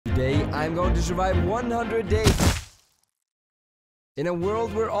Today, I'm going to survive 100 days. In a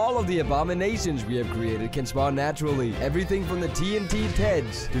world where all of the abominations we have created can spawn naturally. Everything from the TNT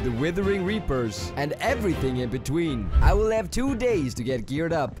Teds to the Withering Reapers and everything in between. I will have 2 days to get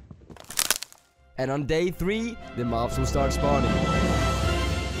geared up. And on day 3, the mobs will start spawning.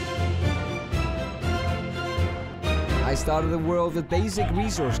 I started the world with basic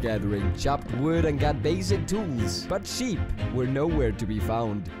resource gathering, chopped wood and got basic tools. But sheep were nowhere to be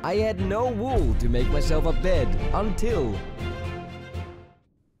found. I had no wool to make myself a bed until...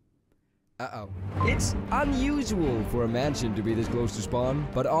 It's unusual for a mansion to be this close to spawn,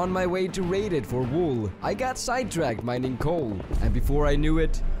 but on my way to raid it for wool, I got sidetracked mining coal, and before I knew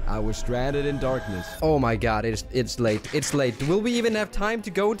it, I was stranded in darkness. Oh my god, it's late. It's late. Will we even have time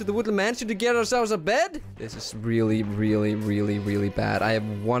to go into the woodland mansion to get ourselves a bed? This is really bad. I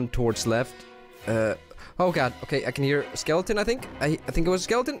have 1 torch left. Oh god, okay, I can hear a skeleton, I think. I think it was a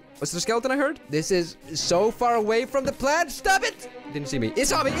skeleton. Was it a skeleton I heard? This is so far away from the plant. Stop it! Didn't see me. It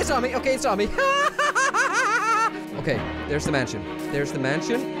saw me, it saw me. Okay, it saw me. Okay, there's the mansion. There's the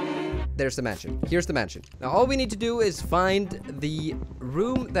mansion. There's the mansion. Here's the mansion. Now, all we need to do is find the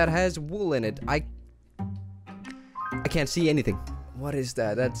room that has wool in it. I can't see anything. What is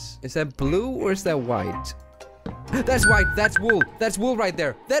that? Is that blue or is that white? That's white. That's wool. That's wool right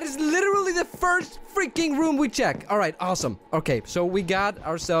there. That is literally the first freaking room we check. All right, awesome. Okay, so we got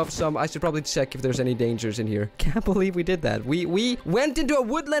ourselves some... I should probably check if there's any dangers in here. Can't believe we did that. We went into a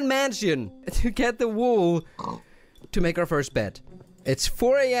woodland mansion to get the wool to make our first bed. It's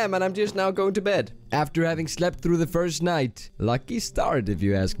 4 a.m. and I'm just now going to bed. After having slept through the first night, lucky start if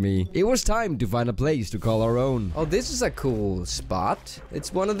you ask me, it was time to find a place to call our own. Oh, this is a cool spot.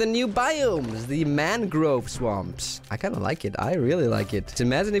 It's one of the new biomes, the mangrove swamps. I kind of like it. I really like it. So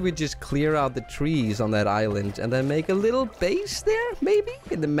imagine if we just clear out the trees on that island and then make a little base there, maybe,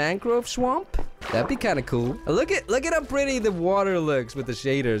 in the mangrove swamp. That'd be kind of cool. Look at how pretty the water looks with the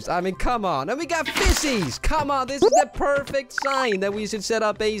shaders. I mean, come on. And we got fishies. Come on, this is the perfect sign that we should set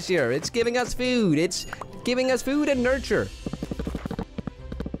up base here. It's giving us food. It's giving us food and nurture.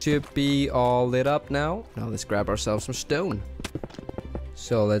 Should be all lit up now. Now let's grab ourselves some stone.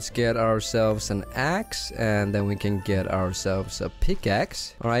 So let's get ourselves an axe, and then we can get ourselves a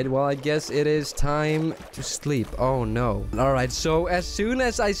pickaxe. All right, well, I guess it is time to sleep. Oh, no. All right, so as soon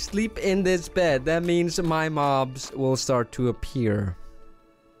as I sleep in this bed, that means my mobs will start to appear.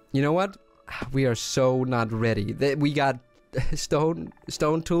 You know what? We are so not ready. We got stone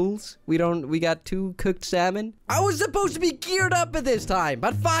tools. We got 2 cooked salmon. I was supposed to be geared up at this time,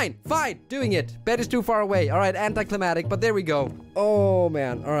 but fine, doing it. Bed is too far away. All right, anticlimactic, but there we go. Oh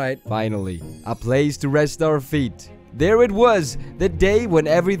man, all right. Finally, a place to rest our feet. There it was, the day when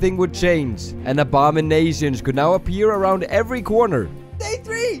everything would change, and abominations could now appear around every corner. Day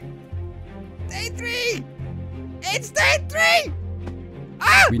 3! Day 3! It's day 3!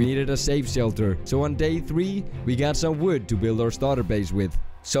 Ah! We needed a safe shelter, so on day 3, we got some wood to build our starter base with.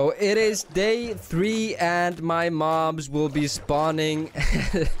 So it is day 3 and my mobs will be spawning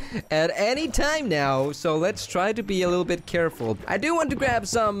at any time now, so let's try to be a little bit careful. I do want to grab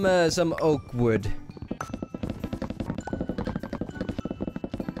some oak wood.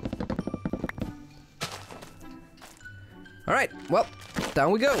 Alright, well,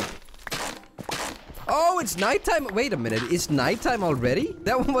 down we go. Oh, it's nighttime. Wait a minute. It's nighttime already?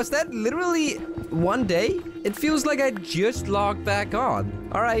 Was that literally 1 day? It feels like I just logged back on.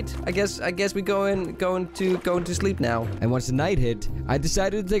 All right. I guess we going to sleep now. And once the night hit, I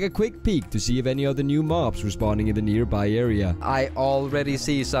decided to take a quick peek to see if any of the new mobs were spawning in the nearby area. I already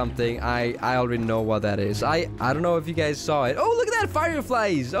see something. I already know what that is. I don't know if you guys saw it. Oh, look at that,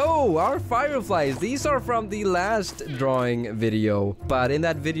 fireflies. Oh, our fireflies. These are from the last drawing video, but in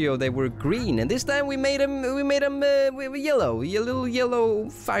that video they were green, and this time we made them yellow, little yellow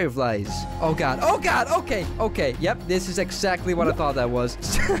fireflies. Oh god, okay, yep, this is exactly what I thought that was.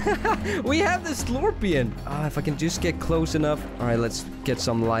 We have the Slorpion. If I can just get close enough. All right, let's get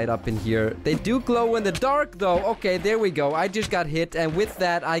some light up in here. They do glow in the dark though. Okay, there we go. I just got hit, and with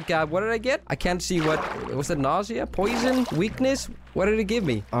that I got, what did I get? I can't see what was that. Nausea, poison, weakness. What did it give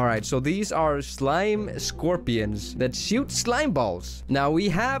me? All right, so these are slime scorpions that shoot slime balls. Now we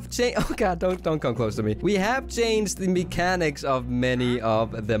have changed. Oh god, don't come close to me. We have changed the mechanics of many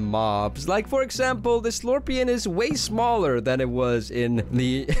of the mobs. Like for example, the Slorpion is way smaller than it was in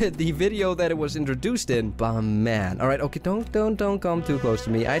the video that it was introduced in. But man, all right, okay, don't come too close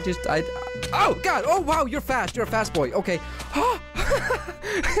to me. Oh god, oh wow, you're fast. You're a fast boy. Okay.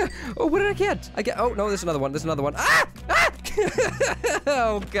 Oh, what did I get? Oh no, there's another one. Ah!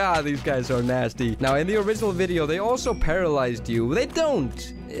 Oh god, these guys are nasty. Now, in the original video, they also paralyzed you. They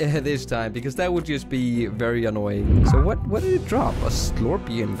don't this time, because that would just be very annoying. So what did it drop? A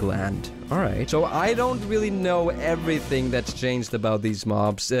scorpion gland. Alright. So I don't really know everything that's changed about these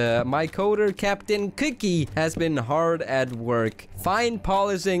mobs. My coder, Captain Cooky, has been hard at work fine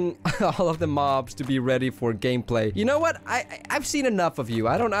polishing all of the mobs to be ready for gameplay. You know what? I've seen enough of you.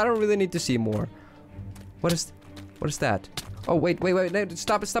 I don't really need to see more. What is that? Oh, wait. No,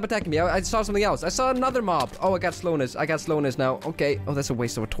 stop attacking me. I saw something else. I saw another mob. Oh, I got slowness now. Okay. Oh, that's a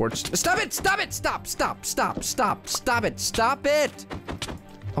waste of a torch. Stop it. Stop it.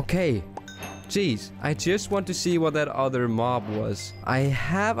 Okay. Jeez. I just want to see what that other mob was. I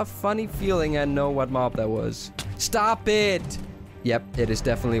have a funny feeling I know what mob that was. Stop it. Yep, it is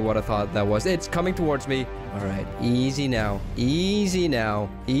definitely what I thought that was. It's coming towards me. All right, easy now. Easy now.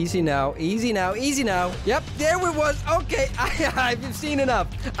 Yep, there it was. Okay, I've seen enough.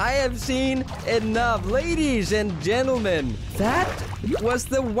 I have seen enough. Ladies and gentlemen, that was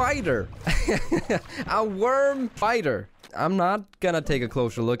the wider. A worm fighter. I'm not gonna take a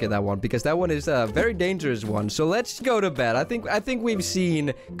closer look at that one because that one is a very dangerous one. So let's go to bed. I think we've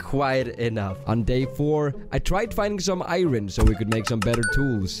seen quite enough. On day 4, I tried finding some iron so we could make some better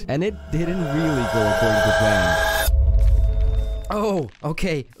tools, and it didn't really go according to plan. Oh,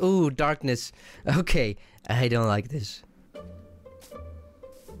 okay. Ooh, darkness. Okay, I don't like this.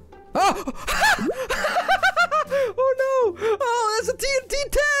 Oh! Oh no! Oh, that's a TNT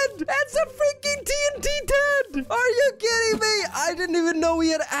Ted! That's a freaking TNT Ted! Are you kidding me? I didn't even know he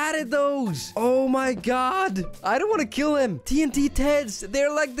had added those. Oh my god. I don't want to kill him. TNT Teds, they're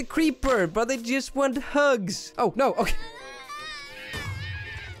like the creeper, but they just want hugs. Oh, no, okay.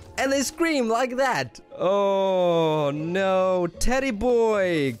 And they scream like that. Oh, no. Teddy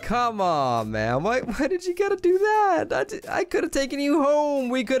boy. Come on, man. Why did you gotta do that? I could have taken you home.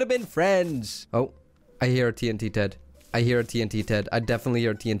 We could have been friends. Oh, I hear a TNT Ted. I hear a TNT Ted. I definitely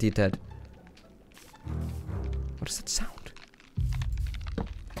hear a TNT Ted. What is that sound?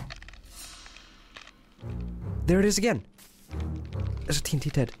 There it is again. There's a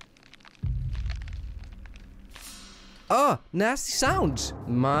TNT Ted. Oh, nasty sounds.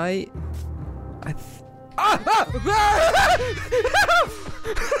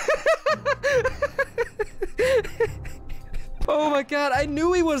 Oh my god, I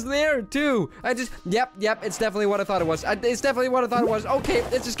knew he was there too. Yep, it's definitely what I thought it was. It's definitely what I thought it was. Okay,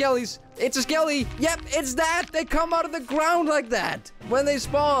 it's a skellies. It's a skelly. Yep, it's that. They come out of the ground like that when they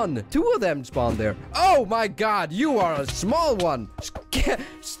spawn. 2 of them spawn there. Oh my god, you are a small one.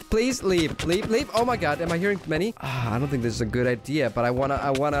 Please leave. Oh my god, am I hearing many? I don't think this is a good idea, but I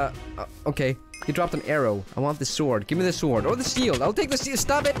wanna. Okay. He dropped an arrow. I want the sword. Give me the sword. Or the shield. I'll take the shield.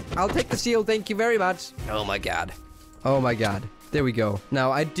 Stop it. I'll take the shield. Thank you very much. Oh my god. Oh my god. There we go.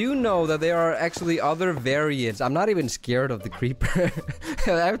 Now, I do know that there are actually other variants. I'm not even scared of the creeper.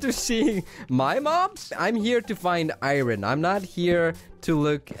 After seeing my mobs, I'm here to find iron. I'm not here to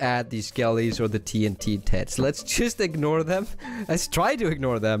look at the skellies or the TNT Teds. Let's just ignore them. Let's try to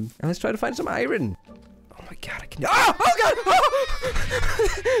ignore them. And let's try to find some iron. Oh my god, I can... Oh god! Oh!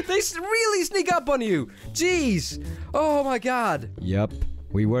 They really sneak up on you. Jeez. Oh my god. Yep.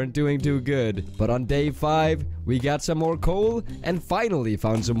 We weren't doing too good, but on day 5, we got some more coal and finally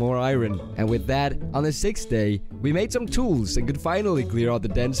found some more iron. And with that, on the 6th day, we made some tools and could finally clear out the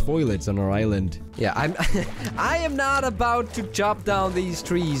dense foliage on our island. Yeah, I am not about to chop down these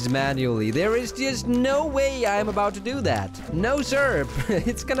trees manually. There is just no way I am about to do that. No, sir.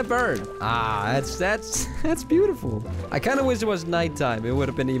 It's gonna burn. That's beautiful. I kind of wish it was nighttime. It would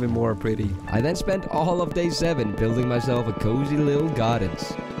have been even more pretty. I then spent all of day 7 building myself a cozy little garden.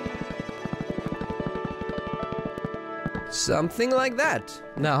 Something like that.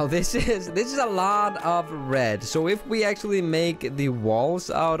 Now, this is a lot of red. So if we actually make the walls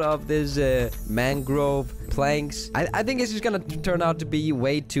out of this mangrove planks, I think it's just gonna turn out to be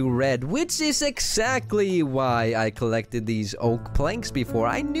way too red, which is exactly why I collected these oak planks before.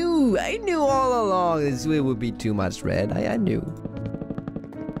 I knew all along it would be too much red. I knew.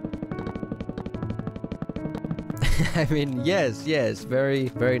 I mean, yes, very,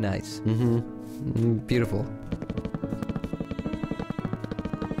 very nice. Beautiful.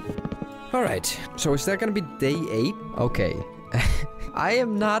 All right, so is that gonna be day 8? Okay. I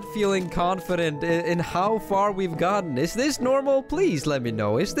am not feeling confident in how far we've gotten. Is this normal? Please let me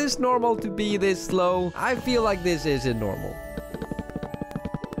know. Is this normal to be this slow? I feel like this isn't normal.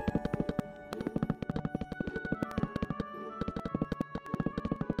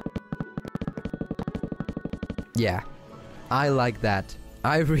 Yeah, I like that.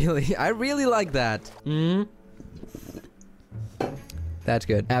 I really like that. That's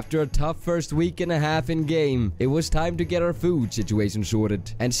good. After a tough first week and a half in game, it was time to get our food situation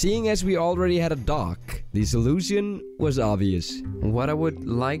sorted. And seeing as we already had a dock, the solution was obvious. What I would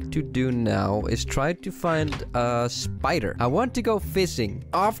like to do now is try to find a spider. I want to go fishing.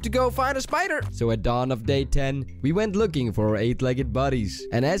 Off to go find a spider. So at dawn of day 10, we went looking for our 8-legged buddies.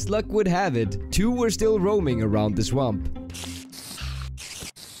 And as luck would have it, 2 were still roaming around the swamp.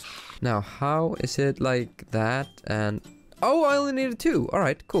 Now, how is it like that and... Oh, I only needed 2. All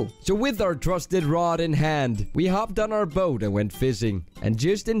right, cool. So with our trusted rod in hand, we hopped on our boat and went fishing. And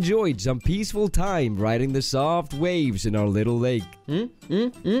just enjoyed some peaceful time riding the soft waves in our little lake.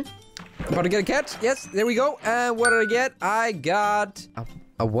 About to get a catch. Yes, there we go. And what did I get? I got...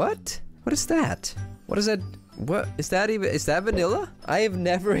 A what? What is that? What is that? What is that even? Is that vanilla? I have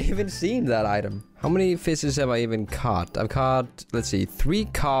never even seen that item. How many fishes have I even caught? I've caught, let's see, 3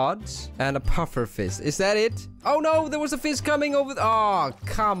 cods and a puffer fish. Is that it? Oh no, there was a fish coming over. Oh,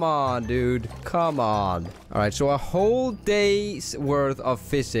 come on, dude. Come on. All right, so a whole day's worth of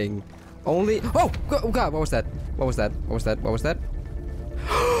fishing. Only... Oh God, what was that? What was that? What was that? What was that?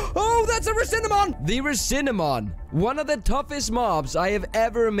 Oh, that's a Ricinemon! The Ricinemon, one of the toughest mobs I have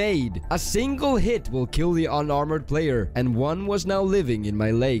ever made. A single hit will kill the unarmored player, and one was now living in my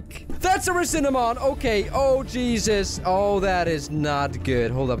lake. That's a Ricinemon! Okay, oh Jesus. Oh, that is not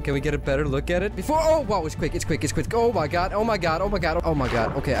good. Hold up, can we get a better look at it? Before, oh, wow, it's quick, it's quick, it's quick. Oh my God, oh my God, oh my God, oh my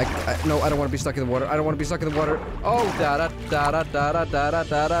God. Okay, no, I don't want to be stuck in the water. I don't want to be stuck in the water. Oh,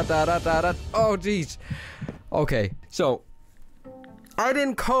 da-da-da-da-da-da-da-da-da-da-da-da. Oh, jeez. Okay, so... I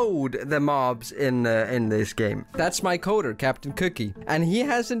didn't code the mobs in this game. That's my coder, Captain Cooky, and he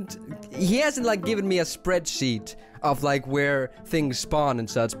hasn't like given me a spreadsheet of like where things spawn and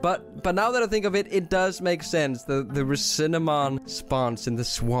such. But now that I think of it, it does make sense. The Ricinemon spawns in the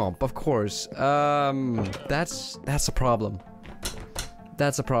swamp, of course. That's a problem.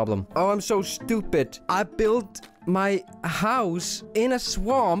 That's a problem. Oh, I'm so stupid. I built my house in a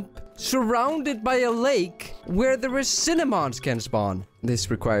swamp surrounded by a lake where the Ricinemons can spawn.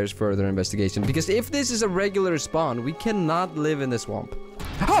 This requires further investigation, because if this is a regular spawn, we cannot live in the swamp.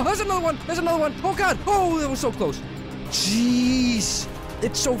 Oh, there's another one! There's another one! Oh God! Oh, that was so close! Jeez!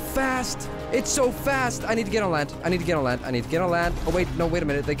 It's so fast! It's so fast! I need to get on land. I need to get on land. I need to get on land. Oh wait, no, wait a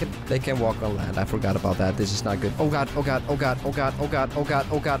minute. They can walk on land. I forgot about that. This is not good. Oh God! Oh God! Oh God! Oh God! Oh God!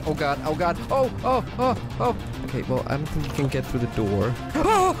 Oh God! Oh God! Oh God! Oh God! Oh! Okay, well, I don't think you can get through the door.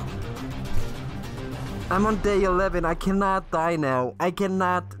 Oh! I'm on day 11. I cannot die now. I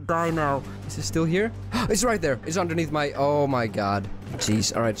cannot die now. Is it still here? It's right there. It's underneath my... Oh my God.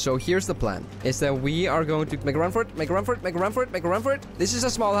 Jeez. All right. So here's the plan. Is that we are going to make a run for it. Make a run for it. Make a run for it. Make a run for it. This is a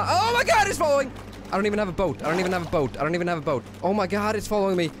small house. Oh my God. It's following. I don't even have a boat. I don't even have a boat. I don't even have a boat. Oh my God. It's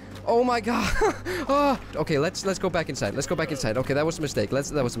following me. Oh my God. Oh. Okay, let's go back inside. Let's go back inside. Okay, that was a mistake.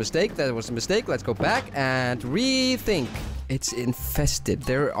 That was a mistake. That was a mistake. Let's go back and rethink. It's infested.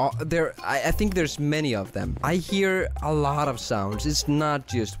 I think there's many of them. I hear a lot of sounds. It's not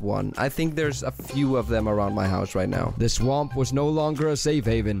just one. I think there's a few of them around my house right now. The swamp was no longer a safe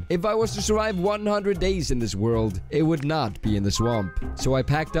haven. If I was to survive 100 days in this world, it would not be in the swamp. So I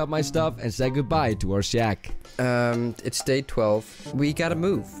packed up my stuff and said goodbye to our shack. It's day 12. We gotta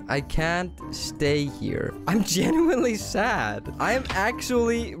move. I can't stay here. I'm genuinely sad. I am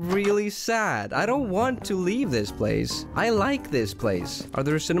actually really sad. I don't want to leave this place. I like this place. Are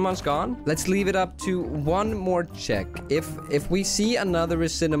the Ricinemons gone? Let's leave it up to one more check. If we see another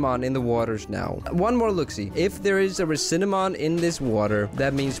Ricinemon in the waters now, one more look-see. If there is a Ricinemon in this water,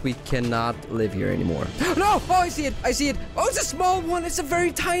 that means we cannot live here anymore. No! Oh, I see it! I see it! Oh, it's a small one! It's a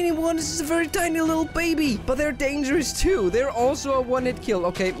very tiny one! This is a very tiny little baby! But they're dangerous too. They're also a one-hit kill.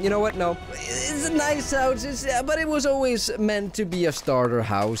 Okay, you know what? No. It's a nice house, but it was always meant to be a starter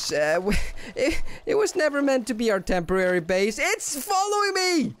house. It was never meant to be our temporary base. It's following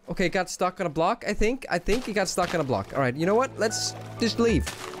me! Okay, it got stuck on a block, I think. I think it got stuck on a block. Alright, you know what? Let's just leave.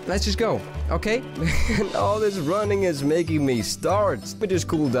 Let's just go, okay? All this running is making me start. But just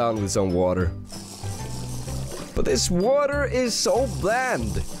cool down with some water. But this water is so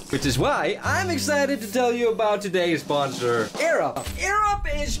bland. Which is why I'm excited to tell you about today's sponsor, AirUp.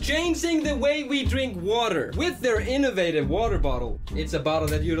 AirUp is changing the way we drink water with their innovative water bottle. It's a bottle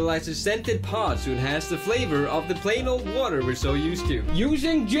that utilizes scented pods to enhance the flavor of the plain old water we're so used to.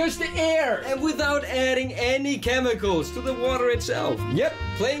 Using just air and without adding any chemicals to the water itself. Yep,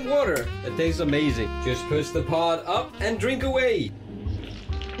 plain water that tastes amazing. Just push the pod up and drink away.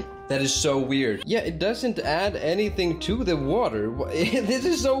 That is so weird. Yeah, it doesn't add anything to the water. This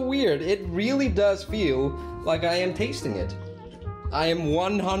is so weird. It really does feel like I am tasting it. I am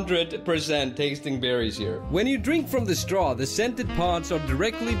 100% tasting berries here. When you drink from the straw, the scented pods are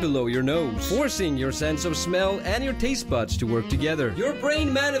directly below your nose, forcing your sense of smell and your taste buds to work together. Your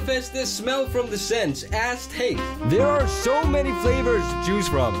brain manifests this smell from the scents as taste. There are so many flavors to choose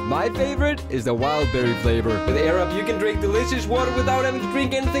from. My favorite is the wild berry flavor. With Air Up, you can drink delicious water without having to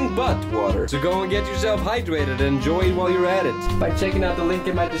drink anything but water. So go and get yourself hydrated and enjoy it while you're at it by checking out the link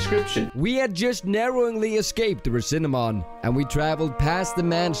in my description. We had just narrowly escaped the cinnamon, and we traveled past the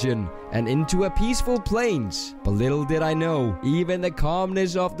mansion and into a peaceful plains. But little did I know, even the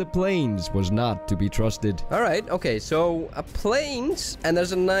calmness of the plains was not to be trusted. All right, okay, so a plains, and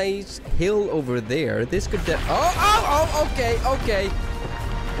there's a nice hill over there. This could okay.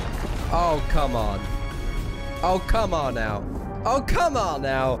 Oh, come on. Oh, come on now. Oh, come on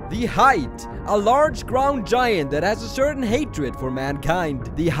now. The Height, a large ground giant that has a certain hatred for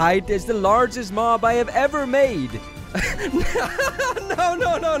mankind. The Height is the largest mob I have ever made.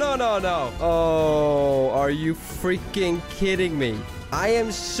 No. Oh, are you freaking kidding me? I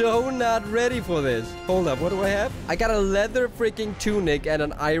am so not ready for this. Hold up, what do I have? I got a leather freaking tunic and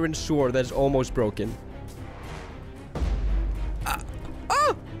an iron sword that's almost broken.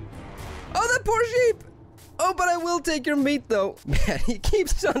 Oh, that poor sheep! Oh, but I will take your meat, though. Man, he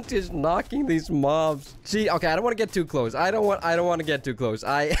keeps on just knocking these mobs. See, okay, I don't want to get too close. I don't want to get too close.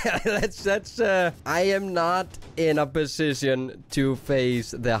 I am not in a position to face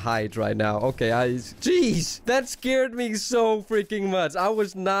the Height right now. Okay, jeez, that scared me so freaking much. I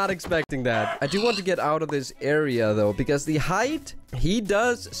was not expecting that. I do want to get out of this area, though, because the Height, he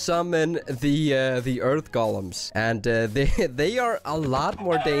does summon the earth golems, and they are a lot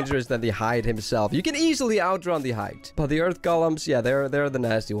more dangerous than the Height himself. You can easily outrun the Height, but the earth golems, yeah, they're the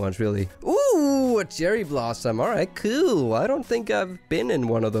nasty ones, really. Ooh, a cherry blossom. All right, cool. I don't think I've been in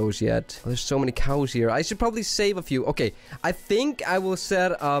one of those yet. Oh, there's so many cows here. I should probably save a few. Okay, I think I will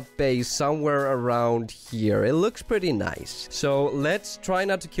set up base somewhere around here. It looks pretty nice. So let's try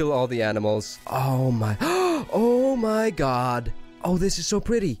not to kill all the animals. Oh my, oh my God. Oh, this is so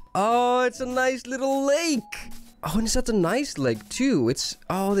pretty. Oh, it's a nice little lake. Oh, and it's such a nice lake, too.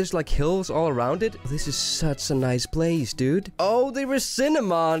 Oh, there's like hills all around it. This is such a nice place, dude. Oh, the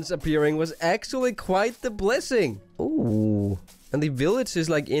cinnamons appearing was actually quite the blessing. Ooh. And the village is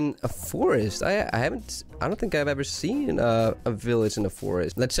like in a forest. I don't think I've ever seen a village in a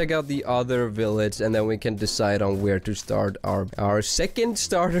forest. Let's check out the other village, and then we can decide on where to start our second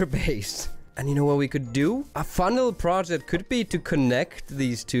starter base. And you know what we could do? A fun little project could be to connect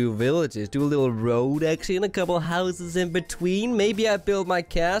these two villages. Do a little road, actually, and a couple houses in between. Maybe I build my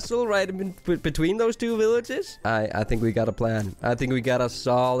castle right in between those two villages. I think we got a plan. I think we got a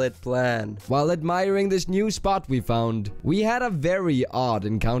solid plan. While admiring this new spot we found, we had a very odd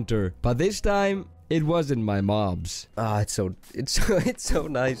encounter. But this time, it wasn't my mobs. Ah, it's so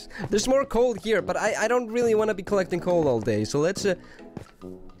nice. There's more coal here, but I don't really want to be collecting coal all day. So let's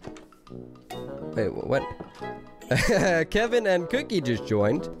wait, what? Kevin and Cooky just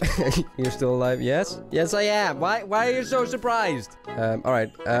joined. You're still alive? Yes? Yes, I am. Why are you so surprised?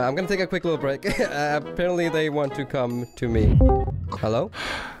 Alright. I'm gonna take a quick little break. Apparently they want to come to me. Hello?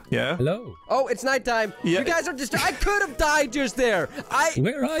 Yeah? Hello? Oh, it's nighttime. Yeah. You guys are just... I could have died just there.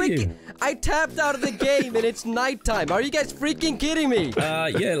 Where are you? I tapped out of the game and it's nighttime. Are you guys freaking kidding me?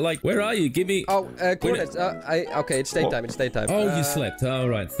 Yeah, like, where are you? Give me... Oh, coordinates. Okay, it's daytime. It's daytime. Oh, you slept. All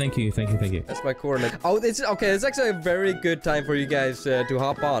right. Thank you. That's my coordinate. Oh, it's okay. It's actually a very good time for you guys to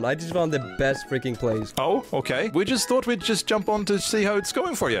hop on. I just found the best freaking place. Oh, okay. We just thought we'd just jump on to see how it's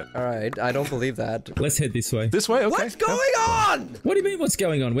going for you. All right. I don't believe that. Let's head this way. This way? Okay. What's going on? What do you mean, what's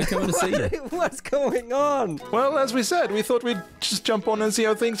going on? We're coming to see you. What's going on? Well, as we said, we thought we'd just jump on and see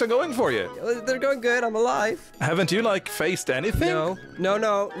how things are going for you. They're going good. I'm alive. Haven't you, like, faced anything?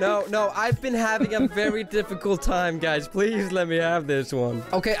 No. I've been having a very difficult time, guys. Please let me have this one.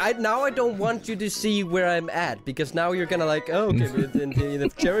 Okay, now I don't want you to see where I'm at, because now you're gonna like, oh, okay, in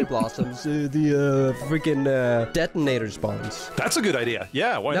the cherry blossoms, the freaking detonator spawns. That's a good idea.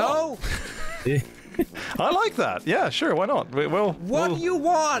 Yeah, why not? Yeah. I like that. Yeah, sure, why not? What do you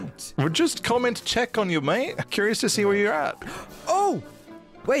want? We'll just comment check on you, mate. Curious to see where you're at. Oh!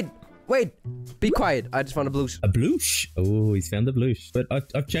 Wait. Be quiet. I just found a blues. A blush? Oh, he's found a blush. But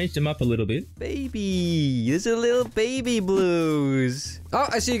I've changed him up a little bit. Baby. There's a little baby blues. Oh,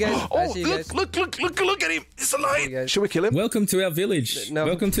 I see you guys. Oh, look at him. He's alive. Should we kill him? Welcome to our village. No.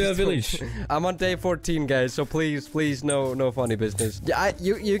 Welcome to our village. I'm on day 14, guys, so please, no funny business. Yeah,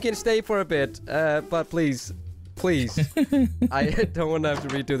 you can stay for a bit, but please. please. I don't want to have to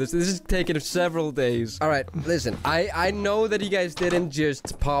redo this. This is taking several days. All right, listen. I know that you guys didn't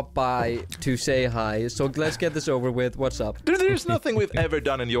just pop by to say hi, so let's get this over with. What's up? There's nothing we've ever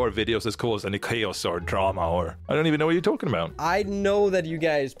done in your videos that's caused any chaos or drama, or I don't even know what you're talking about. I know that you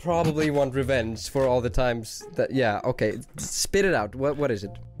guys probably want revenge for all the times that... Yeah, okay. Spit it out. What is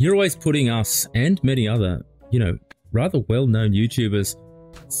it? You're always putting us and many other, rather well-known YouTubers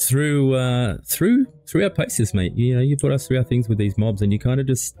through our paces, mate. You put us through our things with these mobs, and you kind of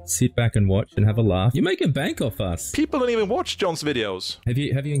just sit back and watch and have a laugh. You make a bank off us. People don't even watch John's videos. Have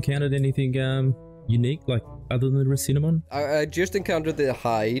you encountered anything unique, like other than the cinnamon? I just encountered the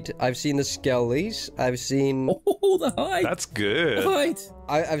hide. I've seen the skellies. I've seen... Oh, the hide. That's good. The hide.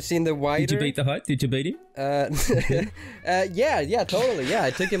 I've seen the wider. Did you beat the hide? Did you beat him? Yeah, totally. Yeah,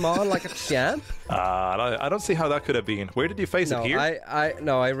 I took him on like a champ. I don't see how that could have been. Where did you face it? Here?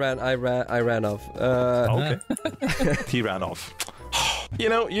 I ran off. Okay. He ran off.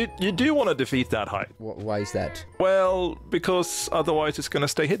 You do want to defeat that hide. Why is that? Well, because otherwise it's going to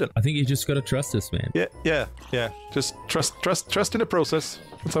stay hidden. I think you just got to trust us, man. Yeah. Just trust in the process.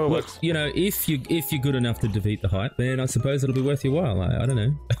 That's how it works. If you're good enough to defeat the hide, then I suppose it'll be worth your while. I don't know.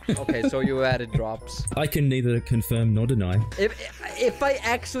 Okay, so you added drops. I can neither confirm nor deny. If I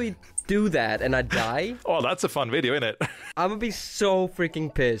actually do that and I die... Oh, that's a fun video, isn't it? I'm gonna be so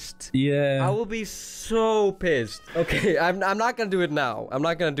freaking pissed. Yeah. I will be so pissed. Okay, I'm not gonna do it now. I'm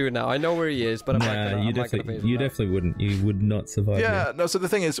not gonna do it now. I know where he is, but I'm not gonna you definitely wouldn't. You would not survive. Yeah, no, so the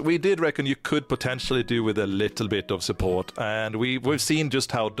thing is, we did reckon you could potentially do with a little bit of support, and we've seen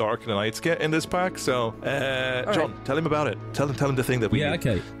just how dark the nights get in this pack, so John, tell him about it. Tell him the thing that we need.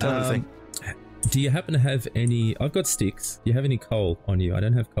 Okay. Tell him the thing. Do you happen to have any... I've got sticks. Do you have any coal on you? I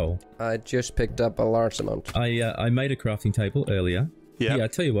don't have coal. I just picked up a large amount. I made a crafting table earlier. Yeah. Yeah, I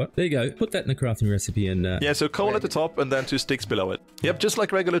tell you what. There you go. Put that in the crafting recipe and... Yeah, so coal at the top and then 2 sticks below it. Yep, just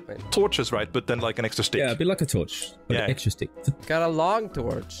like regular torches, right? But then like an extra stick. Yeah, a bit like a torch. But an extra stick. Got a long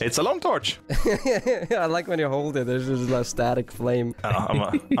torch. It's a long torch. I like when you hold it. There's just a static flame.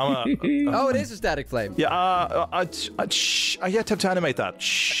 Oh, it is a static flame. Yeah, I yet have to animate that.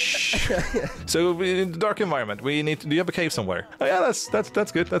 Shh. So in the dark environment, we need to... Do you have a cave somewhere? Oh yeah, that's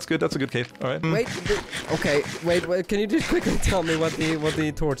good. That's good. That's a good cave. All right. Wait. Can you just quickly tell me what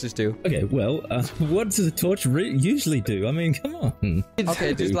the torches do? Okay, well, what does a torch usually do? I mean, come on.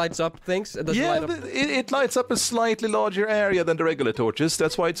 Okay, it just lights up things. It lights up a slightly larger area than the regular torches.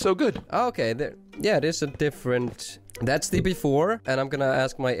 That's why it's so good. Okay, it is a different... That's the before, and I'm gonna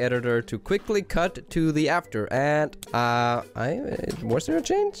ask my editor to quickly cut to the after. And was there a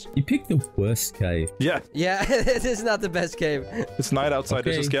change? You picked the worst cave. Yeah, it is not the best cave. It's night outside.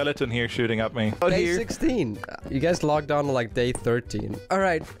 Okay. There's a skeleton here shooting at me. Day 16. You guys logged on to like day 13. All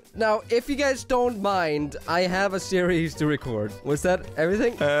right. Now, if you guys don't mind, I have a series to record. Was that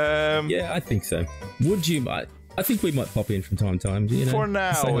everything? Yeah, I think so. Would you mind? I think we might pop in from time to time. For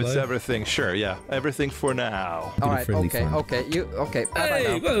now, it's everything. Sure, yeah, everything for now. All right, okay.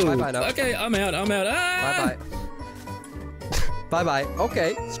 Hey, bye-bye now. Okay, I'm out. Ah! Bye-bye.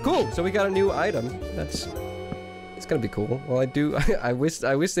 Okay, it's cool. So we got a new item. It's gonna be cool. Well, I wish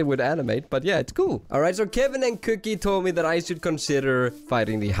they would animate, but yeah, it's cool. All right, so Kevin and Cooky told me that I should consider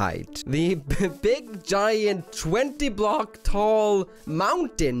fighting the height. The big, giant, 20-block tall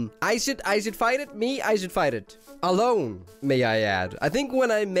mountain. I should fight it? I should fight it. Alone, may I add. I think when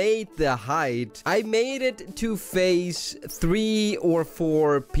I made the height, I made it to face 3 or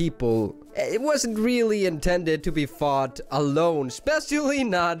 4 people. It wasn't really intended to be fought alone, especially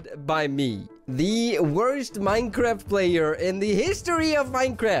not by me, the worst Minecraft player in the history of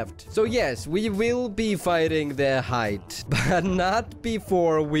Minecraft. So yes, we will be fighting the height, but not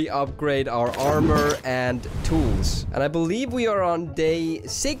before we upgrade our armor and tools. And I believe we are on day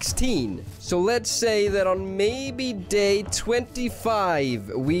 16. So let's say that on maybe day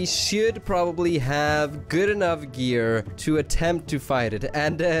 25, we should probably have good enough gear to attempt to fight it.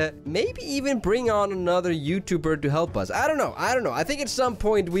 And maybe even bring on another YouTuber to help us. I don't know. I think at some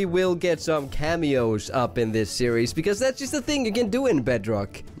point we will get some cameos up in this series, because that's just the thing you can do in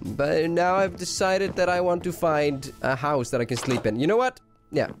Bedrock. But now I've decided that I want to find a house that I can sleep in. You know what?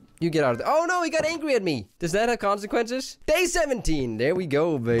 Yeah. You get out of there. Oh no, he got angry at me. Does that have consequences? Day 17. There we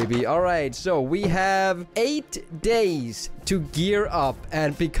go, baby. All right, so we have 8 days to gear up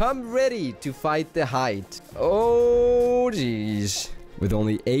and become ready to fight the height. Oh, jeez. With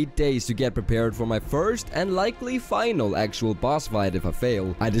only 8 days to get prepared for my first and likely final actual boss fight if I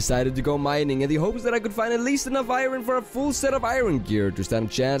fail, I decided to go mining in the hopes that I could find at least enough iron for a full set of iron gear to stand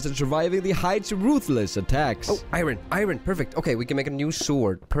a chance at surviving the height's ruthless attacks. Oh, iron, perfect. Okay, we can make a new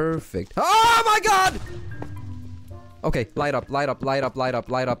sword. Perfect. Oh my god! Okay, light up, light up, light up, light up,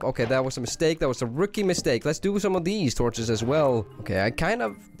 light up. Okay, that was a mistake. That was a rookie mistake. Let's do some of these torches as well. Okay, I kind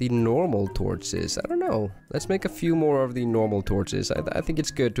of... The normal torches. I don't know. Let's make a few more of the normal torches. I think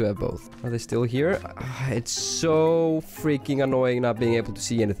it's good to have both. Are they still here? It's so freaking annoying not being able to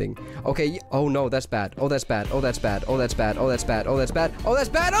see anything. Okay, oh no, that's bad. Oh, that's bad. Oh, that's bad. Oh, that's bad. Oh, that's bad. Oh, that's bad. Oh, that's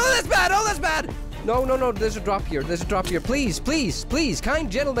bad. Oh, that's bad. Oh, that's bad. No, no, no, there's a drop here. There's a drop here. Please, please, please,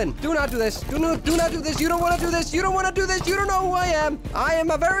 kind gentlemen, do not do this. Do not do this. You don't want to do this. You don't want to do this. You don't know who I am. I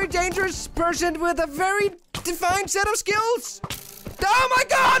am a very dangerous person with a very defined set of skills. Oh my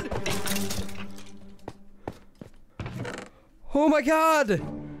god! Oh my god!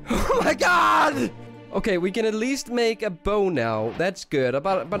 Oh my god! Okay, we can at least make a bow now. That's good.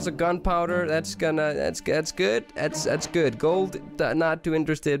 About some gunpowder. That's good. That's good. Gold, not too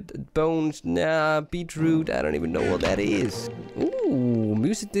interested. Bones, nah. Beetroot, I don't even know what that is. Ooh,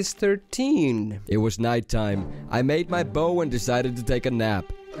 music disc 13. It was nighttime. I made my bow and decided to take a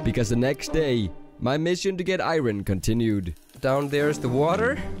nap. Because the next day, my mission to get iron continued. Down there's the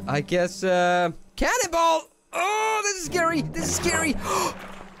water. I guess, cannonball! Oh, this is scary. This is scary.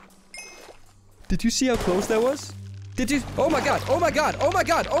 Did you see how close that was? Did you? Oh my god! Oh my god! Oh my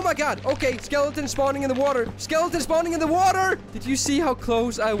god! Oh my god! Okay, skeleton spawning in the water. Skeleton spawning in the water! Did you see how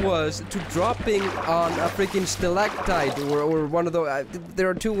close I was to dropping on a freaking stalactite or one of those? There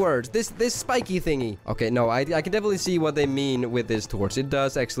are two words. This spiky thingy. Okay, no, I can definitely see what they mean with this torch. It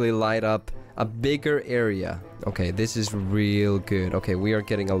does actually light up a bigger area. Okay, this is real good. Okay, we are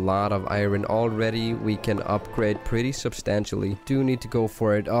getting a lot of iron already. We can upgrade pretty substantially. Do need to go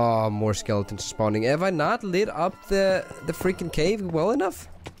for it. Oh, more skeletons spawning. Have I not lit up the freaking cave well enough?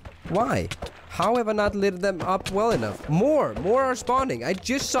 Why? How have I not lit them up well enough? More are spawning. I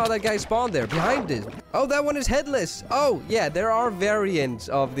just saw that guy spawn there behind it. Oh, that one is headless. Oh, yeah, there are variants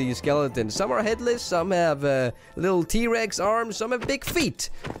of these skeletons. Some are headless, some have little T-Rex arms, some have big feet.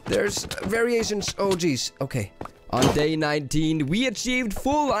 There's variations. Oh, geez. Okay. On day 19, we achieved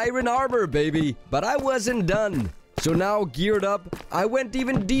full iron armor, baby. But I wasn't done. So now, geared up, I went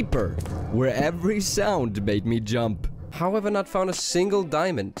even deeper, where every sound made me jump. How have I not found a single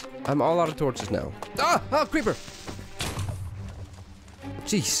diamond? I'm all out of torches now. Ah! Oh, creeper!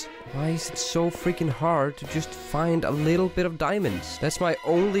 Jeez. Why is it so freaking hard to just find a little bit of diamonds? That's my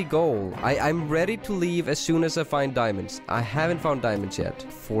only goal. I'm ready to leave as soon as I find diamonds. I haven't found diamonds yet.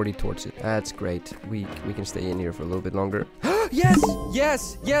 40 torches. That's great. We can stay in here for a little bit longer. Yes!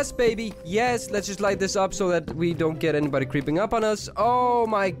 Yes! Yes, baby! Yes! Let's just light this up so that we don't get anybody creeping up on us. Oh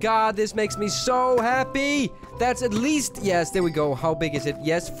my god, this makes me so happy! That's at least... Yes, there we go. How big is it?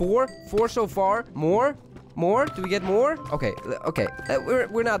 Yes, 4? 4 so far. More? More? Do we get more? Okay, okay.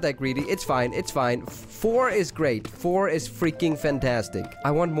 We're not that greedy. It's fine. It's fine. 4 is great. 4 is freaking fantastic.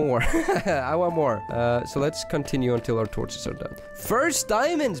 I want more. I want more. So let's continue until our torches are done. First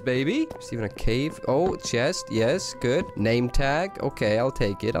diamonds, baby. There's even a cave. Oh, chest. Yes, good. Name tag. Okay, I'll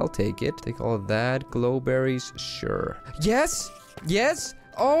take it. I'll take it. Take all of that. Glowberries. Sure. Yes. Yes.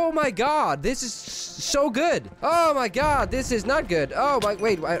 Oh my god, this is so good. Oh my god, this is not good. Oh my,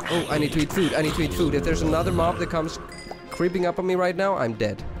 wait, I need to eat food. I need to eat food. If there's another mob that comes creeping up on me right now, I'm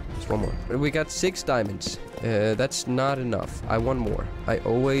dead. Just one more. We got 6 diamonds. That's not enough. I want more. I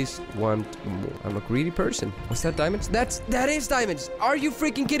always want more. I'm a greedy person. What's that, diamonds? That is diamonds. Are you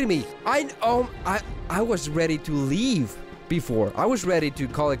freaking kidding me? I was ready to leave before. I was ready to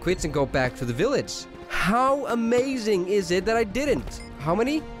call it quits and go back to the village. How amazing is it that I didn't? How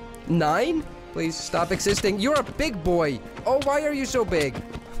many? 9? Please stop existing. You're a big boy. Oh, why are you so big?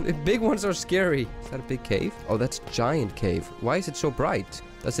 The big ones are scary. Is that a big cave? Oh, that's giant cave. Why is it so bright?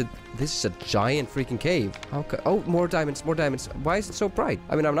 This is a giant freaking cave. Oh, more diamonds, more diamonds. Why is it so bright?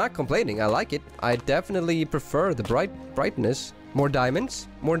 I mean, I'm not complaining. I like it. I definitely prefer the brightness. More diamonds?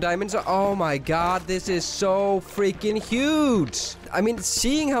 More diamonds? Oh my god, this is so freaking huge! I mean,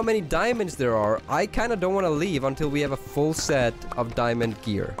 seeing how many diamonds there are, I kind of don't want to leave until we have a full set of diamond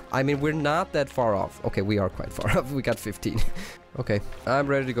gear. I mean, we're not that far off. Okay, we are quite far off. We got 15. Okay, I'm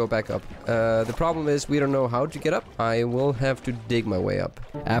ready to go back up. The problem is we don't know how to get up. I will have to dig my way up.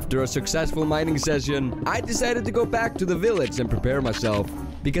 After a successful mining session, I decided to go back to the village and prepare myself.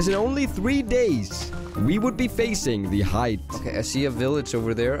 Because in only 3 days, we would be facing the height. Okay, I see a village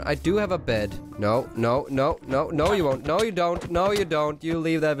over there. I do have a bed. No, no, no, no, no you won't. No, you don't. No, you don't. You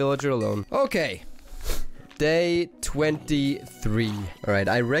leave that villager alone. Okay. Day 23. All right,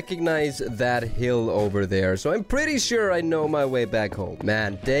 I recognize that hill over there, so I'm pretty sure I know my way back home.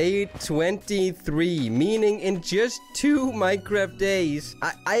 Man, day 23, meaning in just 2 Minecraft days,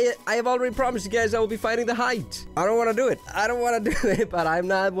 I have already promised you guys I will be fighting the height. I don't want to do it. I don't want to do it, but I'm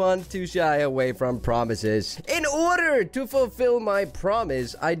not one to shy away from promises. In order to fulfill my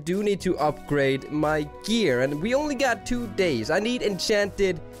promise, I do need to upgrade my gear, and we only got 2 days. I need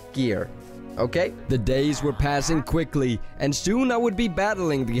enchanted gear. Okay? The days were passing quickly, and soon I would be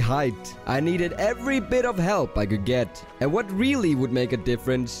battling the height. I needed every bit of help I could get. And what really would make a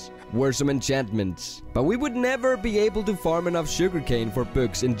difference were some enchantments. But we would never be able to farm enough sugarcane for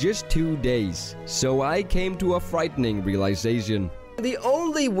books in just 2 days. So I came to a frightening realization. The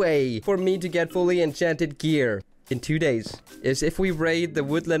only way for me to get fully enchanted gear in 2 days is if we raid the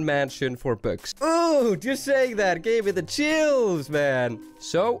Woodland Mansion for books. Oh, just saying that gave me the chills, man.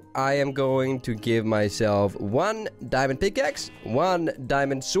 So I am going to give myself 1 diamond pickaxe, 1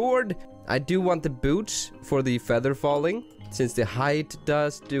 diamond sword. I do want the boots for the feather falling, since the height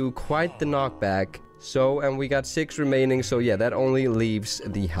does do quite the knockback. So, and we got 6 remaining, so yeah, that only leaves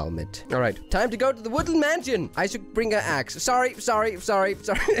the helmet. All right, time to go to the Woodland Mansion. I should bring an axe. Sorry.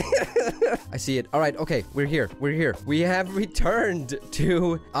 I see it. All right, okay, we're here. We have returned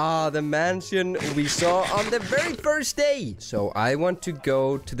to the mansion we saw on the very first day. So I want to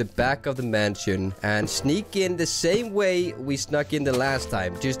go to the back of the mansion and sneak in the same way we snuck in the last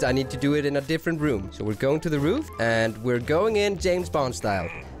time. Just I need to do it in a different room. So we're going to the roof and we're going in James Bond style.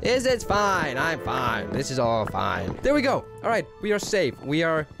 It's fine. I'm fine. This is all fine. There we go. All right. We are safe. We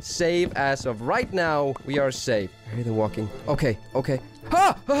are safe as of right now. We are safe. I hear them walking. Okay.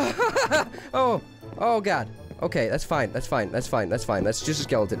 Ah! Oh, God. Okay, that's fine. That's just a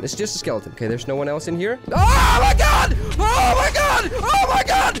skeleton. It's just a skeleton. Okay, there's no one else in here. Oh, my God!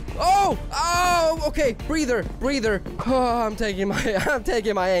 Oh, okay. Breather. Oh, I'm taking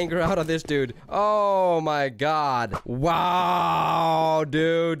my anger out of this dude. Oh, my God. Wow,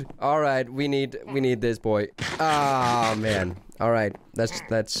 dude. All right, we need this boy. Oh, man. All right, let's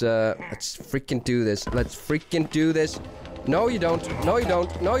freaking do this. Let's freaking do this. No, you don't.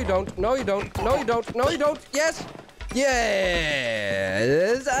 Yes!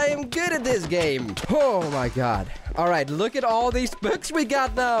 Yes! I am good at this game. Oh, my God. All right, look at all these books we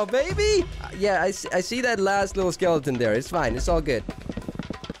got now, baby. Yeah, I see that last little skeleton there. It's fine. It's all good.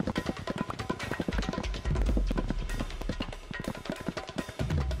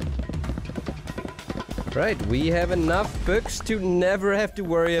 Right, we have enough books to never have to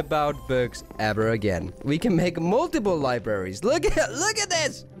worry about books ever again. We can make multiple libraries. Look at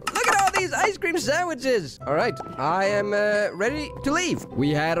this! Look at all these ice cream sandwiches! All right, I am ready to leave.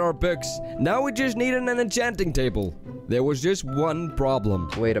 We had our books. Now we just needed an enchanting table. There was just one problem.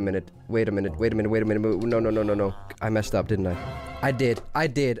 Wait a minute. No. I messed up, didn't I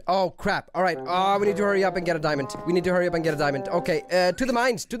did. Oh, crap. All right. Oh, we need to hurry up and get a diamond. Okay, to the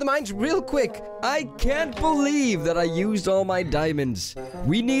mines real quick. I can't believe that I used all my diamonds.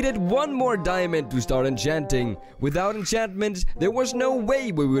 We needed 1 more diamond to start enchanting. Without enchantments, there was no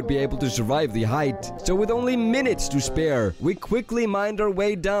way we would be able to survive the height. So with only minutes to spare, we quickly mined our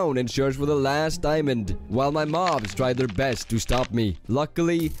way down in search for the last diamond, while my mobs tried their best to stop me.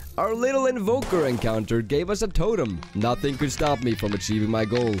 Luckily, our little invoker encounter gave us a totem. Nothing could stop me from achieving my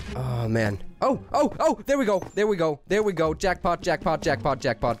goal. Oh, man. Oh, there we go. Jackpot.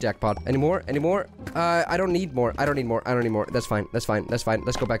 Any more? I don't need more. That's fine.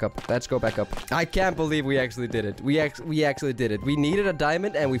 Let's go back up. I can't believe we actually did it. We actually did it. We needed a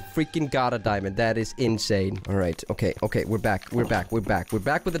diamond and we freaking got a diamond. That is insane. All right. Okay. We're back with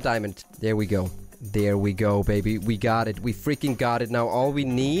the diamond. There we go, baby. We got it. We freaking got it. Now all we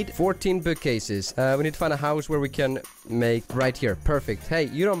need, 14 bookcases. We need to find a house where we can make right here. Perfect. Hey,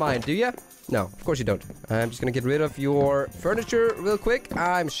 you don't mind, do you? No, of course you don't. I'm just gonna get rid of your furniture real quick.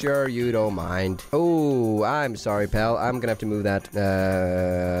 I'm sure you don't mind. Oh, I'm sorry, pal. I'm gonna have to move that.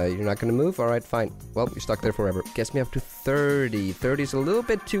 You're not gonna move? All right, fine. Well, you're stuck there forever. Gets me up to 30. 30 is a little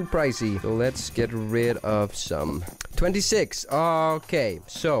bit too pricey. So let's get rid of some. 26. Okay,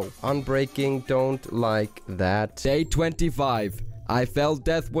 so unbreaking, don't like that. Day 25. I felt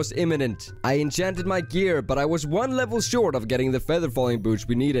death was imminent. I enchanted my gear, but I was 1 level short of getting the feather falling boots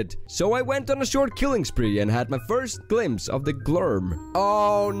we needed. So I went on a short killing spree and had my first glimpse of the glurm.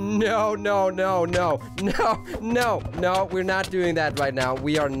 Oh, no. We're not doing that right now.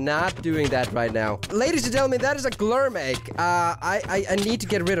 We are not doing that right now. Ladies and gentlemen, that is a glurm egg. I need to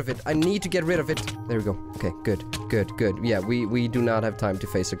get rid of it. There we go. Okay, good. Yeah, we do not have time to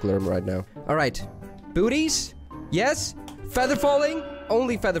face a glurm right now. All right. Booties? Yes? Feather falling?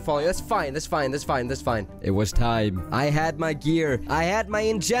 only feather falling. That's fine. That's fine. That's fine. That's fine. It was time. I had my gear. I had my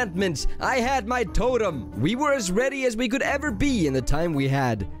enchantments. I had my totem. We were as ready as we could ever be in the time we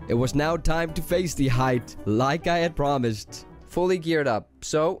had. It was now time to face the height, like I had promised. Fully geared up.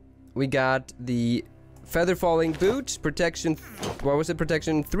 So, we got the feather falling boots, protection, what was it?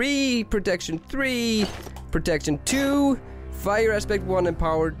 Protection 3, protection 3, protection 2, fire aspect 1, and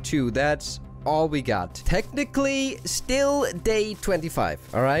power 2. That's all we got. Technically, still day 25.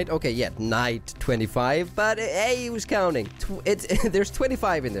 All right. Okay. Yeah. Night 25. But hey, who's counting? There's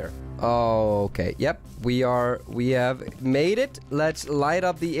 25 in there. Oh, okay. Yep. We have made it. Let's light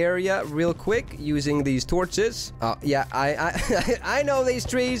up the area real quick using these torches. Yeah. I know these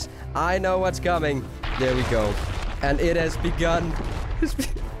trees. I know what's coming. There we go. And it has begun.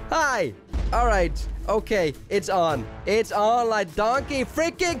 Hi. All right. Okay, it's on. It's on like Donkey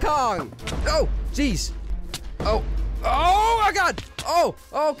freaking Kong. Oh, jeez. Oh my God. Oh,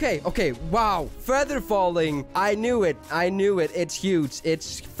 okay. Wow, feather falling. I knew it. It's huge.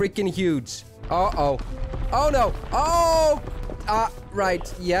 It's freaking huge. Oh no. Oh.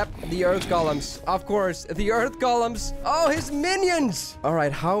 Right. Yep. The earth golems. Of course. The earth golems. Oh, his minions. All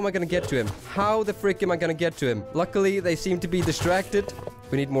right. How am I going to get to him? How the frick am I going to get to him? Luckily, they seem to be distracted.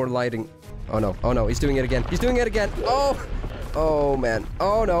 We need more lighting. Oh no, he's doing it again. Oh man.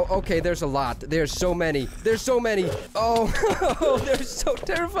 Oh no. Okay, there's a lot. There's so many. Oh, they're so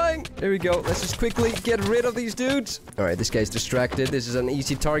terrifying. There we go. Let's just quickly get rid of these dudes. All right, this guy's distracted. This is an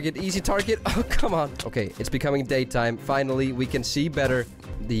easy target. Oh, come on. Okay, it's becoming daytime. Finally, we can see better.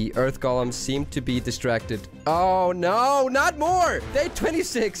 The earth golems seem to be distracted. Oh no, not more. Day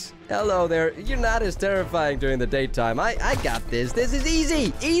 26. Hello there. You're not as terrifying during the daytime. I got this. This is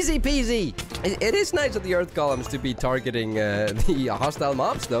easy. Easy peasy. It is nice of the earth golems to be targeting the hostile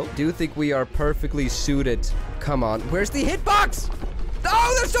mobs, though. Do you think we are perfectly suited? Come on. Where's the hitbox?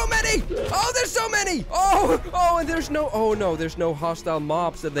 Oh, there's so many. Oh, and there's no... Oh, no. There's no hostile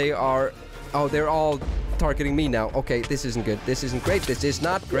mobs that they are... Oh, they're all targeting me now. Okay, this isn't good. This isn't great. This is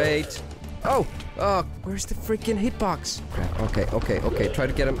not great. Oh, where's the freaking hitbox? Crap. Okay. Try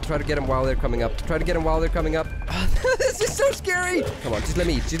to get him while they're coming up. Oh, this is so scary. Come on, just let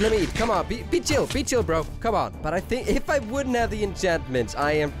me eat. Come on, be chill, bro. Come on. But I think if I wouldn't have the enchantments,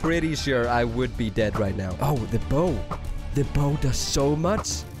 I am pretty sure I would be dead right now. Oh, the bow. The bow does so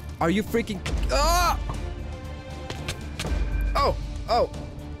much. Are you freaking... Oh!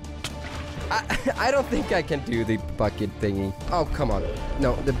 I don't think I can do the bucket thingy. Oh, come on.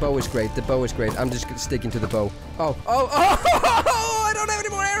 No, the bow is great. I'm just sticking to the bow. Oh, I don't have any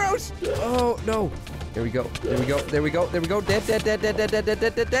more arrows. Oh, no. There we go.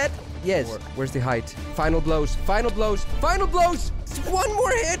 Dead. Yes. Where's the height? Final blows. One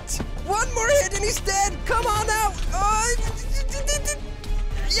more hit, and he's dead. Come on now.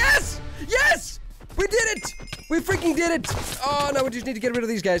 Yes. We did it! We freaking did it! Oh, no, we just need to get rid of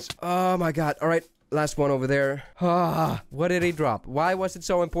these guys. Oh, my God. All right, last one over there. What did he drop? Why was it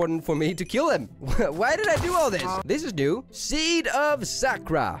so important for me to kill him? Why did I do all this? This is new. Seed of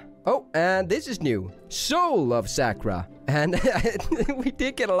Sakra. Oh, and this is new. Soul of Sakra. And we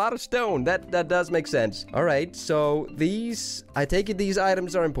did get a lot of stone. That does make sense. All right, so I take it these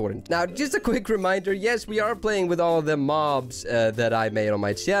items are important. Now, just a quick reminder. Yes, we are playing with all of the mobs that I made on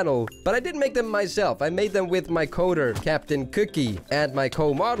my channel. But I didn't make them myself. I made them with my coder, Captain Cooky, and my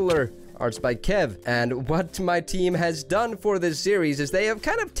co-modeler, Arts by Kev. And what my team has done for this series is they have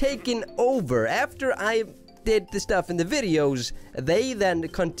kind of taken over. After I did the stuff in the videos, they then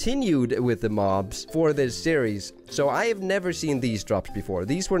continued with the mobs for this series. So I have never seen these drops before.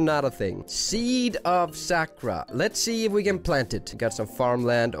 These were not a thing. Seed of Sakra. Let's see if we can plant it. Got some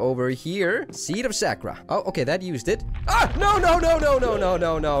farmland over here. Seed of Sakra. Oh, okay, that used it. Ah, no.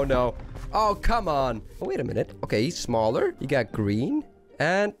 Oh, come on. Oh, wait a minute. Okay, he's smaller. He got green.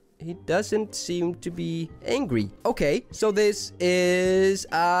 And he doesn't seem to be angry. Okay, so this is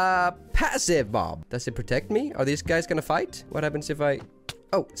a passive mob. Does it protect me? Are these guys gonna fight? What happens if I...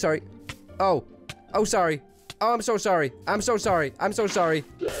 Oh, sorry. Oh, sorry. Oh, I'm so sorry. Oh, no, I'm sorry.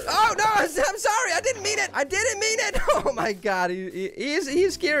 I didn't mean it. Oh, my God. He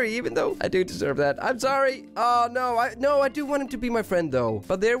is scary, even though I do deserve that. I'm sorry. Oh, no, I do want him to be my friend, though.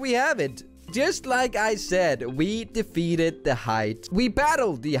 But there we have it. Just like I said, we defeated the height. We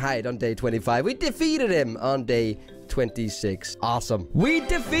battled the height on day 25. We defeated him on day 26. Awesome. We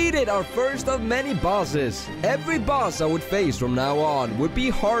defeated our first of many bosses. Every boss I would face from now on would be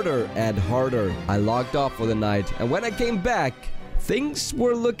harder and harder. I logged off for the night, and when I came back, things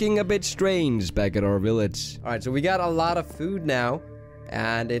were looking a bit strange back at our village. All right, so we got a lot of food now.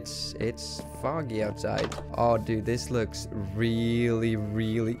 And it's foggy outside. Oh, dude, this looks really,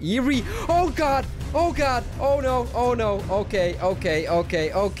 really eerie. Oh, God. Oh, God. Oh, no. Oh, no. Okay.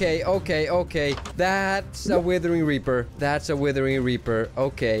 That's a Withering Reaper. That's a Withering Reaper.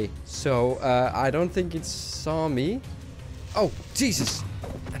 Okay. So, I don't think it saw me. Oh, Jesus.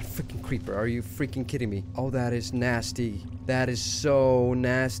 That freaking creeper. Are you freaking kidding me? Oh, that is nasty. That is so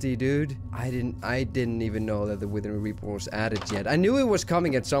nasty, dude. I didn't even know that the Withering Reaper was added yet. I knew it was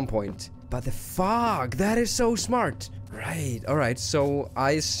coming at some point. But the fog, that is so smart. Right, alright, so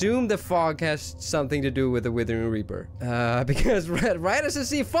I assume the fog has something to do with the Withering Reaper. Because right as I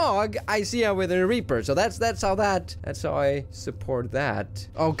see fog, I see a Withering Reaper. So that's how I support that.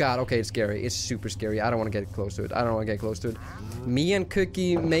 Oh god, okay, it's scary. It's super scary. I don't want to get close to it. Me and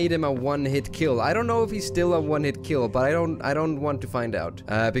Cooky made him a one-hit kill. I don't know if he's still a one-hit kill, but I don't want to find out.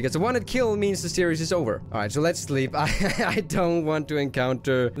 Because a one-hit kill means the series is over. Alright, so let's sleep. I don't want to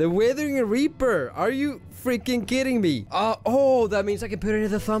encounter the Withering Reaper. Are you freaking kidding me? Oh, that means I can put it in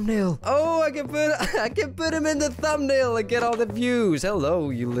the thumbnail. Oh, I can put him in the thumbnail and get all the views.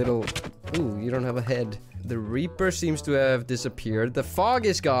 Hello, you little... Ooh, you don't have a head. The Reaper seems to have disappeared. The fog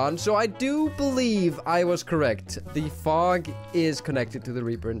is gone, so I do believe I was correct. The fog is connected to the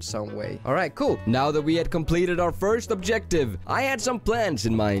Reaper in some way. All right, cool. Now that we had completed our first objective, I had some plans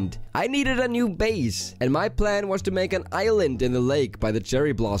in mind. I needed a new base, and my plan was to make an island in the lake by the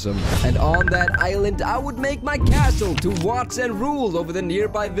cherry blossom. And on that island, I would make my castle to watch and rule over the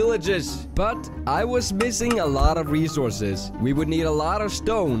nearby villages. But I was missing a lot of resources. We would need a lot of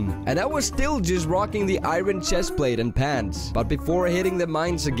stone, and I was still just rocking the iron chestplate and pants. But before hitting the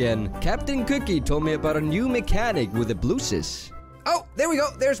mines again, Captain Cooky told me about a new mechanic with the blues. Oh, there we go.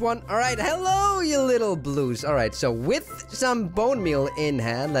 There's one. All right. Hello, you little blues. All right. So with some bone meal in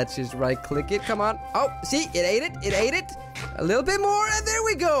hand, let's just right click it. Come on. Oh, see, it ate it. It ate it. A little bit more. And there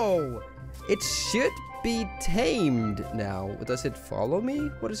we go. It should be tamed now. Does it follow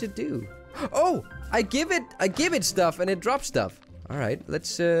me? What does it do? Oh, I give it stuff and it drops stuff. All right, let's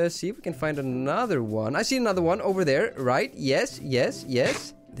see if we can find another one. I see another one over there, right? Yes.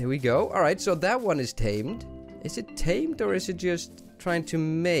 There we go. All right, so that one is tamed. Is it tamed or is it just trying to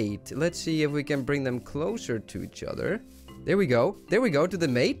mate? Let's see if we can bring them closer to each other. There we go. There we go to the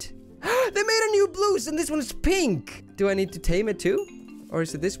mate. They made a new blues and this one is pink. Do I need to tame it too? Or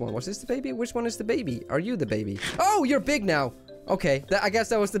is it this one? Was this the baby? Which one is the baby? Are you the baby? Oh, you're big now. Okay, I guess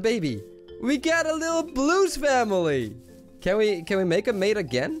that was the baby. We got a little blues family. Can we make a mate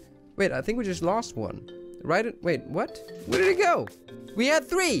again? Wait, I think we just lost one. Right? Wait, what? Where did it go? We had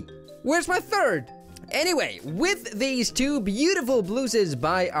 3. Where's my third? Anyway, with these 2 beautiful blueses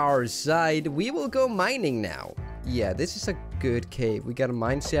by our side, we will go mining now. Yeah, this is a good cave. We got a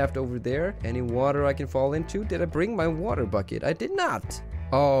mine shaft over there. Any water I can fall into? Did I bring my water bucket? I did not.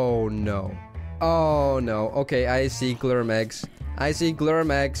 Oh, no. Oh, no. Okay, I see glurm eggs.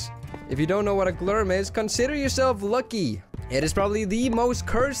 If you don't know what a glurm is, consider yourself lucky. It is probably the most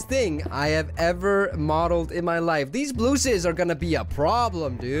cursed thing I have ever modeled in my life. These blues are gonna be a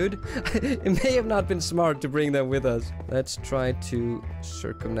problem, dude. It may have not been smart to bring them with us. Let's try to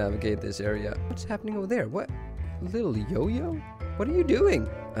circumnavigate this area. What's happening over there? What? Little yo-yo? What are you doing?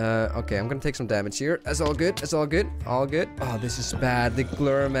 Okay, I'm gonna take some damage here. That's all good. All good. Oh, this is bad. The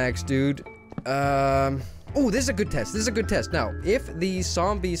glurmax, dude. Oh, this is a good test. Now, if these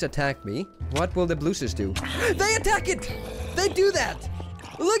zombies attack me, what will the blues do? They attack it! They do that!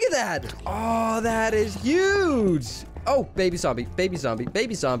 Look at that! Oh, that is huge! Oh, baby zombie.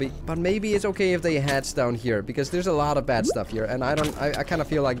 But maybe it's okay if they hatch down here, because there's a lot of bad stuff here, and I kind of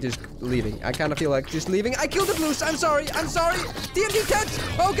feel like just leaving. I killed the blues! I'm sorry! TNT catch!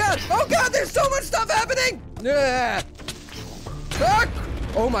 Oh god, there's so much stuff happening! Yeah. Ah!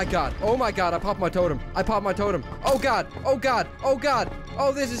 Oh my god, I popped my totem. Oh god.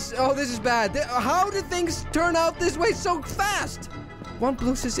 Oh, this is bad. How did things turn out this way so fast? One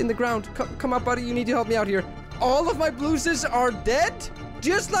blues is in the ground. Come up, buddy, you need to help me out here. All of my blues are dead?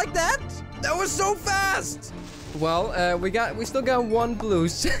 Just like that? That was so fast. Well, we still got 1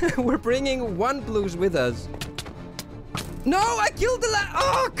 blues. We're bringing 1 blues with us. No, I killed the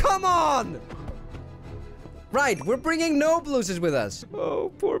oh, come on! Right, we're bringing no blues with us.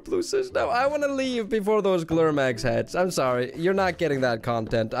 Oh, poor blues. No, I want to leave before those glurmax heads. I'm sorry, you're not getting that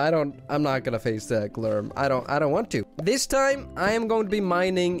content. I'm not gonna face that glurm. I don't want to. This time, I am going to be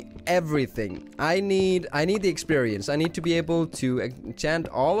mining everything. I need the experience. I need to be able to enchant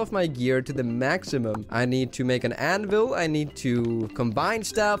all of my gear to the maximum. I need to make an anvil. I need to combine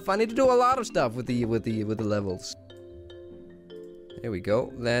stuff. I need to do a lot of stuff with the levels. There we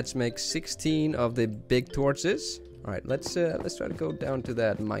go. Let's make 16 of the big torches. All right, let's try to go down to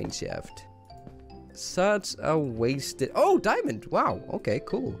that mine shaft. Such a wasted... Oh, diamond! Wow, okay,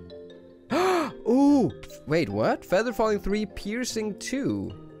 cool. Ooh! Wait, what? Feather falling 3, piercing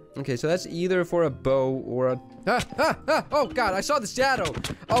 2. Okay, so that's either for a bow or a... Oh, God, I saw the shadow!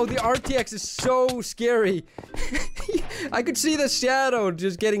 Oh, the RTX is so scary! I could see the shadow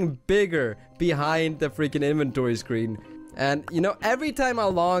just getting bigger behind the freaking inventory screen. And, you know, every time I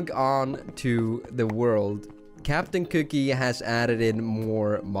log on to the world... Captain Cooky has added in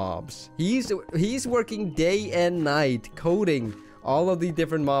more mobs. He's working day and night coding all of the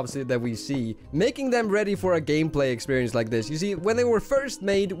different mobs that we see, making them ready for a gameplay experience like this. You see, when they were first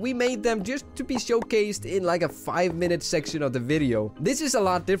made, we made them just to be showcased in like a 5-minute section of the video. This is a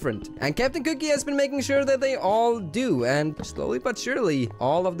lot different. And Captain Cooky has been making sure that they all do. And slowly but surely,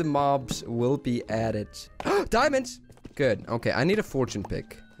 all of the mobs will be added. Diamonds! Good. Okay, I need a fortune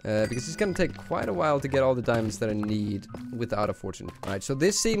pick. Because it's gonna take quite a while to get all the diamonds that I need without a fortune. Alright, so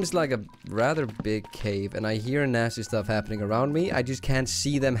this seems like a rather big cave, and I hear nasty stuff happening around me. I just can't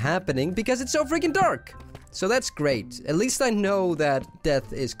see them happening because it's so freaking dark. So that's great. At least I know that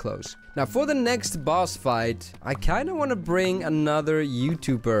death is close. Now, for the next boss fight, I kind of want to bring another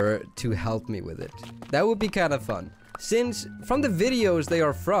YouTuber to help me with it. That would be kind of fun. Since, from the videos they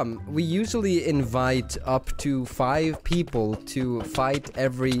are from, we usually invite up to 5 people to fight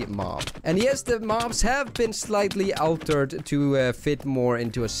every mob. And yes, the mobs have been slightly altered to fit more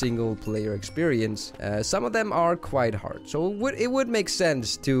into a single player experience. Some of them are quite hard, so it would make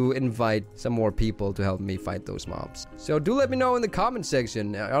sense to invite some more people to help me fight those mobs. So do let me know in the comment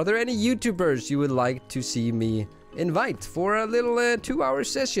section, are there any YouTubers you would like to see me invite for a little 2-hour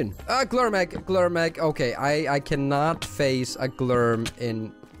session? Glurmak. Okay, I cannot face a glurm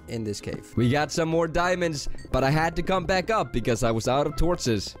in this cave. We got some more diamonds, but I had to come back up because I was out of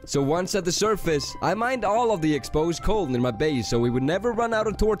torches. So once at the surface, I mined all of the exposed coal in my base so we would never run out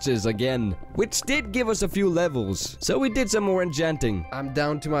of torches again, which did give us a few levels. So we did some more enchanting. I'm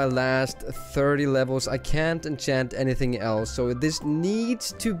down to my last 30 levels. I can't enchant anything else, so this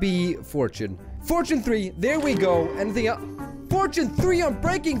needs to be fortune. Fortune 3, there we go. Anything else? Fortune 3 on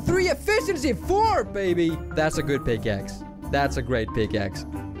breaking 3, efficiency 4, baby. That's a good pickaxe. That's a great pickaxe.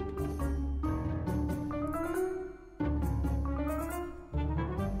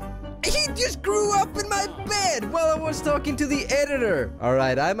 He just grew up in my bed while I was talking to the editor. All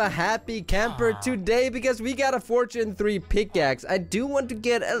right, I'm a happy camper today because we got a Fortune 3 pickaxe. I do want to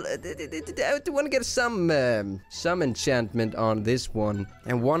get some enchantment on this one,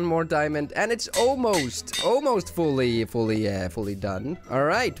 and one more diamond, and it's almost fully done. All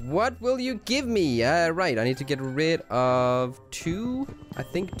right, what will you give me? Right, I need to get rid of 2. I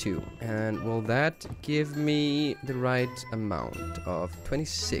think 2. And will that give me the right amount of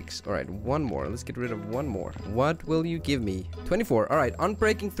 26? All right, one more. Let's get rid of one more. What will you give me? 24. All right, on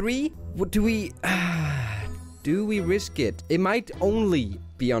breaking 3. What do we... do we risk it? It might only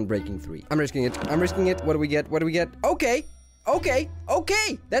be on breaking 3. I'm risking it. I'm risking it. What do we get? What do we get? Okay. Okay.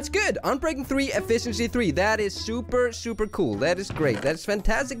 That's good. On breaking 3, efficiency 3. That is super cool. That is great. That is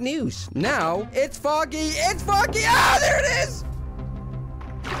fantastic news. Now, it's foggy. It's foggy. Ah, there it is.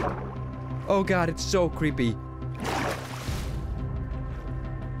 Oh god, it's so creepy.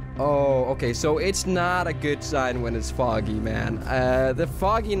 Oh, okay, so it's not a good sign when it's foggy, man. The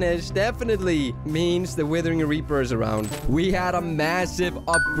fogginess definitely means the Withering Reaper is around. We had a massive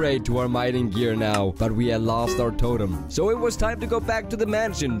upgrade to our mining gear now, but we had lost our totem. So it was time to go back to the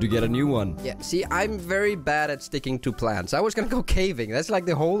mansion to get a new one. Yeah, see, I'm very bad at sticking to plans. I was gonna go caving. That's like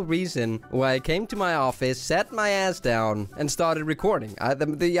the whole reason why I came to my office, sat my ass down, and started recording.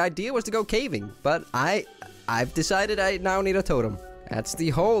 The idea was to go caving, but I've decided I now need a totem. That's the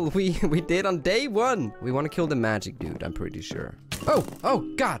hole we did on day 1. We want to kill the magic dude, I'm pretty sure. Oh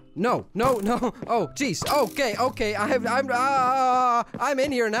god, no. Oh jeez. Okay. I'm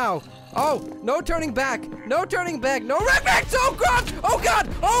in here now. Oh, no turning back. No red back. Oh god.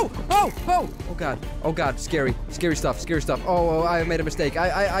 Oh god. Scary stuff. Oh, I made a mistake.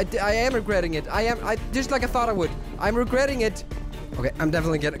 I am regretting it. I just like I thought I would. I'm regretting it. Okay, I'm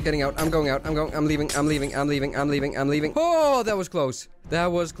definitely getting out. I'm going out. I'm leaving. Oh, that was close. That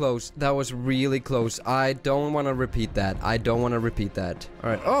was really close. I don't want to repeat that. All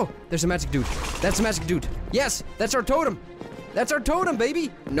right. Oh, there's a magic dude. That's a magic dude. Yes, that's our totem. That's our totem,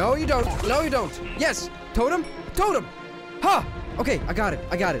 baby. No, you don't. Yes, totem. Ha! Okay, I got it.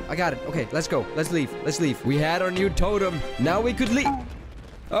 Okay, let's go. Let's leave. We had our new totem. Now we could leave.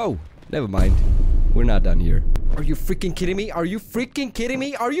 Oh, never mind. We're not done here. Are you freaking kidding me? Are you freaking kidding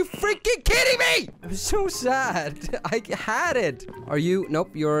me? Are you freaking kidding me? I'm so sad. I had it. Are you?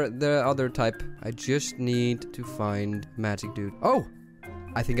 Nope, you're the other type. I just need to find magic dude. Oh,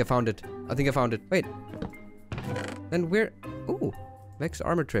 I think I found it. I think I found it. Wait. Then where? Ooh, Vex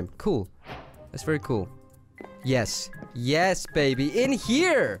armor trim. Cool. That's very cool. Yes. Yes, baby. In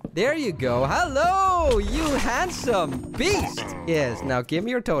here. There you go. Hello, you handsome beast. Yes. Now give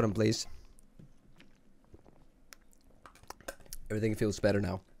me your totem, please. Everything feels better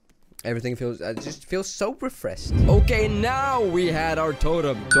now. Everything feels, I just feel so refreshed. Okay, now we had our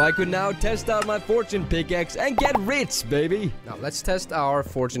totem. So I could now test out my fortune pickaxe and get rich, baby. Now, let's test our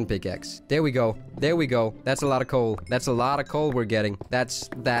fortune pickaxe. There we go. There we go. That's a lot of coal. That's a lot of coal we're getting. That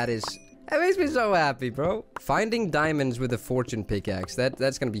makes me so happy, bro. Finding diamonds with a fortune pickaxe.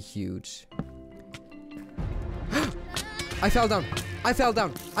 That's gonna be huge. I fell down. I fell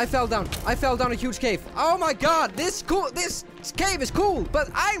down. I fell down. I fell down a huge cave. Oh my god, this cave is cool, but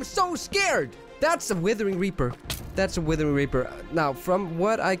I'm so scared. That's a withering reaper. That's a withering reaper. Now, from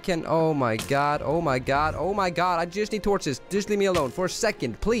what I can, oh my god, oh my god, oh my god, I just need torches. Just leave me alone for a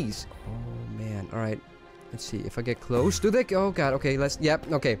second, please. Oh man, all right. Let's see if I get close to the, oh god, okay,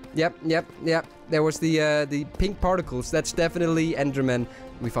 yep, okay, yep. There was the pink particles. That's definitely Enderman.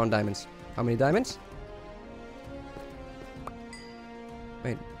 We found diamonds. How many diamonds?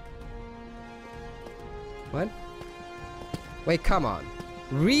 Wait. What? Wait, come on.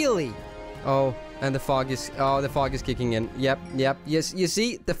 Really? Oh, and the fog is kicking in. Yep. Yes, you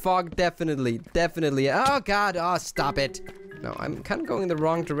see? The fog definitely. Oh god, oh, stop it. No, I'm kind of going in the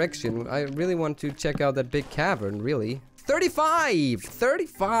wrong direction. I really want to check out that big cavern, really. 35!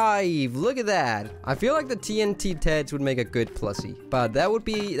 Look at that. I feel like the TNT Teds would make a good plushie, but that would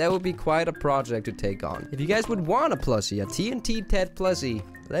be quite a project to take on. If you guys would want a plushie, a TNT Ted plushie,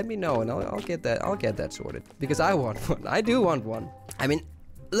 let me know and I'll get that sorted, because I want one. I do want one. I mean,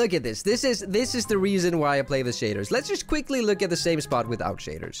 look at this. This is the reason why I play with shaders. Let's just quickly look at the same spot without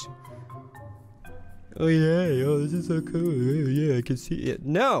shaders. Oh yeah, oh this is so cool. Yeah, I can see it.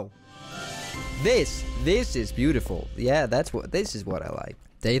 No. This is beautiful. Yeah, this is what I like.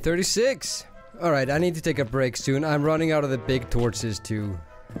 Day 36. All right, I need to take a break soon. I'm running out of the big torches too.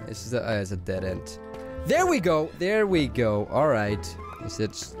 It's a dead end. There we go. All right. It's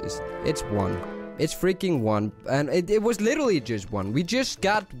one. It's freaking one. And it was literally just one. We just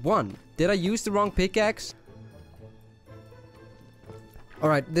got one. Did I use the wrong pickaxe? All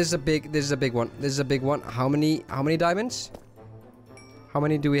right, this is a big one. How many diamonds? How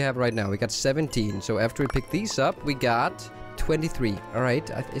many do we have right now? We got 17. So after we pick these up, we got 23. All right,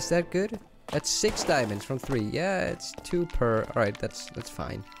 is that good? That's 6 diamonds from 3. Yeah, it's 2 per. All right, that's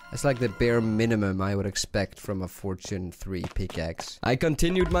fine. That's like the bare minimum I would expect from a Fortune 3 pickaxe. I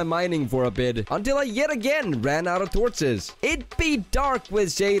continued my mining for a bit until I yet again ran out of torches. It be dark with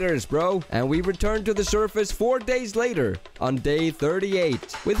shaders, bro. And we returned to the surface 4 days later on day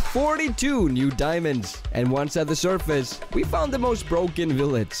 38 with 42 new diamonds. And once at the surface, we found the most broken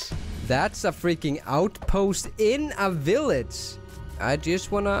village. That's a freaking outpost in a village. I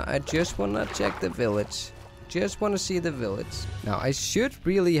just wanna check the village. Just want to see the village. Now, I should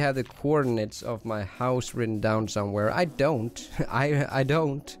really have the coordinates of my house written down somewhere. I don't. I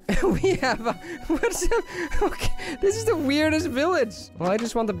don't. We have a... What's up? Okay, this is the weirdest village. Well, I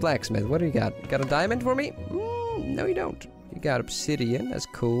just want the blacksmith. What do you got? Got a diamond for me? No, you don't. You got obsidian. That's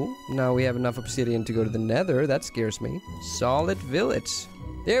cool. Now we have enough obsidian to go to the nether. That scares me. Solid village.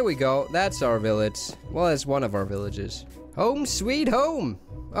 There we go. That's our village. Well, it's one of our villages. Home sweet home.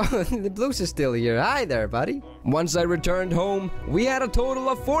 Oh, the blues is still here. Hi there, buddy. Once I returned home, we had a total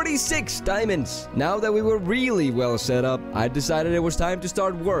of 46 diamonds. Now that we were really well set up, I decided it was time to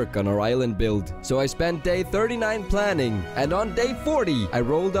start work on our island build. So I spent day 39 planning, and on day 40, I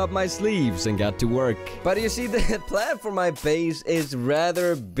rolled up my sleeves and got to work. But you see, the plan for my base is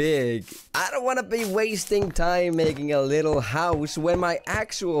rather big. I don't want to be wasting time making a little house when my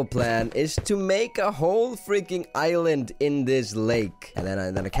actual plan is to make a whole freaking island in this lake. And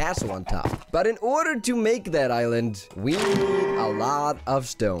then a castle on top. But in order to make that island, we need a lot of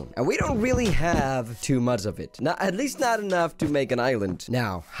stone. And we don't really have too much of it. At least not enough to make an island.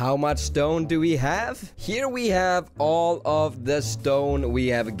 Now, how much stone do we have? Here we have all of the stone we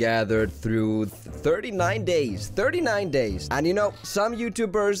have gathered through 39 days. 39 days. And you know, some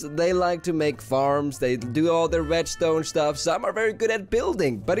YouTubers, they like to make farms. They do all their redstone stuff. Some are very good at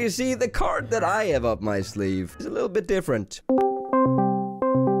building. But you see, the card that I have up my sleeve is a little bit different.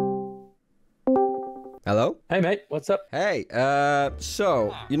 Hello? Hey, mate. What's up? Hey,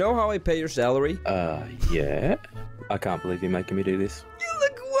 so, you know how I pay your salary? Yeah. I can't believe you're making me do this. You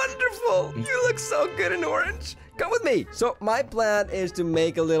look wonderful! beautiful. You look so good in orange. Come with me. So my plan is to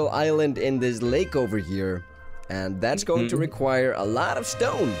make a little island in this lake over here. And that's going to require a lot of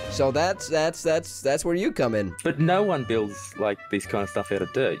stone. So that's where you come in. But no one builds like this kind of stuff out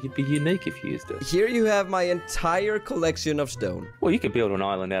of dirt. You'd be unique if you used it. Here you have my entire collection of stone. Well, you could build an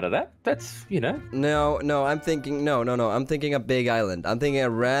island out of that. That's, you know. No, I'm thinking, no. I'm thinking a big island. I'm thinking a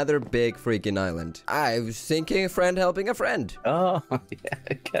rather big freaking island. I was thinking a friend helping a friend. Oh, yeah,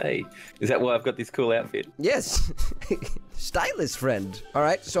 okay. Is that why I've got this cool outfit? Yes. Stylist friend. All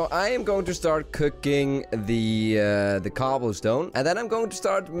right, so I am going to start cooking the cobblestone, and then I'm going to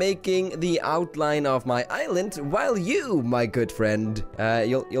start making the outline of my island, while you, my good friend,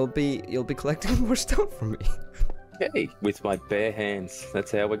 you'll be collecting more stone from me. Okay, with my bare hands.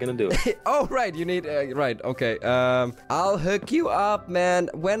 That's how we're gonna do it. Oh, right, you need, right, okay. I'll hook you up, man.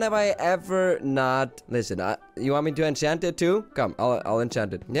 When have I ever not... Listen, you want me to enchant it too? Come, I'll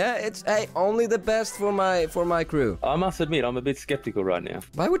enchant it. Yeah, it's, hey, only the best for my crew. I must admit, I'm a bit skeptical right now.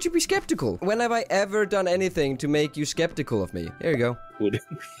 Why would you be skeptical? When have I ever done anything to make you skeptical of me? Here you go. Would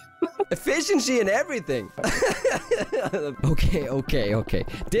Efficiency and everything. Okay.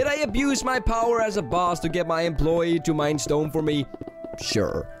 Did I abuse my power as a boss to get my employee to mine stone for me?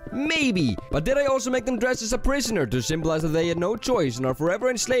 Sure. Maybe. But did I also make them dress as a prisoner to symbolize that they had no choice and are forever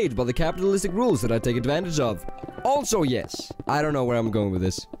enslaved by the capitalistic rules that I take advantage of? Also yes. I don't know where I'm going with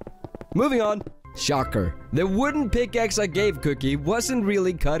this. Moving on. Shocker. The wooden pickaxe I gave Cooky wasn't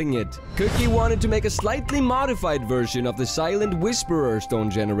really cutting it. Cooky wanted to make a slightly modified version of the Silent Whisperer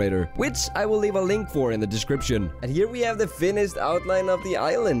stone generator, which I will leave a link for in the description. And here we have the finished outline of the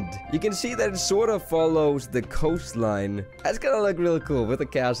island. You can see that it sort of follows the coastline. That's gonna look really cool with the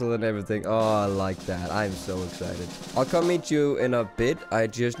castle and everything. Oh, I like that. I'm so excited. I'll come meet you in a bit. I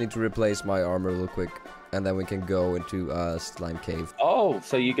just need to replace my armor real quick. And then we can go into slime cave. Oh,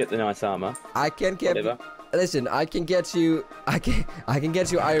 so you get the nice armor. I can get. Whatever. Listen, I can get you. I can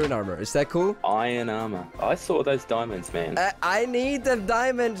get you iron armor. Is that cool? Iron armor. I saw those diamonds, man. I need the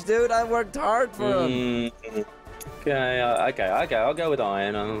diamonds, dude. I worked hard for them. Okay. I'll go with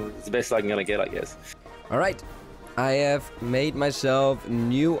iron. It's the best I'm gonna get, I guess. All right. I have made myself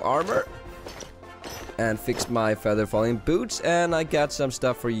new armor. And fixed my feather falling boots, and I got some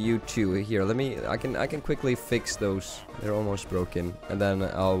stuff for you too. Here, I can quickly fix those. They're almost broken, and then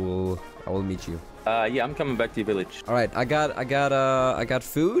I will meet you. Yeah, I'm coming back to your village. All right, I got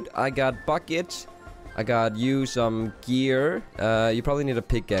food. I got buckets. I got you some gear. You probably need a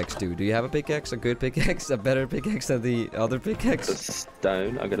pickaxe too. Do you have a pickaxe? A good pickaxe? A better pickaxe than the other pickaxe? A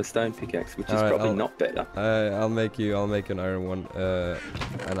stone. I got a stone pickaxe, which is probably not better. I'll make an iron one,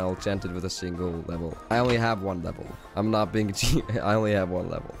 and I'll enchant it with a single level. I only have one level. I'm not being cheap. I only have one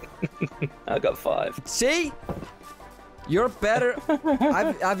level. I got 5. See? You're better.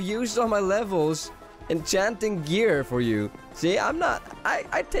 I've used all my levels enchanting gear for you. See, I'm not.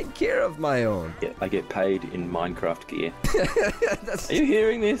 I take care of my own. Yeah, I get paid in Minecraft gear. Are you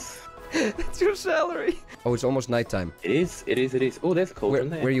hearing this? It's your salary. Oh, it's almost nighttime. It is. Oh, there's a cauldron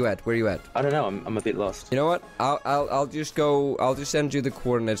there. Where are you at? I don't know. I'm a bit lost. You know what? I'll just go. I'll just send you the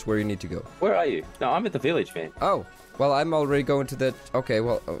coordinates where you need to go. Where are you? No, I'm at the village, man. Oh. Well, I'm already going to the... Okay,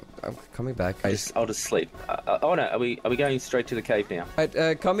 well, I'm coming back. I'll just sleep. Oh, no, are we going straight to the cave now?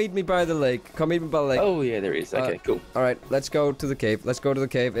 Alright, come meet me by the lake. Oh, yeah, there is. Okay, cool. Alright, let's go to the cave.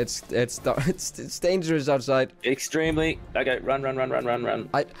 It's dangerous outside. Extremely. Okay, run.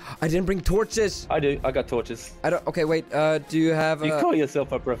 I didn't bring torches. I do. I got torches. I don't... Okay, wait. Do you have... You call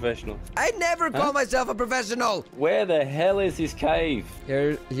yourself a professional. I never call myself a professional. Where the hell is this cave?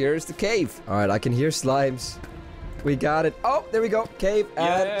 Here's the cave. Alright, I can hear slimes. We got it. Oh, there we go. Cave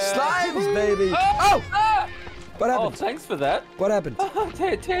and slimes, baby. Oh! What happened? Oh, thanks for that. What happened?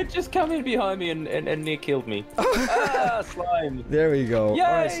 Ted just come in behind me and near killed me. Slime. There we go. Yay!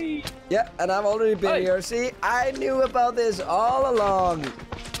 Right. Yeah, and I've already been here. See, I knew about this all along.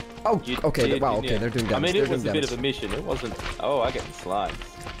 Oh, okay. Wow, okay, they're doing damage. I mean, it was a bit of a mission. It wasn't... Oh, I get the slimes.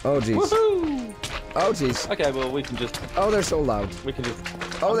 Oh, jeez. Woohoo! Oh, jeez. Okay, well, we can just... Oh, they're so loud. We can just...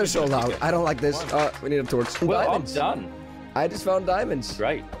 Oh, they're so loud. I don't like this. We need a torch. Well, diamonds. I'm done. I just found diamonds.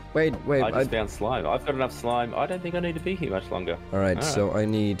 Great. Wait. I just found slime. I've got enough slime. I don't think I need to be here much longer. All right, so I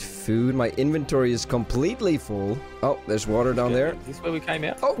need food. My inventory is completely full. Oh, there's water down there. Is this where we came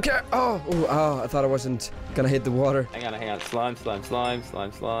out? Okay. Oh, I thought I wasn't gonna hit the water. Hang on. Slime.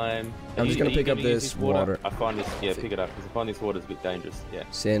 I'm just gonna pick up this water. I find this. Yeah, pick it up because I find this water's a bit dangerous. Yeah.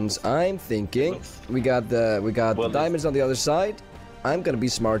 Since I'm thinking we got the diamonds on the other side, I'm gonna be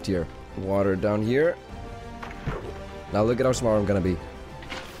smart here. Water down here. Now look at how smart I'm gonna be.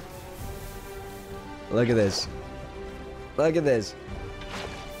 Look at this.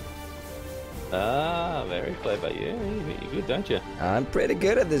 Ah, very clever. Yeah, you're good, don't you? I'm pretty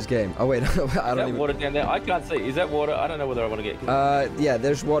good at this game. Oh wait, I Is don't that even. water down there? I can't see. Is that water? I don't know whether I want to get. Yeah,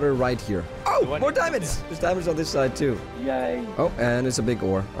 there's water right here. Oh, Do I more need to get diamonds. There's diamonds on this side too. Yay! Oh, and it's a big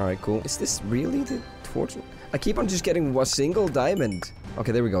ore. All right, cool. Is this really the fortune? I keep on just getting a single diamond.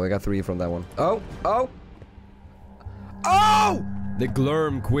 Okay, there we go. I got 3 from that one. Oh, oh, oh! The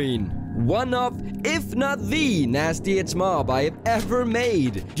Glurm Queen. One of, if not the nastiest mob I have ever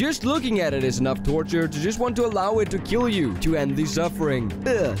made. Just looking at it is enough torture to just want to allow it to kill you, to end the suffering.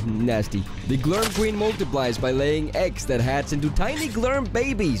 Ugh, nasty. The Glurm Queen multiplies by laying eggs that hatch into tiny Glurm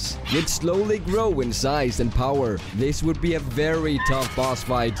babies, which slowly grow in size and power. This would be a very tough boss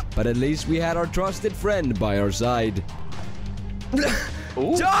fight, but at least we had our trusted friend by our side.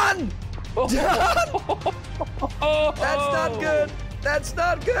 John! John! That's not good. That's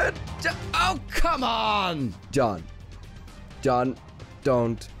not good. Oh, come on. John. John,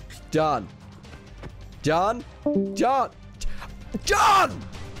 don't. John. John? John. John!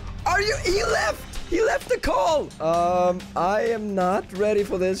 Are you? He left. He left the call. I am not ready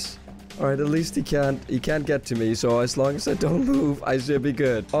for this. All right, at least he can't get to me. So as long as I don't move, I should be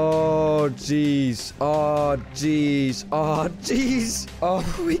good. Oh, jeez. Oh, jeez. Oh, jeez. Oh,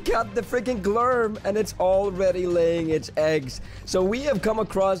 we got the freaking Glurm, and it's already laying its eggs. So we have come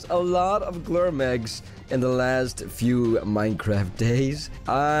across a lot of Glurm eggs in the last few Minecraft days.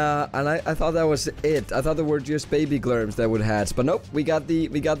 And I thought that was it. I thought there were just baby Glurms that would hatch. But nope, we got the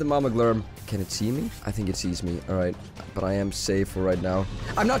mama Glurm. Can it see me? I think it sees me. All right. But I am safe for right now.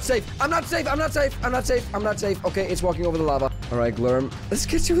 I'm not safe. I'm not safe. I'm not safe. I'm not safe. I'm not safe. Okay, it's walking over the lava. All right, Glurm. Let's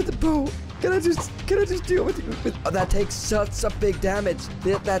get you with the bow. Can I just deal with you? Oh, that takes such a big damage.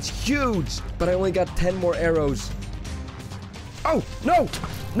 That's huge. But I only got 10 more arrows. Oh, no.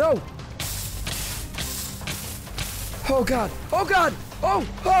 No. Oh, God. Oh, God. Oh,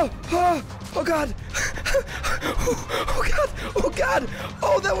 oh, oh, oh, God. Oh, God. Oh, God.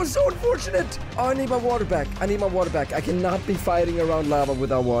 Oh, that was so unfortunate. Oh, I need my water back. I need my water back. I cannot be fighting around lava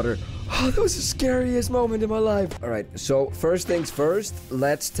without water. Oh, that was the scariest moment in my life. All right, so first things first,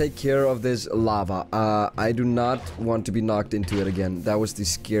 let's take care of this lava. I do not want to be knocked into it again. That was the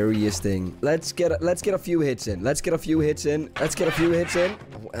scariest thing. Let's get a few hits in. Let's get a few hits in. Let's get a few hits in.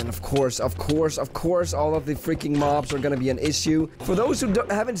 Oh, and of course, all of the freaking mobs are gonna be an issue. For those who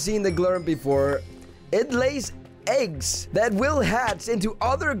haven't seen the Glurm before, it lays eggs that will hatch into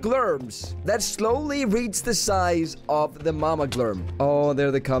other Glurms that slowly reach the size of the mama Glurm. Oh,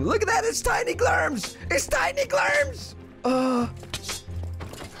 there they come. Look at that. It's tiny Glurms. It's tiny Glurms.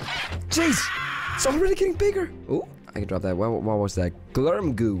 Jeez. It's already getting bigger. Oh, I can drop that. What was that?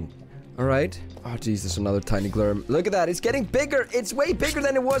 Glurm goo. All right. Oh, jeez, there's another tiny Glurm. Look at that. It's getting bigger. It's way bigger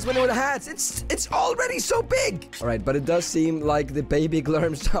than it was when it hatched. It's already so big. All right, but it does seem like the baby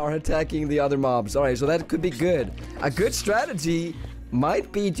Glurms are attacking the other mobs. All right, so that could be good. A good strategy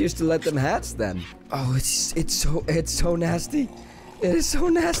might be just to let them hatch then. Oh, it's so nasty. It is so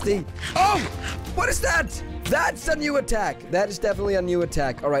nasty. Oh, what is that? That's a new attack. That is definitely a new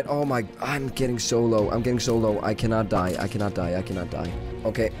attack. All right. Oh my, I'm getting so low. I'm getting so low. I cannot die. I cannot die. I cannot die.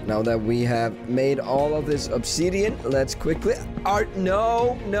 Okay, now that we have made all of this obsidian, let's quickly...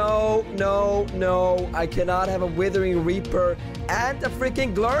 No. I cannot have a withering reaper and a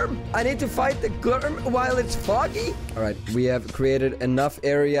freaking Glurm. I need to fight the Glurm while it's foggy. All right, we have created enough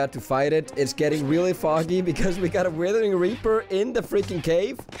area to fight it. It's getting really foggy because we got a withering reaper in the freaking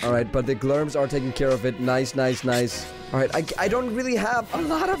cave. All right, but the Glurms are taking care of it. Nice. All right, I don't really have a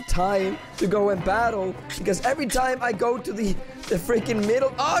lot of time to go and battle because every time I go to the freaking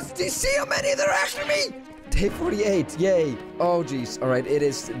middle... Oh, do you see how many they're after me? Day 48, yay. Oh, jeez. All right, it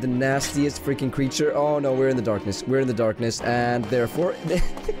is the nastiest freaking creature. Oh, no, we're in the darkness. We're in the darkness, and therefore...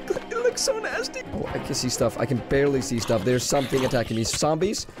 it looks so nasty. Oh, I can see stuff. I can barely see stuff. There's something attacking me.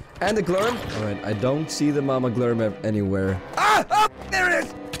 Zombies and the Glurm. All right, I don't see the mama Glurm anywhere. Ah! Oh, there it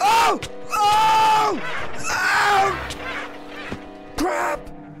is! Oh! Oh! Oh! Crap!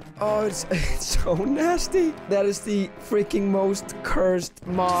 Oh, it's so nasty. That is the freaking most cursed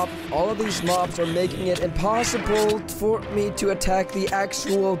mob. All of these mobs are making it impossible for me to attack the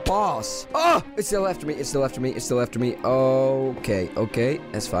actual boss. Oh, it's still after me. It's still after me. It's still after me. Okay.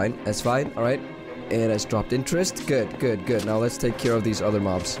 That's fine. All right. It has dropped interest. Good. Now let's take care of these other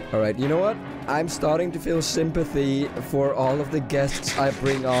mobs. All right, you know what? I'm starting to feel sympathy for all of the guests I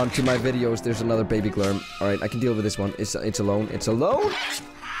bring on to my videos. There's another baby Glurm. All right, I can deal with this one. It's alone. It's alone.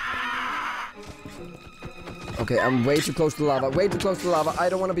 Okay, I'm way too close to the lava. Way too close to the lava. I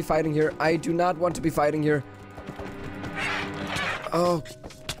don't want to be fighting here. I do not want to be fighting here. Oh,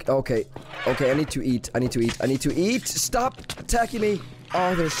 okay. I need to eat. Stop attacking me.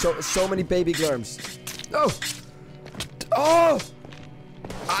 Oh, there's so many baby glurms. Oh! Oh!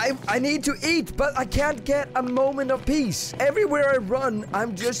 I need to eat, but I can't get a moment of peace. Everywhere I run,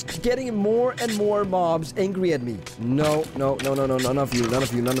 I'm just getting more and more mobs angry at me. No, none of you.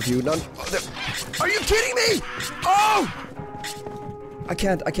 Are you kidding me? Oh! I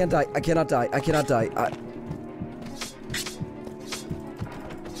can't die. I cannot die.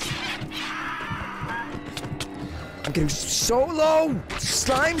 I'm getting so low.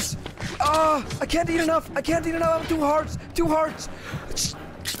 Slimes. I can't eat enough. I'm 2 hearts.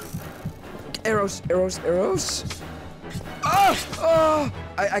 Arrows.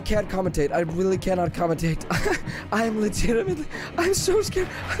 I can't commentate. I really cannot commentate. I am legitimately. I'm so scared.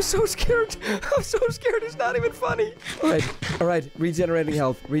 It's not even funny. All right. Regenerating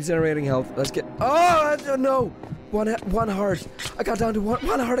health. Let's get. Oh no! One heart. I got down to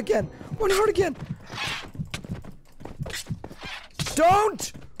one heart again.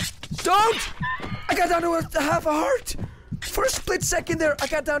 Don't! I got down to a half a heart. For a split second there, I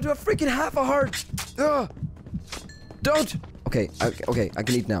got down to a freaking half a heart. Don't. Okay, I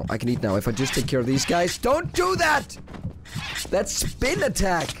can eat now. If I just take care of these guys. Don't do that! That's spin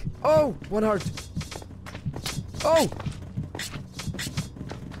attack. Oh, 1 heart. Oh!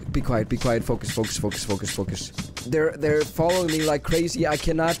 Be quiet. Focus. They're following me like crazy. I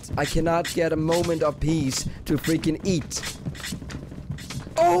cannot get a moment of peace to freaking eat.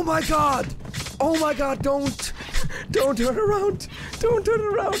 Oh my god! Don't turn around.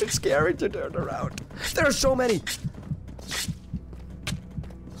 It's scary to turn around. There are so many.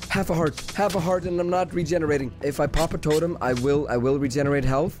 Half a heart, and I'm not regenerating. If I pop a totem, I will regenerate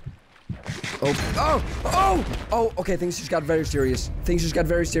health. Oh, okay, things just got very serious.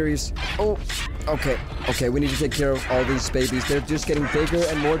 Oh, okay, we need to take care of all these babies. They're just getting bigger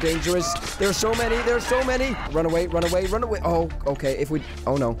and more dangerous. There are so many. Run away. Oh, okay,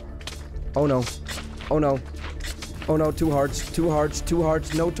 oh no, 2 hearts,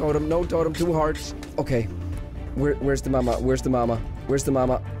 no totem, 2 hearts. Okay, where's the mama?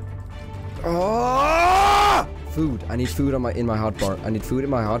 Oh! Food. I need food in my hotbar.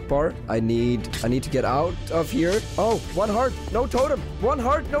 I need to get out of here. Oh, 1 heart, no totem. 1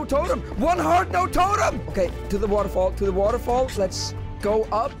 heart, no totem. Okay, to the waterfall. Let's go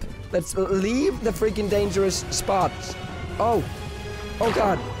up. Let's leave the freaking dangerous spots. Oh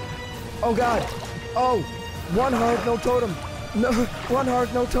god. Oh, 1 heart, no totem. No, 1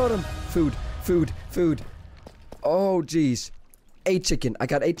 heart, no totem. Food. Oh, jeez. 8 chicken. I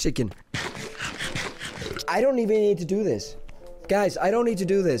got 8 chicken. I don't even need to do this. Guys, I don't need to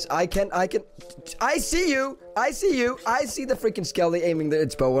do this. I see you. I see the freaking skelly aiming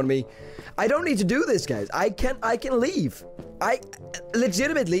its bow on me. I don't need to do this, guys. I can leave. I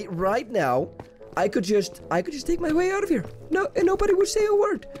legitimately, right now, I could just take my way out of here. No, and nobody would say a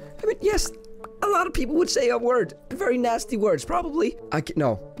word. I mean, yes, a lot of people would say a word. Very nasty words, probably.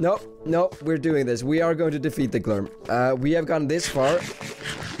 No, we're doing this. We are going to defeat the Glurm. We have gone this far.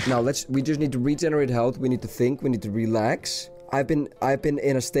 Now, we just need to regenerate health. We need to think. We need to relax. I've been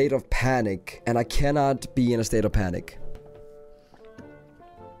in a state of panic, and I cannot be in a state of panic.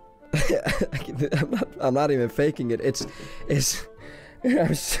 I'm not even faking it.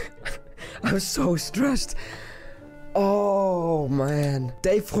 I'm so stressed. Oh, man.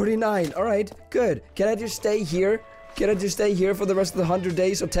 Day 49. All right, good. Can I just stay here? For the rest of the 100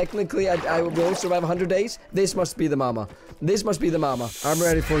 days? So technically, I will survive 100 days? This must be the mama. I'm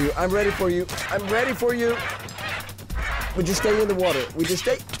ready for you. We just stay in the water.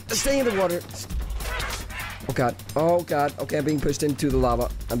 Stay in the water. Oh, God. Okay, I'm being pushed into the lava.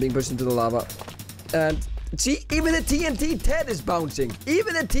 And see, even the TNT Ted is bouncing.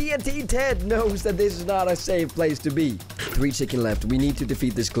 Even the TNT Ted knows that this is not a safe place to be. 3 chicken left. We need to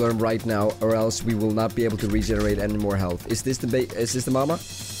defeat this Glurm right now, or else we will not be able to regenerate any more health. Is this the mama?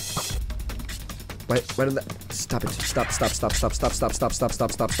 Wait, stop it.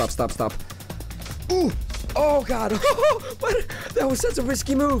 Stop. Ooh! Oh, God. That was such a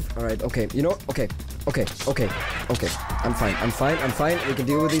risky move. All right, okay. You know what? Okay. I'm fine. We can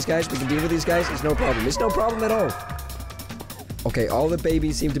deal with these guys. It's no problem at all. Okay, all the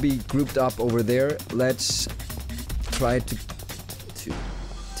babies seem to be grouped up over there. Let's try to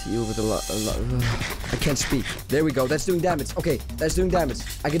deal with I can't speak. There we go. That's doing damage. Okay, that's doing damage.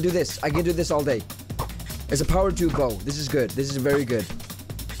 I can do this all day. It's a power tube bow. This is good. This is very good.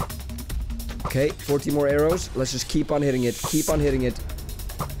 Okay, 14 more arrows. Let's just keep on hitting it.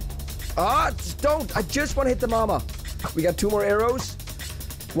 Just don't. I just want to hit the mama. We got 2 more arrows.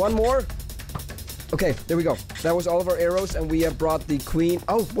 1 more. Okay, there we go. That was all of our arrows, and we have brought the queen.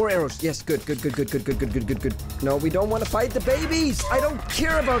 Oh, more arrows. Yes, good. No, we don't want to fight the babies. I don't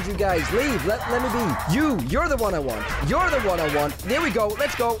care about you guys. Leave. Let me be. You're the one I want. You're the one I want. There we go.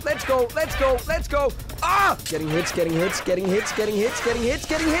 Let's go. Ah! Getting hits. And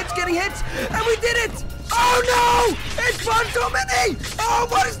we did it! Oh no! It spawned so many! Oh,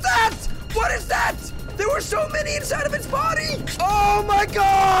 what is that? There were so many inside of its body! Oh my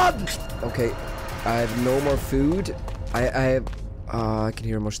god! Okay, I have no more food. I can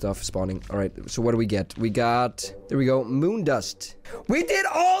hear more stuff spawning. Alright, so what do we get? We got... There we go. Moon dust. We did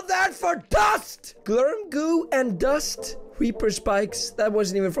all that for dust! Glurm goo and dust. Reaper spikes. That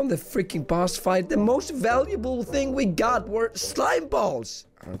wasn't even from the freaking boss fight. The most valuable thing we got were slime balls.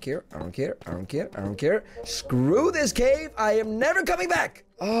 I don't care. Screw this cave. I am never coming back.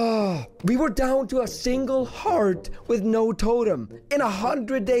 Oh, we were down to a single heart with no totem in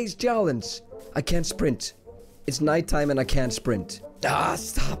 100 days challenge. I can't sprint. It's nighttime and I can't sprint. Ah,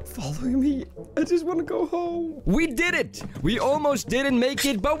 stop following me. I just want to go home. We did it! We almost didn't make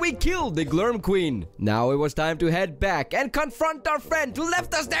it, but we killed the Glurm Queen. Now it was time to head back and confront our friend who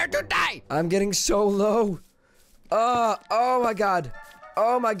left us there to die. I'm getting so low. Oh my god.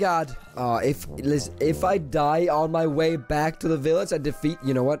 If I die on my way back to the village, I defeat...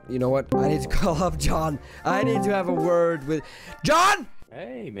 You know what? I need to call up John. I need to have a word with... John!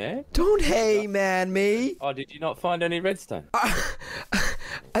 Hey, man. Don't hey man me. Oh, did you not find any redstone?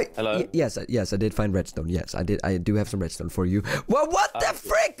 Hello? Yes, I did find redstone. Yes, I did. I do have some redstone for you. Well, what the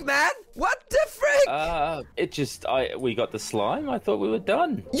frick, man? What the frick? We got the slime. I thought we were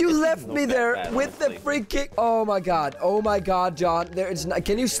done. You left me there with the freaking... Oh my god, John. There is not...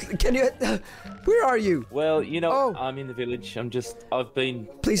 Can you... Where are you? Well, you know, I'm in the village. I've been...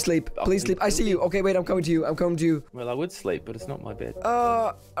 Please sleep. I see you. Okay, wait, I'm coming to you. Well, I would sleep, but it's not my bed.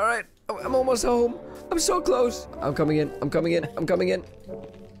 All right. I'm almost home. I'm so close. I'm coming in.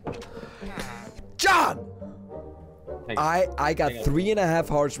 John! I got 3.5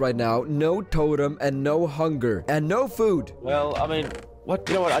 hearts right now. No totem and no hunger and no food. Well, I mean, what?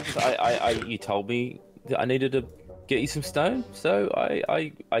 You know what? You told me that I needed to get you some stone, so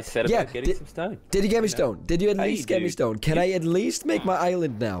I set about getting some stone. Did you get me stone? Did you at least get me stone? Can I at least make my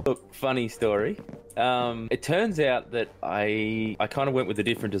island now? Look, funny story. It turns out that I kind of went with a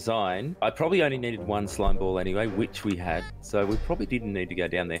different design. I probably only needed one slime ball anyway, which we had, so we probably didn't need to go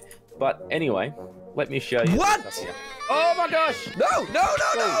down there. But anyway, let me show you. What? Oh my gosh! No!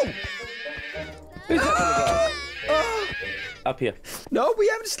 Who's that guy? Up here. No, we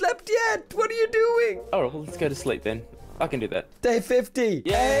haven't slept yet. What are you doing? All right, well, let's go to sleep then. I can do that. Day 50.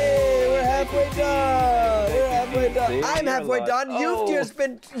 Yay! Hey, we're halfway done. I'm halfway done. Oh.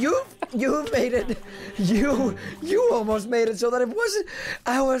 You've made it. You almost made it so that it wasn't.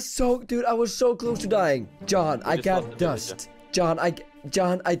 I was so close to dying. John, I got dust. John, I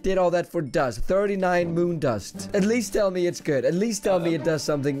did all that for dust. 39 moon dust. At least tell me it's good. At least tell me it does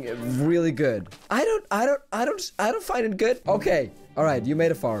something really good. I don't find it good. Okay. All right, you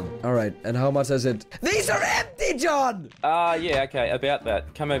made a farm. All right, and how much is it? These are empty, John! Yeah, okay, about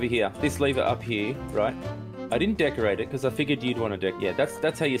that. Come over here. This lever up here, right? I didn't decorate it because I figured you'd want to decorate. Yeah,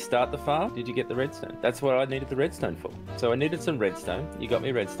 that's how you start the farm. Did you get the redstone? That's what I needed the redstone for. So I needed some redstone. You got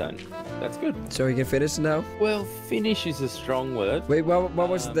me redstone. That's good. So you can finish now? Well, finish is a strong word. Wait, what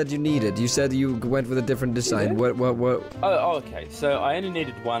was it that you needed? You said you went with a different design. Yeah. What? Oh, okay. So I only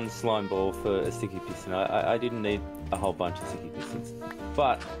needed one slime ball for a sticky piston. I didn't need a whole bunch of sticky pistons.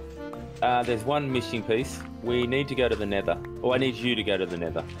 But there's one missing piece. We need to go to the nether. Or I need you to go to the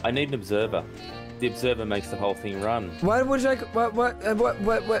nether. I need an observer. The observer makes the whole thing run. Why would I? What? And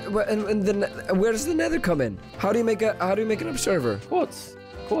where does the nether come in? How do you make an observer? Quartz.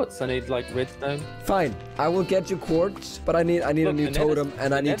 I need like redstone. Fine, I will get you quartz, but I need a new totem,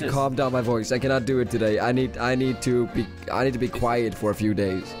 and I need to calm down my voice. I cannot do it today. I need to be quiet for a few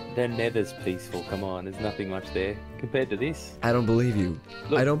days. The nether's peaceful. Come on, there's nothing much there compared to this. I don't believe you.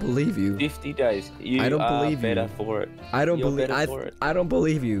 Look, I don't believe you. 50 days. You I don't are believe better you. for it. I don't believe. it. I don't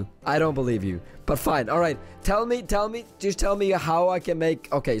believe you. I don't believe you. But fine. All right. Tell me. Just tell me how I can make.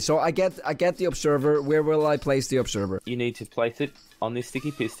 Okay. So I get the observer. Where will I place the observer? You need to place it on this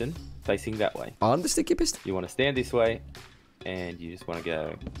sticky piston, facing that way. On the sticky piston. You want to stand this way, and you just want to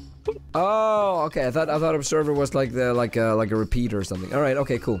go. Oh, okay. I thought observer was like a repeater or something. All right.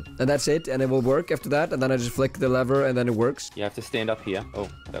 Okay. Cool. And that's it. And it will work after that. And then I just flick the lever, and then it works. You have to stand up here. Oh,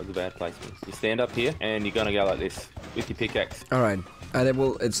 that was a bad placement. You stand up here, and you're gonna go like this with your pickaxe. All right.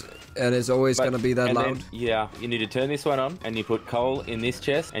 And it's always gonna be that loud. Then, yeah. You need to turn this one on, and you put coal in this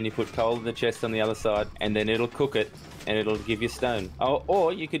chest, and you put coal in the chest on the other side, and then it'll cook it and it'll give you stone. Oh,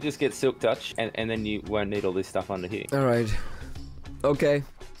 or you could just get silk touch, and then you won't need all this stuff under here. All right. Okay.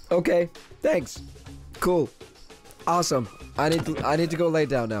 Okay. Thanks. Cool. Awesome. I need to go lay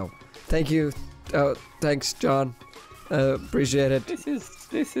down now. Thank you. Thanks, John. Appreciate it.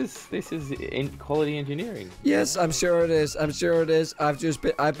 This is quality engineering. Yes, I'm sure it is. I'm sure it is.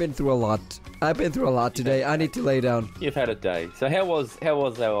 I've been through a lot. I've been through a lot today. I need to lay down. You've had a day. So how was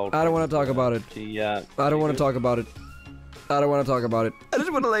our old? I don't want to talk about it. I don't want to talk about it. I don't want to talk about it. I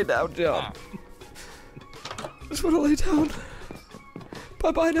just want to lay down, John. I just want to lay down.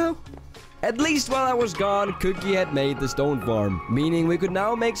 Bye-bye now. At least while I was gone, Cooky had made the stone farm, meaning we could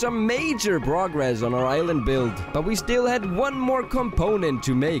now make some major progress on our island build. But we still had one more component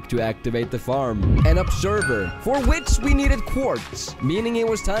to make to activate the farm. An observer, for which we needed quartz, meaning it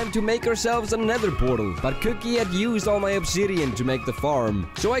was time to make ourselves a nether portal. But Cooky had used all my obsidian to make the farm,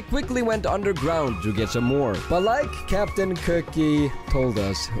 so I quickly went underground to get some more. But like Captain Cooky told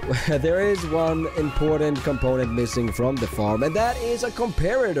us, there is one important component missing from the farm, and that is a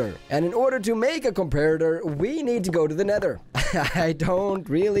comparator. And in order to make a comparator, we need to go to the nether. I don't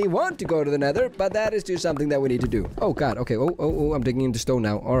really want to go to the nether, but that is just something that we need to do. Oh god, okay. Oh, I'm digging into stone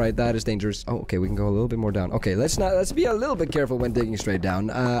now. All right, that is dangerous. Oh, okay, we can go a little bit more down. Okay, let's be a little bit careful when digging straight down.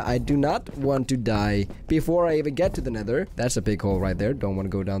 I do not want to die before I even get to the nether. That's a big hole right there. Don't want to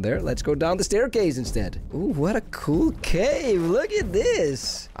go down there. Let's go down the staircase instead. Ooh, what a cool cave. Look at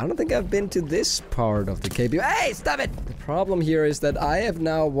this. I don't think I've been to this part of the cave. Hey, stop it! The problem here is that I have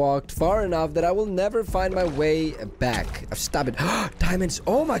now walked far enough that I will never find my way back. Stop it. Diamonds.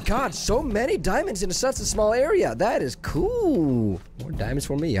 Oh my god, so many diamonds in such a small area. That is cool. More diamonds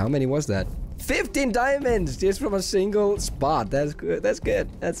for me. How many was that? 15 diamonds just from a single spot. That's good. That's good.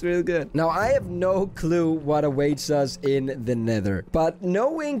 That's really good. Now, I have no clue what awaits us in the nether. But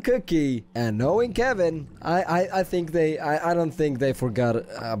knowing Cooky and knowing Kevin, I don't think they forgot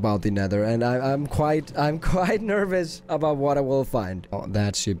about the nether. And I'm quite nervous about what I will find. Oh,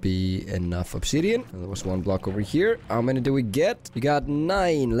 that should be enough obsidian. There was one block over here. How many do we get? We got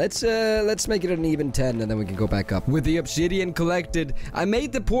 9. Let's make it an even 10 and then we can go back up. With the obsidian collected, I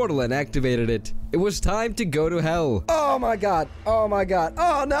made the portal and activated it. It was time to go to hell. Oh my god. Oh my god.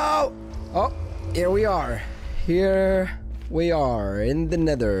 Oh no. Oh, here we are. Here we are in the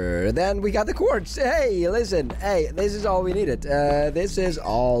nether. Then we got the quartz. Hey, listen. Hey, this is all we needed. This is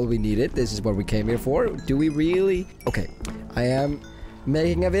all we needed. This is what we came here for. Do we really? Okay. I am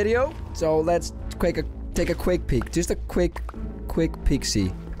making a video. So let's take a quick peek. Just a quick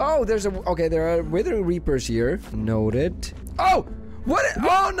peek-see. Oh, there are withering reapers here. Noted. Oh! What?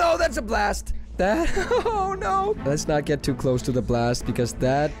 Oh no, that's a blast. Oh no. Let's not get too close to the blast because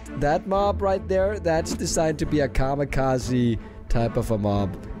that mob right there, that's designed to be a kamikaze type of a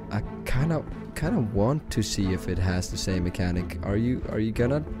mob. I kind of want to see if it has the same mechanic. Are you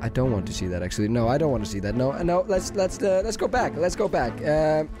gonna? I don't want to see that actually. No, I don't want to see that. No. Let's go back. Let's go back.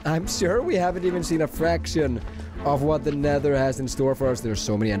 I'm sure we haven't even seen a fraction of what the nether has in store for us. There's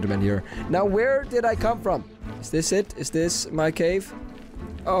so many endermen here. Now, where did I come from? Is this it? Is this my cave?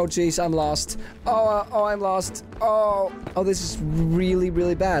 Oh, jeez, I'm lost. Oh, I'm lost. Oh, this is really,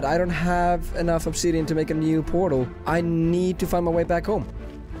 really bad. I don't have enough obsidian to make a new portal. I need to find my way back home.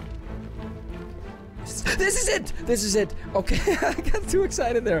 This is it! This is it! Okay, I got too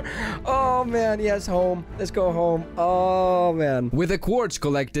excited there. Oh man, yes, home. Let's go home. Oh man. With the quartz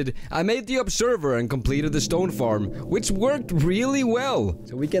collected, I made the observer and completed the stone farm, which worked really well.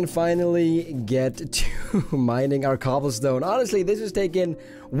 So we can finally get to mining our cobblestone. Honestly, this has taken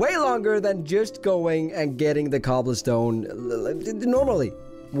way longer than just going and getting the cobblestone normally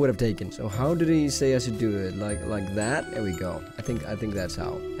would have taken. So how did he say I should do it? Like that? There we go. I think that's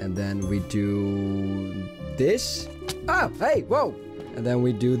how. And then we do this. Ah, hey, whoa. And then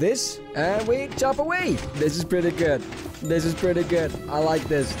we do this and we chop away. This is pretty good. This is pretty good. I like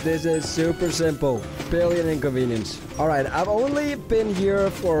this. This is super simple. Billion inconvenience. All right, I've only been here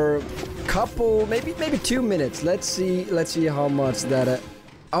for a couple, maybe 2 minutes. Let's see how much that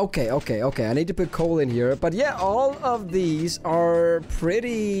Okay. I need to put coal in here. But yeah, all of these are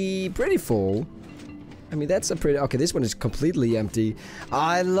pretty full. I mean, that's a pretty... Okay, this one is completely empty.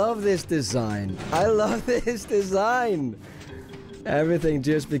 I love this design. I love this design. Everything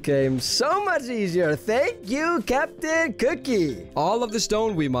just became so much easier. Thank you, Captain Cooky. All of the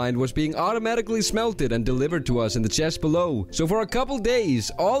stone we mined was being automatically smelted and delivered to us in the chest below. So for a couple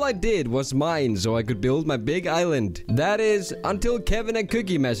days, all I did was mine so I could build my big island. That is, until Kevin and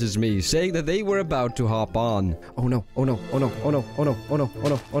Cooky messaged me, saying that they were about to hop on. Oh no.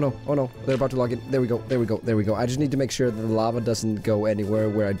 They're about to log in. There we go. I just need to make sure that the lava doesn't go anywhere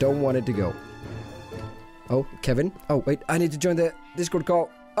where I don't want it to go. Oh, Kevin. Oh, wait. I need to join the Discord call.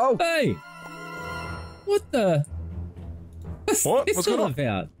 Oh. Hey! What the? What? This What's going all on?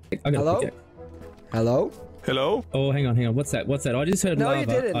 about? I got a Hello? pickaxe. Hello? Hello? Oh, hang on. What's that? I just heard No, lava. you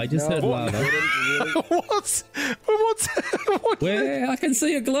didn't. I just heard No, lava. you didn't really. What? Where? I can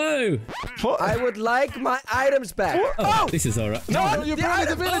see a glow. What? I would like my items back. Oh, this is alright. No, you're the burning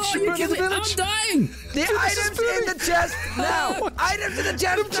the item- village. Oh, You're you're burning the killing me. village. I'm dying. The items in the chest now! Items in the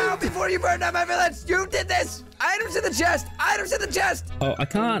chest now before you burn down my village! You did this! Items in the chest! Items in the chest! Oh, I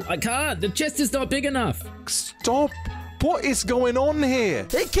can't. The chest is not big enough. Stop. What is going on here?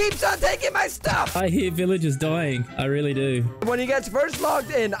 He keeps on taking my stuff! I hear villagers dying. I really do. When he gets first logged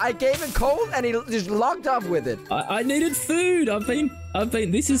in, I gave him coal and he just logged off with it. I needed food. I've been.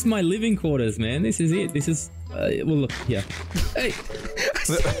 This is my living quarters, man. This is it. This is. Well, look here. Hey, I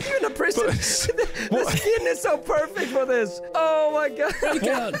see you in a prison. The skin is so perfect for this. Oh my god. look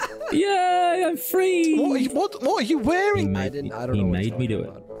out. Yay, I'm free. What are you wearing? I don't know. He what's made me going do it.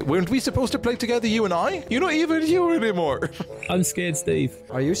 on. Weren't we supposed to play together, you and I? You're not even you anymore. I'm scared, Steve.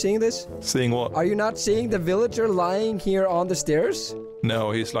 Are you seeing this? Seeing what? Are you not seeing the villager lying here on the stairs? No,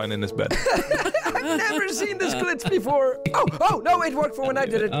 he's lying in his bed. I've never seen this glitch before. Oh, no, it worked for when I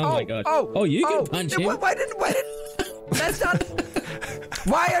did it. Oh my god. Oh, Oh, you can punch him. Why didn't, that's not,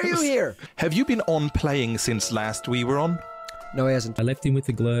 why are you here? Have you been on playing since last we were on? No, he hasn't. I left him with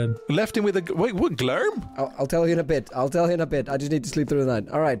the glurb. Left him with a... Wait, what, Glurm? I'll tell you in a bit. I just need to sleep through the night.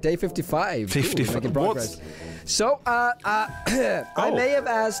 All right, day 55. 55. Ooh, making progress. What's- So, I may have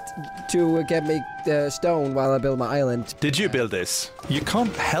asked to get me stone while I build my island. Did you build this? You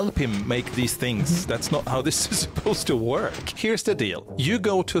can't help him make these things. That's not how this is supposed to work. Here's the deal. You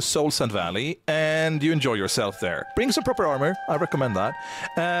go to Soul Sand Valley and you enjoy yourself there. Bring some proper armor. I recommend that.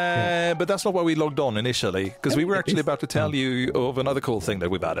 But that's not why we logged on initially, because we were actually about to tell you of another cool thing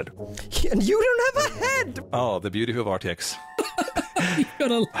that we've added. And you don't have a head! Oh, the beauty of RTX.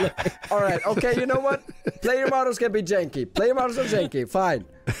 All right, okay, you know what? Player models can be janky. Player models are janky, fine.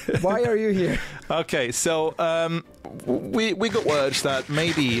 Why are you here? Okay, so we got words that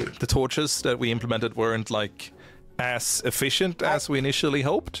maybe the torches that we implemented weren't like as efficient as we initially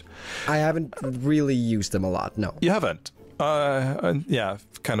hoped. I haven't really used them a lot, no. You haven't. Yeah,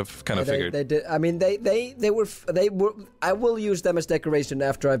 kind of figured. They did. I mean, they were. I will use them as decoration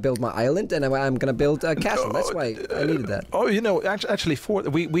after I build my island, and I'm gonna build a castle. That's why I needed that. Oh, you know, actually, for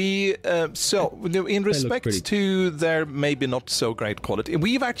so in respect to their maybe not so great quality,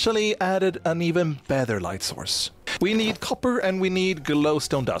 we've actually added an even better light source. We need copper and we need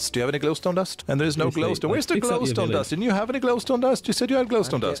glowstone dust. Do you have any glowstone dust? And there's no glowstone. Where's the glowstone dust? Didn't you have any glowstone dust? You said you had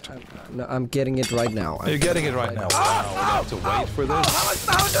glowstone dust. No, I'm getting it right now. You're getting it right now. Wow, we have to wait for this.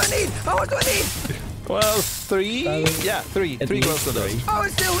 How much do I need? How much do I need? Well, three. Yeah, three glowstone dust. Oh,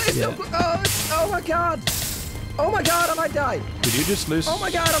 it's still. Oh my god. Oh my god, I might die. Did you just lose? Oh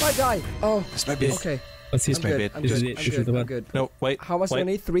my god, I might die. Oh, This might be it. okay. What's his I'm good. I'm good. I'm good. No, wait. How much do I wait.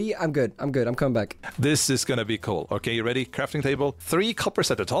 need? 3? I'm good. I'm coming back. This is gonna be cool. Okay, you ready? Crafting table. 3 coppers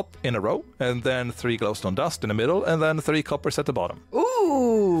at the top in a row, and then 3 glowstone dust in the middle, and then 3 coppers at the bottom.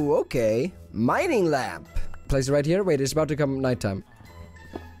 Ooh, okay. Mining lamp. Place it right here. Wait, it's about to come nighttime.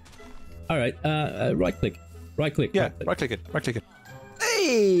 All right. Right click. Yeah, right click it.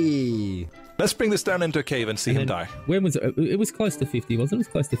 Hey! Let's bring this down into a cave and see him die. When was it? It was close to 50, wasn't it? It was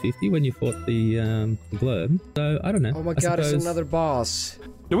close to 50 when you fought the globe. So I don't know. Oh my I god, it's suppose- another boss.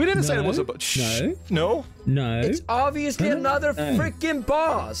 No, we didn't say it No, was a... No? No. It's obviously another No. freaking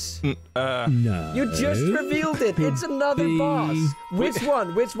boss. No. You just revealed it. It's another be- boss. Which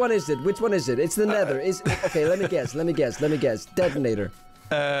one? Which one is it? Which one is it? It's the Nether. Okay, let me guess. Detonator.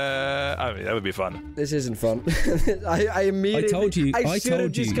 I mean, that would be fun. This isn't fun. I immediately. I told you. I I should have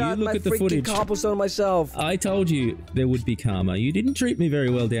told you. just You got look my at the freaking footage. cobblestone myself. I told you there would be karma. You didn't treat me very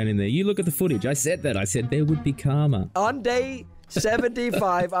well down in there. You look at the footage. I said that. I said there would be karma. On day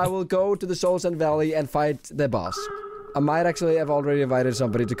 75, I will go to the Soul Sand Valley and fight the boss. I might actually have already invited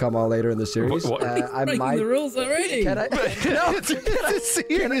somebody to come on later in the series. What? I Breaking might. the rules already. Can I? No.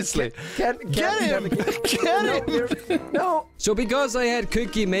 Seriously. Get him! Get him! No. So because I had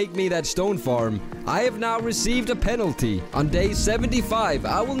Cooky make me that stone farm, I have now received a penalty. On day 75,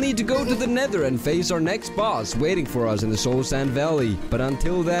 I will need to go to the Nether and face our next boss waiting for us in the Soul Sand Valley. But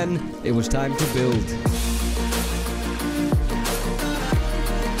until then, it was time to build.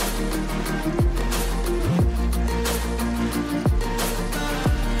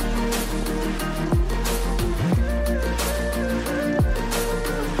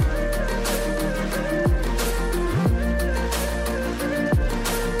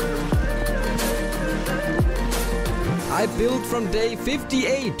 I built from day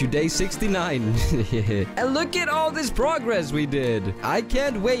 58 to day 69. And look at all this progress we did. I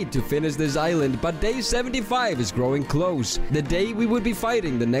can't wait to finish this island, but day 75 is growing close. The day we would be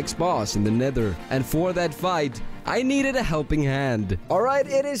fighting the next boss in the Nether. And for that fight, I needed a helping hand. Alright,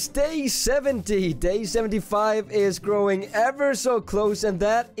 it is day 70. Day 75 is growing ever so close, and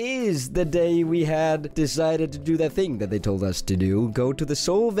that is the day we had decided to do that thing that they told us to do. Go to the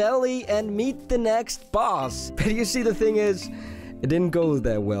Soul Valley and meet the next boss. But you see, the thing is, it didn't go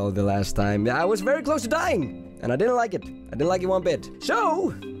that well the last time. I was very close to dying, and I didn't like it. I didn't like it one bit.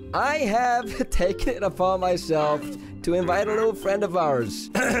 So, I have taken it upon myself to invite a little friend of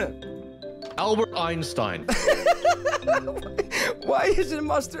ours. Albert Einstein. Why is it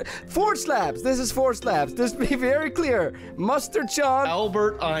mustard? 4 slabs. This is 4 slabs. Just be very clear. Mustard John.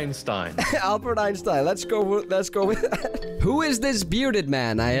 Albert Einstein. Albert Einstein. Let's go with that. Who is this bearded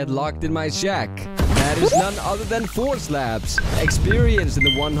man I had locked in my shack? That is none other than 4 slabs. Experienced in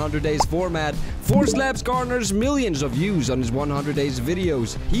the 100 days format, 4 slabs garners millions of views on his 100 days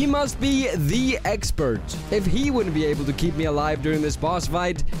videos. He must be the expert. If he wouldn't be able to keep me alive during this boss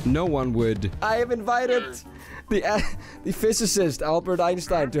fight, no one would. I have invited the physicist Albert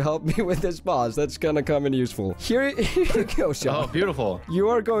Einstein to help me with this boss. That's gonna come in useful. Here you go, Sean. Oh, beautiful. You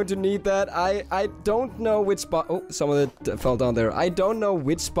are going to need that. I don't know which boss. Oh, some of it fell down there. I don't know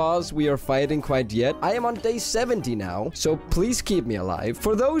which boss we are fighting quite yet. I am on day 70 now, so please keep me alive.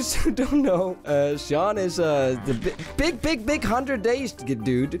 For those who don't know, Sean is the big 100 days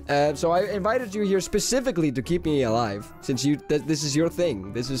dude. So I invited you here specifically to keep me alive, since this is your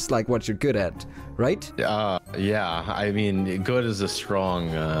thing. This is like what you're good at, right? Yeah, I mean, good is a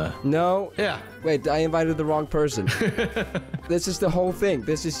strong, No. Yeah. Wait, I invited the wrong person. This is the whole thing.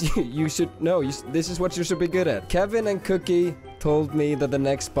 This is, you should know, this is what you should be good at. Kevin and Cooky told me that the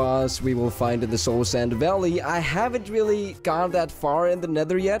next boss we will find in the Soul Sand Valley. I haven't really gone that far in the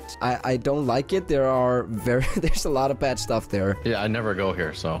Nether yet. I don't like it. There's a lot of bad stuff there. Yeah, I never go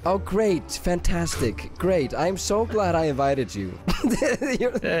here, so. Oh, great. Fantastic. Great. I'm so glad I invited you.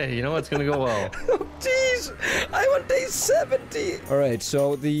 Hey, you know what's gonna go well. Oh, jeez. I'm on day 70. All right,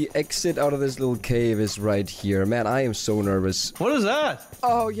 so the exit out of this little cave is right here. Man, I am so nervous. What is that?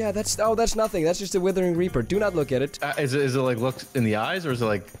 Oh, yeah, that's nothing. That's just a Withering Reaper. Do not look at it. Is it like look in the eyes, or is it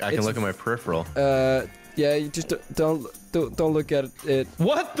like I can look at my peripheral? Yeah, you just don't look at it.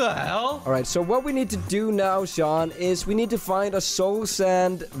 What the hell? All right, so what we need to do now, Sean, is we need to find a Soul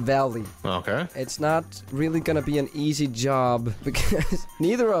Sand Valley. Okay. It's not really gonna be an easy job because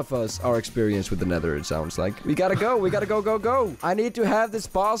neither of us are experienced with the Nether, it sounds like. We gotta go, go. I need to have this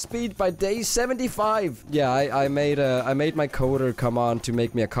boss beat by day 75. Yeah, I made my coder come on to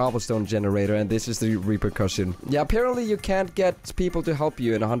make me a cobblestone generator, and this is the repercussion. Yeah, apparently you can't get people to help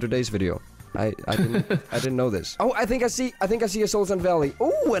you in a 100 days video. I didn't know this. Oh, I think I see a Soul Sand Valley.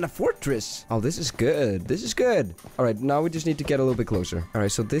 Oh, and a fortress. Oh, this is good. This is good. All right, now we just need to get a little bit closer. All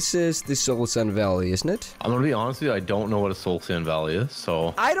right, so this is the Soul Sand Valley, isn't it? I'm gonna be honest with you, I don't know what a Soul Sand Valley is,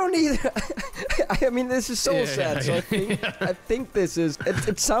 so. I don't either. I mean, this is Soul Sand, so I think this is.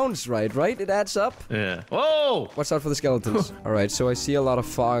 It sounds right? It adds up. Yeah. Whoa! Watch out for the skeletons. All right, so I see a lot of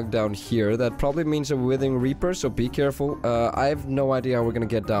fog down here. That probably means a Withering Reaper, so be careful. I have no idea how we're gonna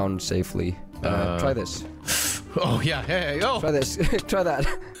get down safely. Try this. Oh, yeah. Hey, oh. Try this. Try that.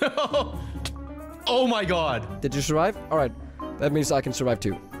 Oh, my God. Did you survive? All right. That means I can survive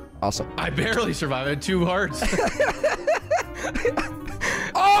too. Awesome. I barely survived. I had 2 hearts.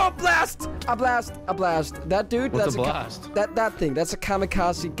 Oh, blast! A blast. That dude, What's that's a blast? That thing, that's a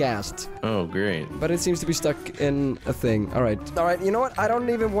kamikaze ghast. Oh, great. But it seems to be stuck in a thing. All right, you know what? I don't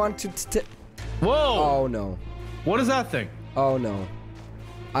even want to Whoa! Oh, no. What is that thing? Oh, no.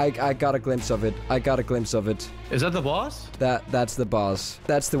 I got a glimpse of it. Is that the boss? That's the boss.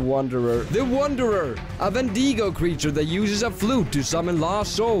 That's the Wanderer. The Wanderer! A Wendigo creature that uses a flute to summon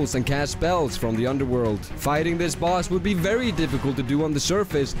lost souls and cast spells from the underworld. Fighting this boss would be very difficult to do on the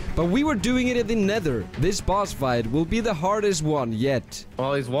surface, but we were doing it in the Nether. This boss fight will be the hardest one yet.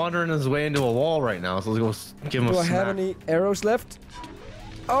 Well, he's wandering his way into a wall right now, so let's go give him a smack. Do I have any arrows left?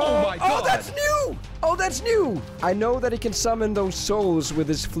 Oh my God! Oh, that's new! Oh, that's new! I know that he can summon those souls with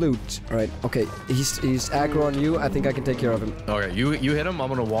his flute. All right, okay. He's aggro on you. I think I can take care of him. Okay, you hit him. I'm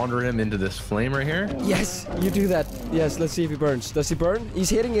gonna wander him into this flame right here. Yes, you do that. Yes, let's see if he burns. Does he burn? He's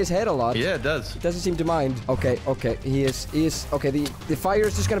hitting his head a lot. Yeah, it does. He doesn't seem to mind. Okay. He is. Okay, the fire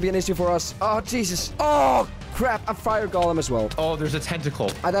is just gonna be an issue for us. Oh, Jesus. Oh, crap, a fire golem as well. Oh, there's a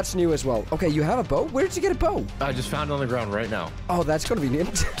tentacle. That's new as well. Okay, you have a bow? Where did you get a bow? I just found it on the ground right now. Oh, that's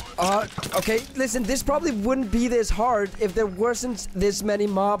convenient. Okay, listen, this probably wouldn't be this hard if there wasn't this many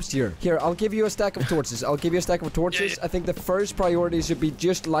mobs here. Here, I'll give you a stack of torches. I'll give you a stack of torches. I think the first priority should be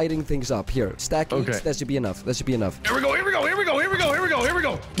just lighting things up. Here, stack each. That should be enough. That should be enough. Here we go, here we go, here we go, here we go, here we go, here we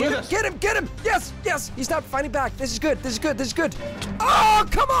go. Get him, get him. Yes, yes. He's not fighting back. This is good. This is good. This is good. Oh,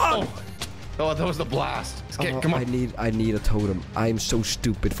 come on. Oh, that was the blast. Come on. I need a totem. I am so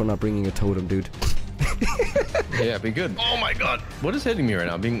stupid for not bringing a totem, dude. Yeah, be good. Oh my god. What is hitting me right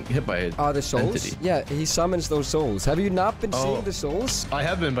now? I'm being hit by a the souls? entity. Yeah, he summons those souls. Have you not been seeing the souls? I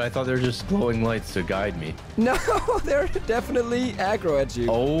have been, but I thought they were just glowing lights to guide me. No, they're definitely aggro at you.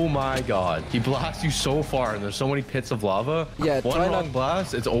 Oh my god. He blasts you so far, and there's so many pits of lava. Yeah, one wrong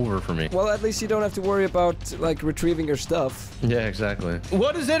blast, it's over for me. Well, at least you don't have to worry about, like, retrieving your stuff. Yeah, exactly.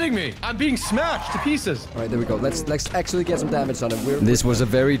 What is hitting me? I'm being smashed to pieces. All right, there we go. Let's actually get some damage on him. This was a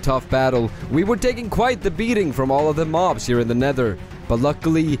very tough battle. We were taking quite the beating from all of the mobs here in the nether. But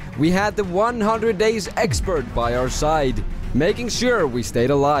luckily, we had the 100 days expert by our side, making sure we stayed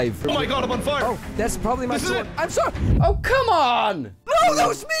alive. Oh my god, I'm on fire. Oh, that's probably my sword. I'm sorry. Oh, come on. No, that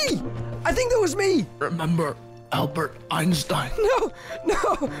was me. I think that was me. Remember Albert Einstein.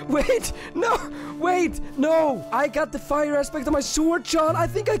 No, wait, no. I got the fire aspect of my sword, John. I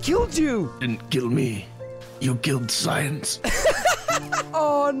think I killed you. Didn't kill me. You killed science.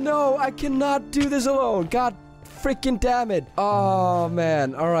 Oh, no, I cannot do this alone. God freaking damn it. Oh,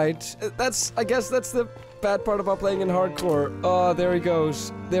 man. All right. I guess that's the bad part about playing in hardcore. Oh, there he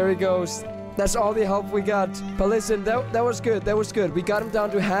goes. There he goes. That's all the help we got. But listen, that was good. That was good. We got him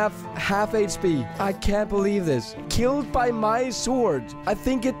down to half HP. I can't believe this. Killed by my sword. I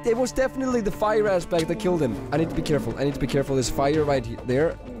think it was definitely the fire aspect that killed him. I need to be careful. There's fire right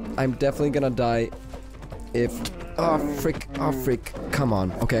there. I'm definitely gonna die if... Oh, frick. Come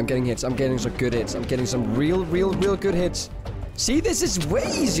on. Okay, I'm getting hits. I'm getting some good hits. I'm getting some real good hits. See, this is way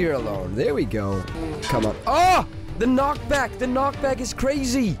easier alone. There we go. Come on. Oh! The knockback is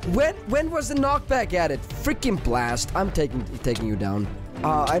crazy. When was the knockback added? Freaking blast. I'm taking you down.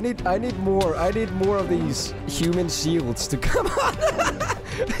 I need more. I need more of these human shields to come on.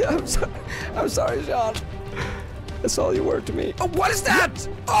 I'm sorry, Sean. That's all you were to me. Oh, what is that?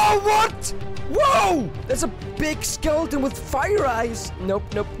 Oh, what? Whoa! That's a big skeleton with fire eyes. Nope.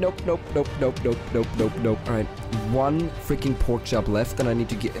 All right, one freaking pork chop left, and I need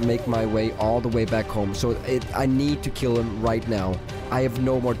to make my way all the way back home. So I need to kill him right now. I have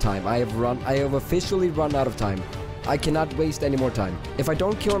no more time. I have officially run out of time. I cannot waste any more time. If I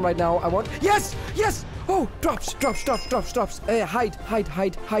don't kill him right now, I won't. Yes! Oh, drops. Hide.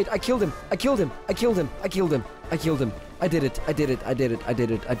 I killed him. I did it.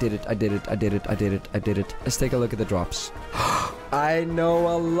 Let's take a look at the drops. I know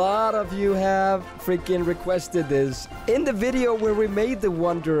a lot of you have freaking requested this. In the video where we made the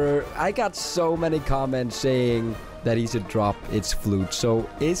Wanderer, I got so many comments saying that he should drop its flute. So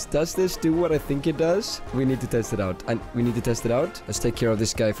does this do what I think it does? We need to test it out. Let's take care of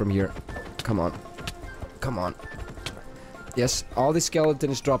this guy from here. Come on. Yes, all the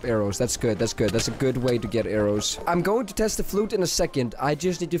skeletons drop arrows. That's good. That's a good way to get arrows. I'm going to test the flute in a second. I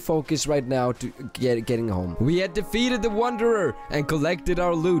just need to focus right now to getting home. We had defeated the Wanderer and collected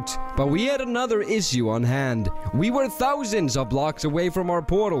our loot, but we had another issue on hand. We were thousands of blocks away from our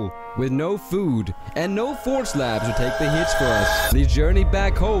portal, with no food and no force labs to take the hits for us. The journey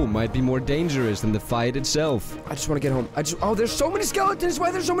back home might be more dangerous than the fight itself. I just want to get home. Oh, there's so many skeletons.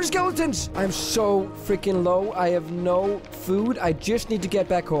 Why are there so many skeletons? I'm so freaking low. I have no food. I just need to get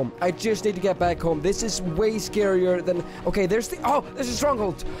back home. This is way scarier than... Okay, there's a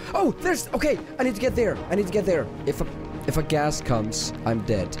stronghold. Oh, okay, I need to get there. If a gas comes, I'm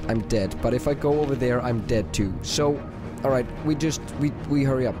dead. But if I go over there, I'm dead too. So... Alright, we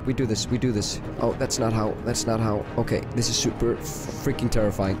hurry up. We do this. Oh, that's not how. Okay, this is super freaking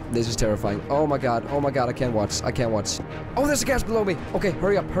terrifying. This is terrifying. Oh my god, I can't watch. Oh, there's a gas below me. Okay,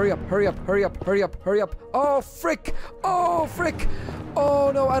 hurry up. Oh, frick. Oh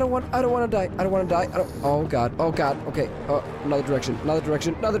no, I don't want to die. Oh god. Okay, another direction.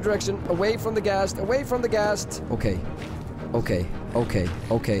 Away from the ghast. Okay,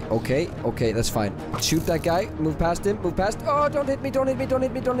 that's fine. Shoot that guy. Move past him. Oh, don't hit me.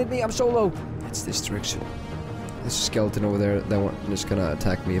 I'm so low. It's this direction. There's a skeleton over there that one is gonna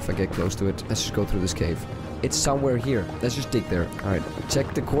attack me if I get close to it. Let's just go through this cave. It's somewhere here. Let's just dig there. All right,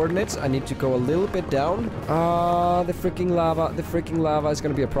 check the coordinates. I need to go a little bit down. The freaking lava is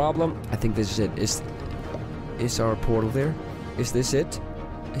gonna be a problem. I think this is it. Is our portal there? Is this it?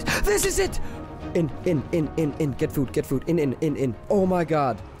 This is it! In. Get food. In. Oh my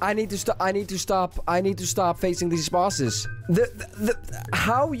god. I need to stop facing these bosses.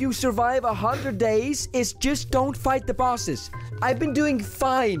 How you survive 100 days is just don't fight the bosses. I've been doing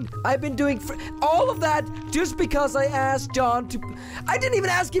fine. I've been doing all of that just because I asked John to. I didn't even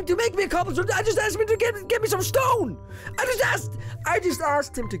ask him to make me a cobblestone. I just asked him to get me some stone. I just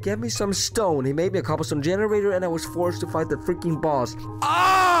asked him to get me some stone. He made me a cobblestone generator, and I was forced to fight the freaking boss.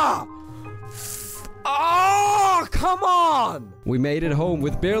 Oh, come on! We made it home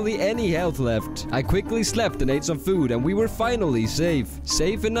with barely any health left. I quickly slept and ate some food, and we were finally safe.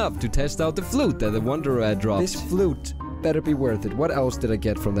 Safe enough to test out the flute that the Wanderer had dropped. This flute better be worth it. What else did I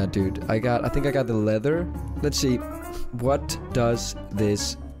get from that dude? I think I got the leather. Let's see. What does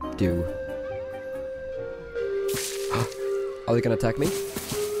this do? Are they gonna attack me?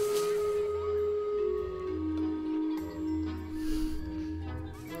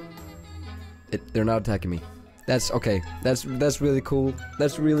 They're not attacking me. That's okay. That's really cool.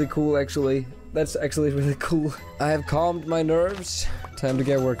 That's really cool, actually. That's actually really cool. I have calmed my nerves. Time to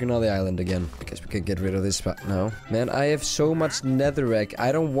get working on the island again. Because we can get rid of this spot now. Man, I have so much netherrack.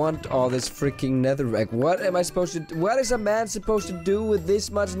 I don't want all this freaking netherrack. What am I supposed to do? What is a man supposed to do with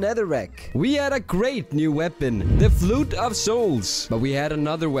this much netherrack? We had a great new weapon. The Flute of Souls. But we had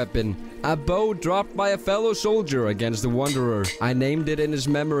another weapon. A bow dropped by a fellow soldier against the Wanderer. I named it in his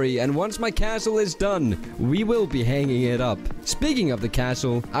memory, and once my castle is done, we will be hanging it up. Speaking of the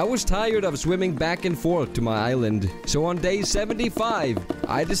castle, I was tired of swimming back and forth to my island. So on day 75,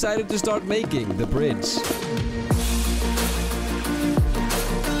 I decided to start making the bridge.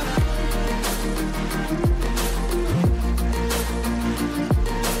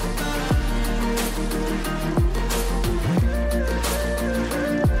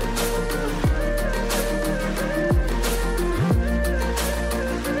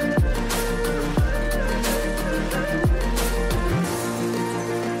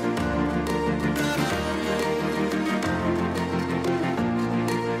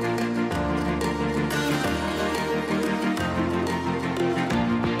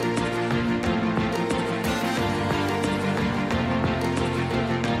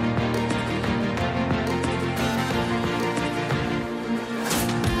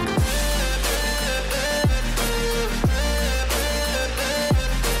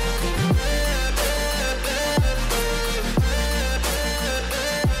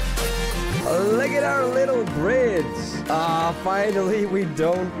 Look at our little bridge. Finally, we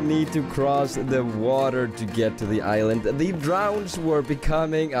don't need to cross the water to get to the island. The drowns were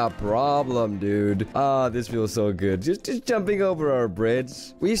becoming a problem, dude. This feels so good. Just jumping over our bridge.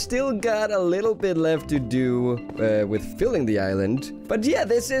 We still got a little bit left to do with filling the island. But yeah,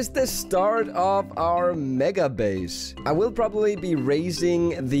 this is the start of our mega base. I will probably be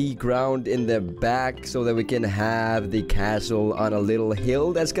raising the ground in the back so that we can have the castle on a little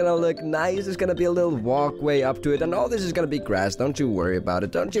hill. That's gonna look nice. There's gonna be a little walkway up to it, and all this is gonna be grass. Don't you worry about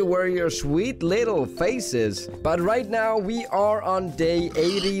it. Don't you worry your sweet little faces. But right now we are on day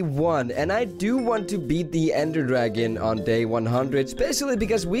 81, and I do want to beat the Ender Dragon on day 100, especially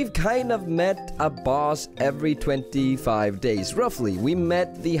because we've kind of met a boss every 25 days, roughly. We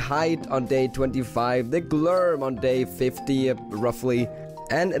met the Height on day 25, the Glurm on day 50, roughly,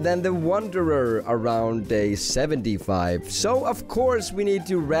 and then the Wanderer around day 75. So, of course, we need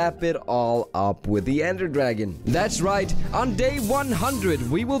to wrap it all up with the Ender Dragon. That's right, on day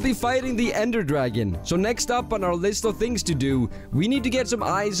 100, we will be fighting the Ender Dragon. So next up on our list of things to do, we need to get some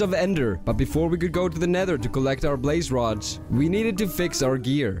Eyes of Ender. But before we could go to the Nether to collect our blaze rods, we needed to fix our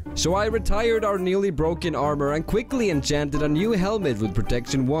gear. So I retired our nearly broken armor and quickly enchanted a new helmet with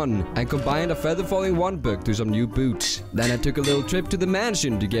protection 1 and combined a feather falling 1 book to some new boots. Then I took a little trip to the mansion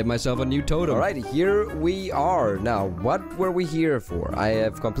to get myself a new totem. Alright, here we are. Now, what were we here for? I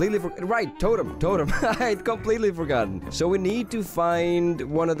have completely forgotten. Right, totem. I had completely forgotten. So we need to find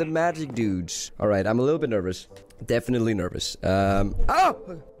one of the magic dudes. Alright, I'm a little bit nervous. Definitely nervous.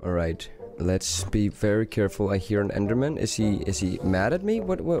 Alright. Let's be very careful. I hear an Enderman. Is he mad at me?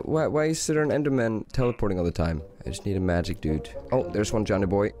 Why is there an Enderman teleporting all the time? I just need a magic dude. Oh, there's one Johnny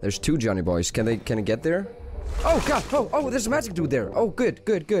boy. There's 2 Johnny boys. Can I get there? Oh god! Oh, there's a magic dude there. Oh, good.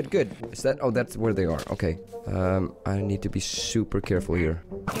 Is that? Oh, that's where they are. Okay. I need to be super careful here.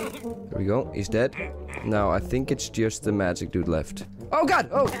 There we go. He's dead. Now I think it's just the magic dude left. Oh god!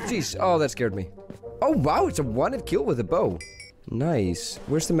 Oh jeez! Oh, that scared me. Oh wow! It's a one-hit kill with a bow. Nice.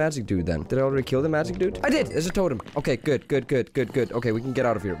 Where's the magic dude then? Did I already kill the magic dude? I did! There's a totem. Okay, good. Okay, we can get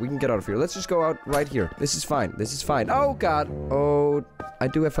out of here. Let's just go out right here. This is fine. Oh god! Oh, I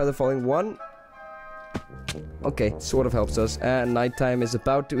do have feather falling 1. Okay, sort of helps us. And nighttime is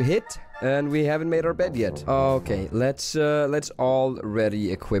about to hit. And we haven't made our bed yet. Okay, let's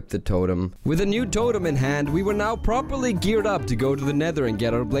already equip the totem. With a new totem in hand, we were now properly geared up to go to the nether and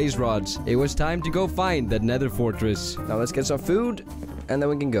get our blaze rods. It was time to go find that nether fortress. Now let's get some food, and then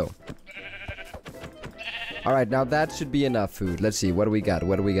we can go. All right, now that should be enough food. Let's see, what do we got?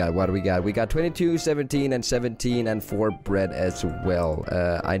 What do we got? What do we got? We got 22, 17, and 17, and 4 bread as well.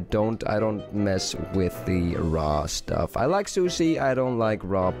 I don't mess with the raw stuff. I like sushi. I don't like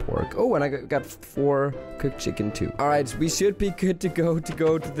raw pork. Oh, and I got 4 cooked chicken too. All right, we should be good to go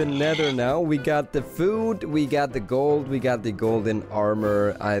to the nether now. We got the food. We got the gold. We got the golden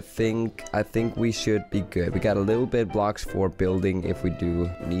armor. I think we should be good. We got a little bit blocks for building if we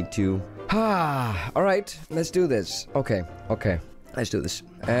do need to. Ah, all right, let's do this. Okay, let's do this.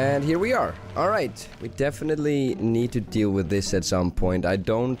 And here we are. All right, we definitely need to deal with this at some point. I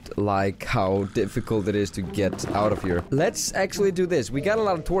don't like how difficult it is to get out of here. Let's actually do this. We got a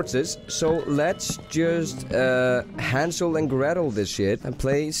lot of torches, so let's just Hansel and Gretel this shit and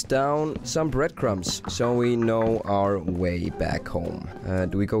place down some breadcrumbs so we know our way back home.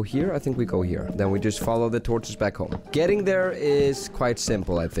 Do we go here? I think we go here. Then we just follow the torches back home. Getting there is quite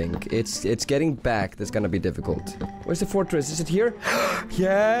simple, I think. It's getting back that's gonna be difficult. Where's the fortress? Is it here?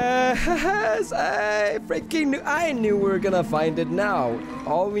 Yes! I knew we were gonna find it now.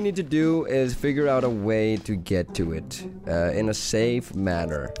 All we need to do is figure out a way to get to it in a safe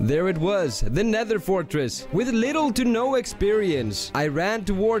manner. There it was, the nether fortress. With little to no experience, I ran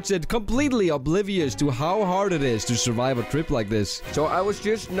towards it completely oblivious to how hard it is to survive a trip like this. So I was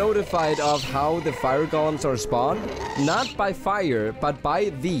just notified of how the fire golems are spawned. Not by fire, but by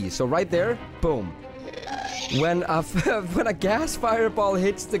these. So right there, boom. When a gas fireball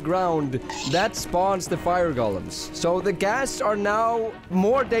hits the ground, that spawns the fire golems. So the gas are now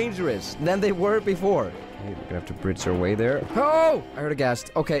more dangerous than they were before. Okay, we're gonna have to bridge our way there. Oh! I heard a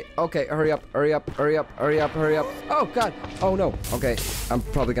ghast. Okay, hurry up. Oh, God. Oh, no. Okay, I'm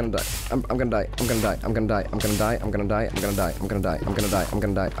probably gonna die. I'm gonna die.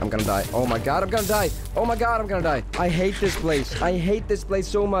 Oh, my God, I'm gonna die. I hate this place. I hate this place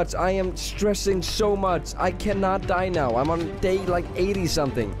so much. I am stressing so much. I cannot die now. I'm on day, like,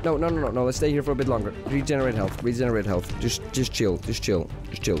 80-something. No. Let's stay here for a bit longer. Regenerate health. Just chill.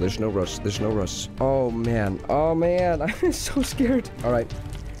 There's no rush. Oh, man. I'm so scared. All right.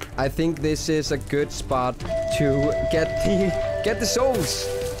 I think this is a good spot to get the souls.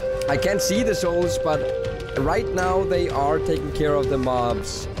 I can't see the souls, but right now they are taking care of the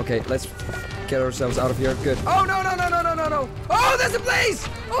mobs. Okay, let's get ourselves out of here. Good. Oh, no. Oh, there's a place.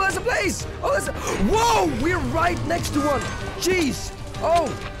 Whoa, we're right next to one. Jeez.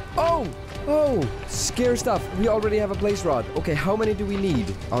 Oh, scare stuff. We already have a blaze rod. Okay, how many do we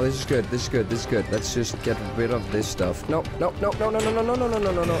need? Oh, this is good. Let's just get rid of this stuff. No.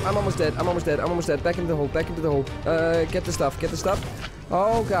 I'm almost dead. Back into the hole. Get the stuff.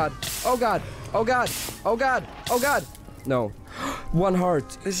 Oh, God. No. 1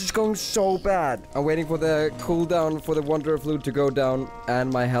 heart. This is going so bad. I'm waiting for the cooldown for the Wanderer Flute to go down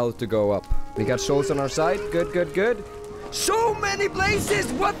and my health to go up. We got souls on our side. Good. So many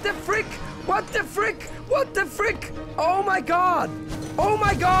blazes! What the frick? Oh my god!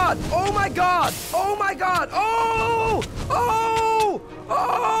 Oh!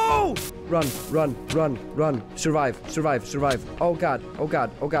 Run. Survive. Oh god.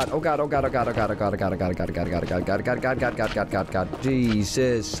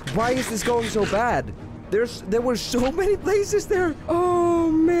 Jesus. Why is this going so bad? There were so many places there.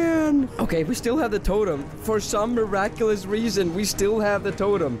 Oh, man. Okay, we still have the totem. For some miraculous reason, we still have the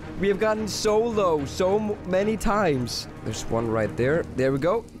totem. We have gotten so low so many times. There's one right there. There we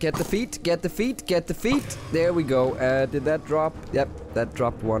go. Get the feet. There we go. Did that drop? Yep, that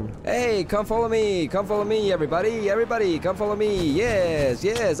dropped one. Hey, come follow me, everybody. Come follow me. Yes.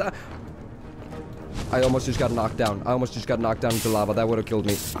 I almost just got knocked down. Into lava. That would have killed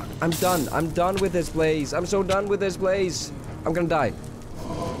me. I'm done with this blaze. I'm so done with this blaze. I'm gonna die.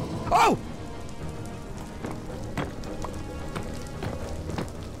 Oh!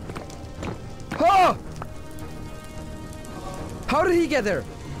 Oh! How did he get there?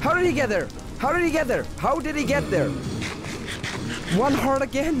 How did he get there? 1 heart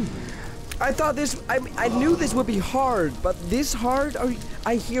again. I thought this... I knew this would be hard, but this hard...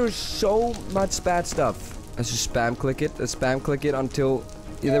 I hear so much bad stuff. Let's just spam click it. Until...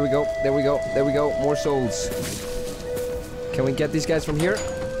 Yeah, there we go. More souls. Can we get these guys from here?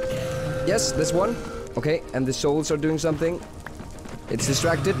 Yes, this one. Okay, and the souls are doing something. It's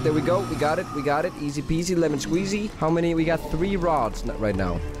distracted. There we go. We got it. Easy peasy, lemon squeezy. How many? We got 3 rods right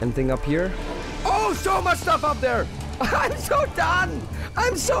now. Anything up here? Oh, so much stuff up there. I'm so done.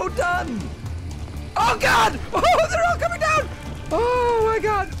 I'm so done. Oh God! Oh, they're all coming down. Oh my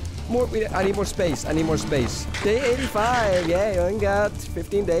God. I need more space. I need more space. Day 85. Yeah, you only got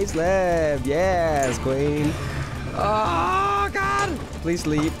 15 days left. Yes, queen. Oh God. Please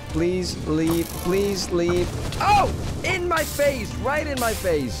leave. Please leave. Please leave. Oh! In my face. Right in my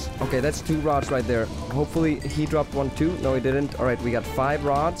face. Okay, that's 2 rods right there. Hopefully he dropped 1 too. No, he didn't. All right, we got 5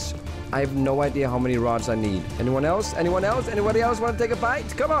 rods. I have no idea how many rods I need. Anyone else? Anyone else? Anybody else want to take a bite?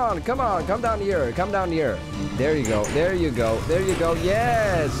 Come on, come on. Come down here. Come down here. There you go. There you go. There you go.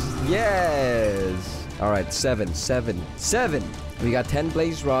 Yes. Yes. All right, 7. We got 10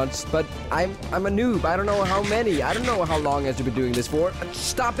 blaze rods, but I'm a noob. I don't know how many. I don't know how long I should be doing this for.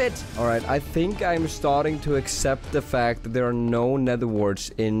 Stop it. All right, I think I'm starting to accept the fact that there are no nether warts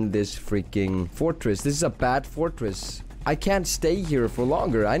in this freaking fortress. This is a bad fortress. I can't stay here for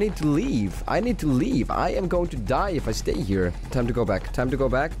longer. I need to leave. I need to leave. I am going to die if I stay here. Time to go back. Time to go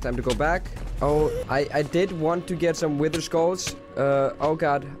back. Time to go back. Oh, I did want to get some wither skulls. Oh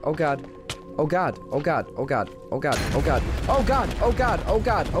God. Oh God. Oh God. Oh God. Oh God. Oh God. Oh God. Oh God. Oh God. Oh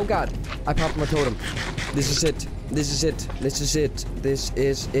God. Oh God. I popped my totem. This is it. This is it. This is it. This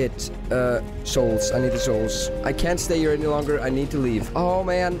is it. Souls. I need the souls. I can't stay here any longer. I need to leave. Oh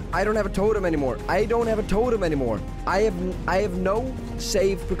man, I don't have a totem anymore. I don't have a totem anymore. I have no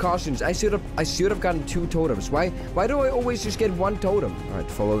safe precautions. I should have gotten 2 totems. Why do I always just get 1 totem? All right,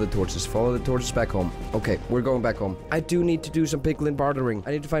 follow the torches. Follow the torches back home. Okay, we're going back home. I do need to do some piglin bartering.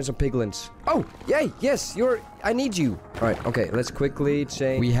 I need to find some piglins. Oh, yay. Yes, I need you. All right, okay, let's quickly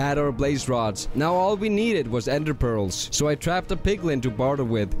change. We had our blaze rods. Now all we needed was ender pearls. So I trapped a piglin to barter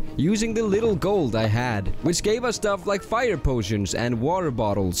with, using the little gold I had, which gave us stuff like fire potions and water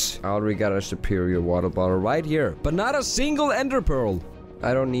bottles. I already got a superior water bottle right here. But not a single ender pearl.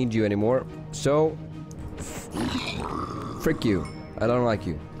 I don't need you anymore. So, frick you. I don't like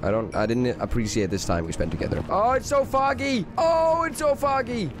you. I didn't appreciate this time we spent together. Oh, it's so foggy. Oh, it's so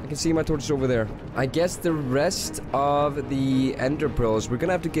foggy. I can see my torches over there. I guess the rest of the ender pearls, we're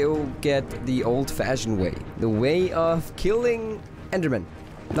gonna have to go get the old-fashioned way. The way of killing endermen.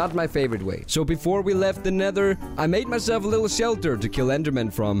 Not my favorite way. So before we left the nether, I made myself a little shelter to kill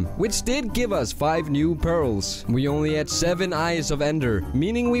endermen from, which did give us 5 new pearls. We only had 7 eyes of ender,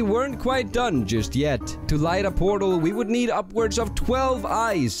 meaning we weren't quite done just yet. To light a portal, we would need upwards of 12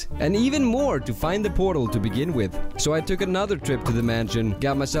 eyes, and even more to find the portal to begin with. So I took another trip to the mansion,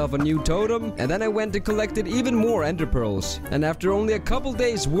 got myself a new totem, and then I went and collected even more ender pearls. And after only a couple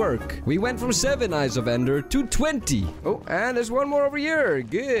days work, we went from 7 eyes of ender to 20. Oh, and there's one more over here.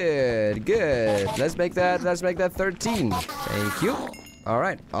 Good. Let's make that 13. Thank you. All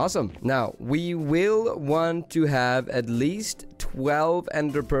right, awesome. Now, we will want to have at least 12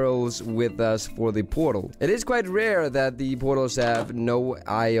 ender pearls with us for the portal. It is quite rare that the portals have no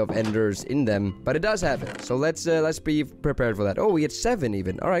eye of enders in them, but it does happen. So let's be prepared for that. Oh, we get 7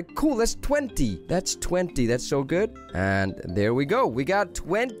 even. All right, cool. That's 20. That's 20. That's so good. And there we go. We got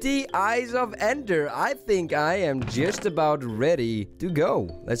 20 eyes of ender. I think I am just about ready to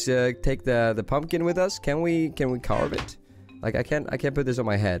go. Let's take the pumpkin with us. Can we carve it? Like, I can't put this on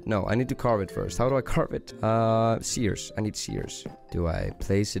my head. No, I need to carve it first. How do I carve it? Shears. I need shears. Do I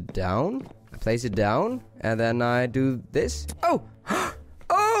place it down? I place it down, and then I do this. Oh!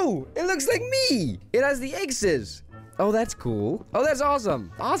 Oh! It looks like me! It has the X's. Oh, that's cool. Oh, that's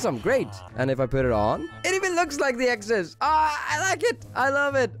awesome. Awesome, great. And if I put it on, it even looks like the X's. Ah, I like it. I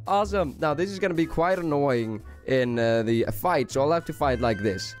love it. Awesome. Now, this is gonna be quite annoying in the fight, so I'll have to fight like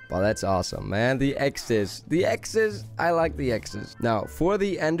this. Well, that's awesome, man. The X's. I like the X's. Now, for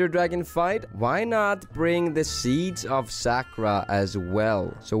the Ender Dragon fight, why not bring the Seeds of Sakra as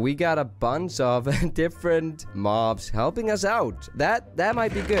well? So we got a bunch of different mobs helping us out. That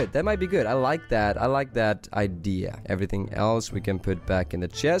might be good. That might be good. I like that. I like that idea. Everything else we can put back in the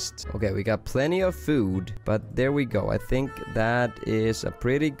chest. Okay, we got plenty of food, but there we go. I think that is a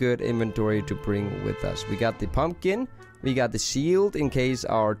pretty good inventory to bring with us. We got the pumpkin. We got the shield in case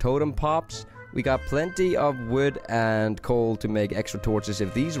our totem pops. We got plenty of wood and coal to make extra torches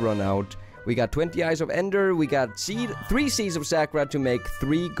if these run out. We got 20 eyes of ender. We got 3 seeds of sakra to make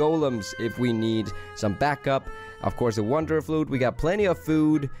 3 golems if we need some backup. Of course, the wonder flute. We got plenty of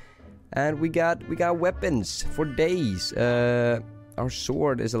food, and we got weapons for days. Our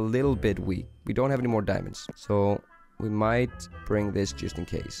sword is a little bit weak. We don't have any more diamonds, so we might bring this just in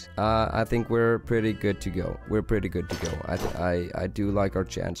case. I think we're pretty good to go. I do like our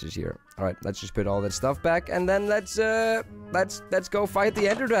chances here. All right, let's just put all that stuff back, and then let's go fight the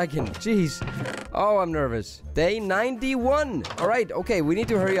Ender Dragon. Jeez. Oh, I'm nervous. Day 91. All right, okay, we need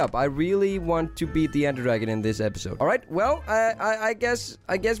to hurry up. I really want to beat the Ender Dragon in this episode. All right, well, I guess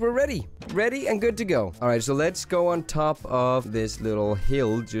we're ready. Ready and good to go. All right, so let's go on top of this little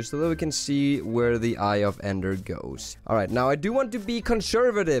hill just so that we can see where the Eye of Ender goes. All right, now I do want to be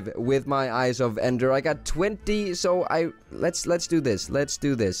conservative with my Eyes of Ender. I got 20, so let's do this. Let's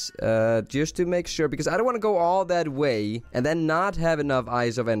do this. Just to make sure, because I don't want to go all that way and then not have enough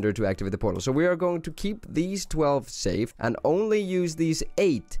Eyes of Ender to activate the portal. So we are going to keep these 12 safe and only use these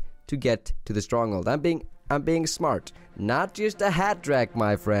 8 to get to the stronghold. I'm being smart. Not just a hat drac,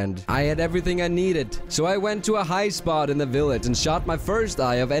 my friend. I had everything I needed. So I went to a high spot in the village and shot my first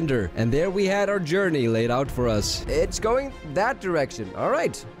Eye of Ender. And there we had our journey laid out for us. It's going that direction. All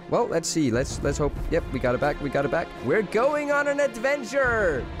right. Well, let's see. Let's hope. Yep, we got it back. We got it back. We're going on an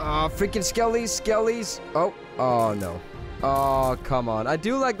adventure. Oh, freaking skellies. Oh no. Oh, come on. I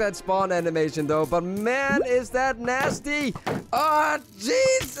do like that spawn animation, though, but man, is that nasty. Oh,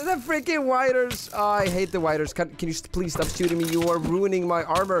 jeez, the freaking whiters. Oh, I hate the whiters. Can you please stop shooting me? You are ruining my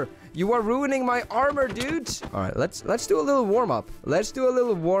armor. You are ruining my armor, dudes. All right, let's do a little warm-up. Let's do a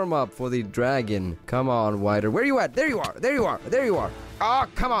little warm-up for the dragon. Come on, whiter. Where are you at? There you are. There you are. There you are. Oh,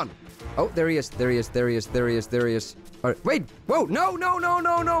 come on. Oh, there he is. There he is. There he is. There he is. There he is. All right, wait. Whoa, no.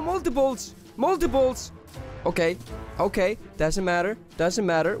 Multiples. Okay, doesn't matter.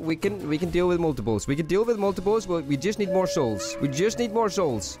 We can deal with multiples. But we just need more souls.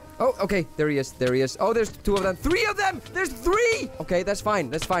 Oh, okay, there he is. Oh, there's 2 of them. 3 of them. There's 3. Okay, that's fine.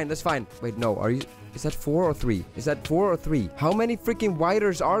 Wait, no, is that 4 or 3? How many freaking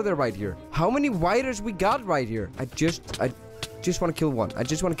whiters are there right here? How many whiters we got right here? I just want to kill one. I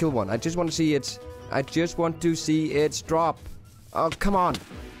just want to see its drop. Oh, come on.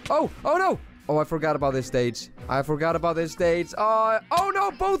 Oh no. Oh, I forgot about this stage. Oh no,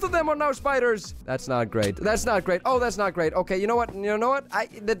 both of them are now spiders. That's not great. Oh, that's not great. Okay, you know what?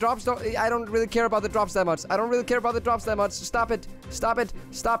 The drops don't. I don't really care about the drops that much. Stop it.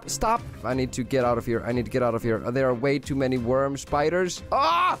 Stop. I need to get out of here. There are way too many worm spiders.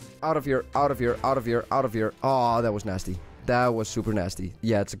 Ah! Out of here. Oh, that was nasty. That was super nasty.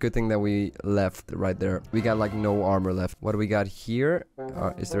 Yeah, it's a good thing that we left right there. We got like no armor left. What do we got here?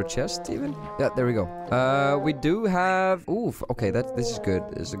 Is there a chest even? Yeah, there we go. We do have... Oof. Okay, this is good.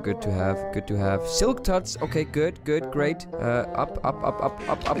 This is good to have. Silk tuts. Okay, good, great. Up.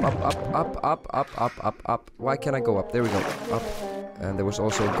 Why can't I go up? There we go. Up. And there was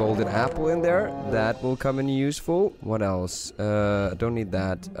also a golden apple in there. That will come in useful. What else? Don't need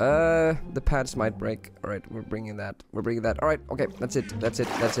that. The pants might break. All right, we're bringing that. All right, okay, that's it.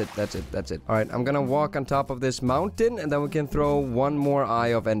 All right, I'm gonna walk on top of this mountain, and then we can throw one more Eye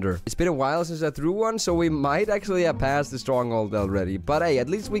of Ender. It's been a while since I threw one, so we might actually have passed the stronghold already. But hey, at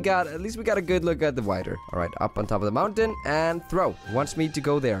least we got a good look at the whiter. All right, up on top of the mountain and throw. Wants me to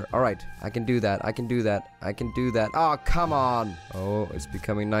go there. All right, I can do that. Oh, come on. Oh, it's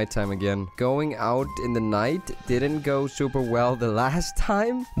becoming nighttime again. Going out in the night didn't go super well the last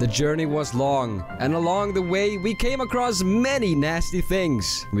time. The journey was long, and along the way, we came across many nasty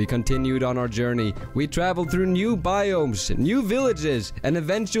things. We continued on our journey. We traveled through new biomes, new villages, and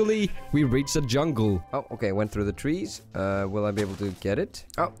eventually, we reached a jungle. Oh, okay, went through the trees. Will I be able to get it?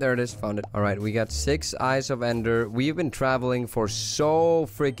 Oh, there it is. Found it. All right, we got 6 Eyes of Ender. We've been traveling for so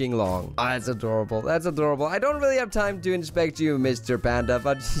freaking long. Ah, that's adorable. I don't really have time to inspect you, Mr. Panda,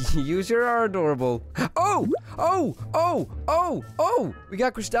 but you sure are adorable. Oh! We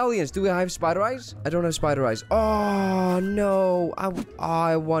got crystallians. Do we have spider eyes? I don't have spider eyes. Oh, no.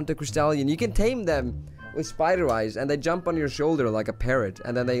 I want a crystallian. You can tame them with spider eyes, and they jump on your shoulder like a parrot,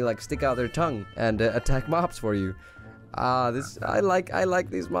 and then they like stick out their tongue and attack mobs for you. I like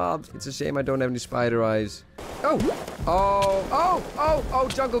these mobs. It's a shame I don't have any spider eyes. Oh,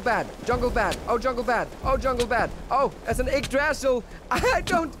 jungle bad. Oh, that's an Yggdrasil. A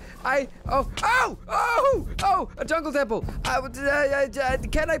jungle temple.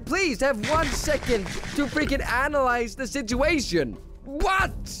 Can I please have 1 second to freaking analyze the situation?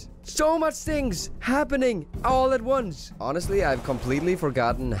 What? So much things happening all at once. Honestly, I've completely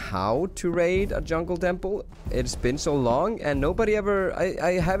forgotten how to raid a jungle temple. It's been so long, and nobody ever...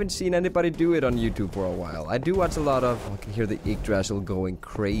 I haven't seen anybody do it on YouTube for a while. I do watch a lot of... I can hear the Yggdrasil going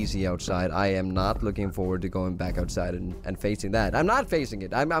crazy outside. I am not looking forward to going back outside and facing that. I'm not facing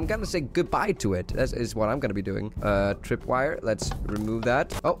it. I'm gonna say goodbye to it. That is what I'm gonna be doing. Tripwire. Let's remove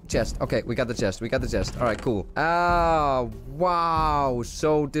that. Oh, chest. Okay, we got the chest. All right, cool. Wow.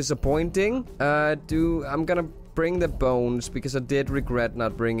 So disappointing. I'm gonna bring the bones because I did regret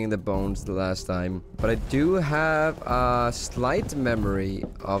not bringing the bones the last time. But I do have a slight memory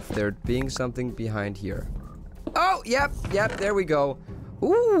of there being something behind here. Oh, yep, there we go.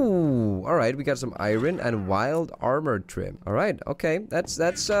 Ooh, all right, we got some iron and wild armor trim. All right, okay,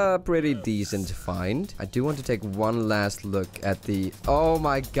 that's a pretty decent find. I do want to take one last look at the... Oh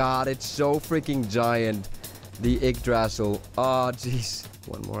my god, it's so freaking giant. The Yggdrasil. Oh, jeez.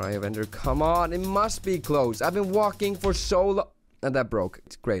 One more Eye of Ender. Come on, it must be close. I've been walking for so long. And that broke.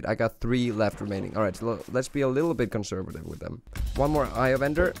 It's great. I got 3 left remaining. All right, so let's be a little bit conservative with them. One more Eye of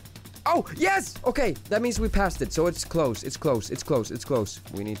Ender. Oh, yes! Okay, that means we passed it. So it's close. It's close. It's close. It's close.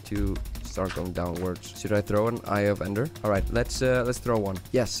 We need to start going downwards. Should I throw an Eye of Ender? All right, let's throw one.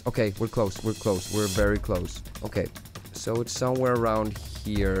 Yes. Okay, we're close. We're close. We're very close. Okay, so it's somewhere around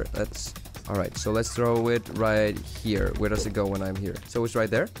here. All right, so let's throw it right here. Where does it go when I'm here? So it's right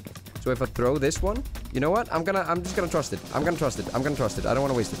there. So if I throw this one, you know what? I'm just gonna trust it. I'm gonna trust it. I don't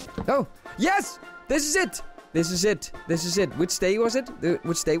want to waste it. Oh, yes! This is it! This is it. Which day was it?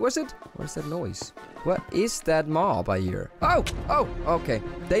 Which day was it? What is that noise? What is that mob I hear? Oh, okay.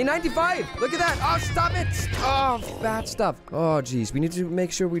 Day 95. Look at that. Oh, stop it. Oh, bad stuff. Oh, geez. We need to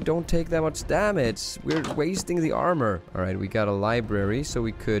make sure we don't take that much damage. We're wasting the armor. All right, we got a library, so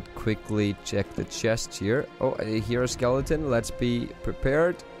we could quickly check the chest here. Oh, I hear a skeleton. Let's be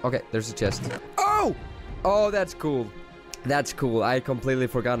prepared. Okay, there's a chest. Oh! Oh, that's cool. That's cool. I completely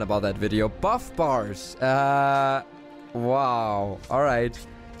forgot about that video. Buff bars. Wow. All right.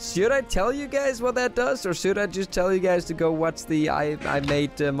 Should I tell you guys what that does, or should I just tell you guys to go watch the I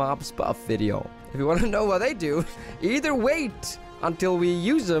made mobs buff video? If you want to know what they do, either wait until we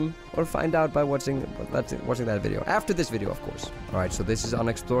use them or find out by watching that video. After this video, of course. All right, so this is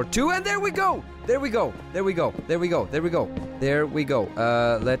Unexplored 2, and there we go! There we go! There we go! There we go! There we go! There we go.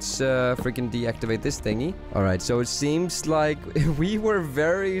 Let's freaking deactivate this thingy. All right, so it seems like we were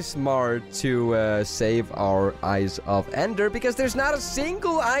very smart to save our Eyes of Ender, because there's not a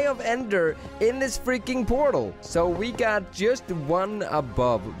single Eye of Ender in this freaking portal. So we got just one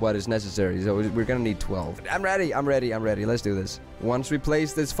above what is necessary. So we're gonna need 12. I'm ready. Let's do this. Once we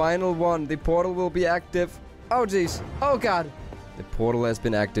place this final one, the portal will be active. Oh, jeez. Oh, God. The portal has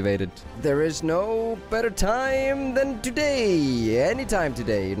been activated. There is no better time than today. Anytime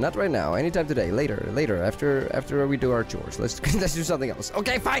today. Not right now. Anytime today. Later. After we do our chores. Let's do something else.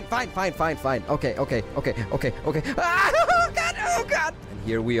 Okay, fine. Okay. Ah, oh, God. And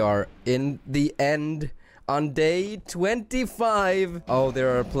here we are in the end. On day 25. Oh,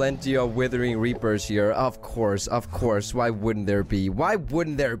 there are plenty of withering reapers here. Of course. Why wouldn't there be?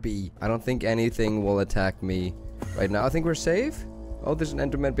 I don't think anything will attack me right now. I think we're safe. Oh, there's an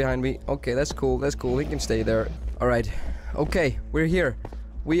enderman behind me. Okay, that's cool. He can stay there. All right. Okay, we're here.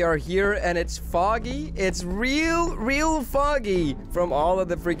 We are here, and it's foggy. It's real foggy from all of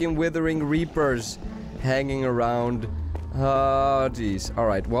the freaking withering reapers hanging around. Oh, jeez. All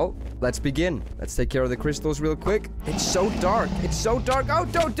right, well, let's begin. Let's take care of the crystals real quick. It's so dark. Oh,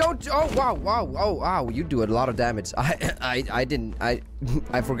 don't. Oh, wow. Oh, wow. You do a lot of damage. I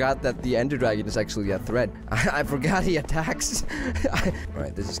forgot that the Ender Dragon is actually a threat. I forgot he attacks. All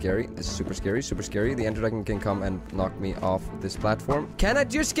right, this is scary. This is super scary. The Ender Dragon can come and knock me off this platform. Can I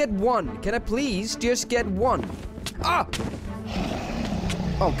just get one? Can I please just get one? Ah!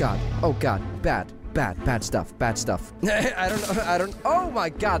 Oh, God. Bad stuff. I don't. Oh my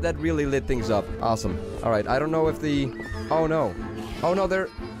God, that really lit things up. Awesome. All right, I don't know if the. Oh no,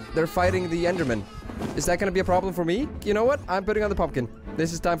 they're fighting the Enderman. Is that gonna be a problem for me? You know what? I'm putting on the pumpkin.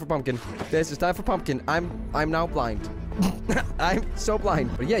 This is time for pumpkin. I'm now blind. I'm so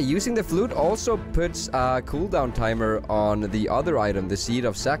blind. But yeah, using the flute also puts a cooldown timer on the other item, the Seed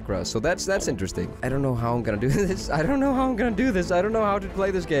of Sakra. So that's interesting. I don't know how I'm gonna do this. I don't know how to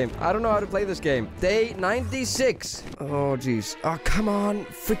play this game. Day 96. Oh, jeez. Oh, come on.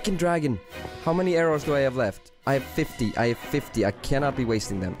 Freaking dragon. How many arrows do I have left? I have 50. I cannot be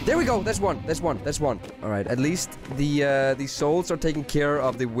wasting them. There we go. That's one. All right. At least the souls are taking care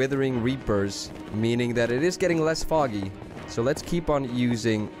of the withering reapers, meaning that it is getting less foggy. So let's keep on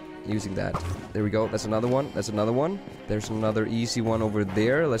using that. There we go. That's another one. There's another easy one over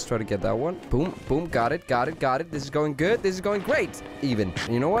there. Let's try to get that one. Boom. Got it. This is going good. This is going great. Even.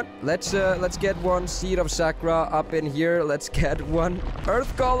 And you know what? Let's get one Seed of Sakra up in here. Let's get one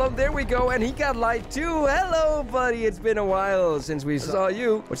Earth Golem. There we go. And he got light too. Hello, buddy. It's been a while since we saw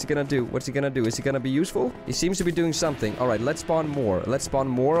you. What's he gonna do? Is he gonna be useful? He seems to be doing something. All right, let's spawn more. Let's spawn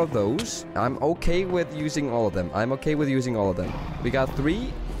more of those. I'm okay with using all of them. We got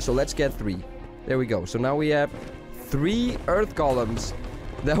 3. So let's get 3. There we go. So now we have 3 Earth Golems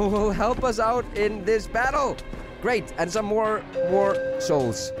that will help us out in this battle. Great. And some more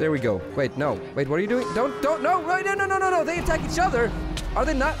souls. There we go. Wait, no. Wait, what are you doing? Don't, no. Right, no. They attack each other. Are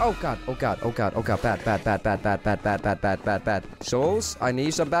they not? Oh, God. Bad. Souls, I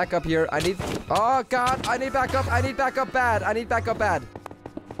need some backup here. Oh, God. I need backup bad.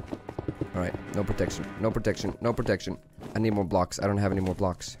 All right. No protection. I need more blocks. I don't have any more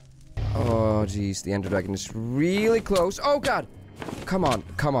blocks. Oh, jeez. The Ender Dragon is really close. Oh, God. Come on.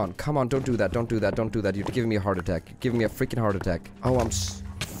 Don't do that. You're giving me a heart attack. You're giving me a freaking heart attack. Oh,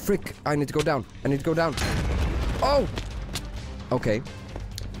 frick. I need to go down. Oh! Okay.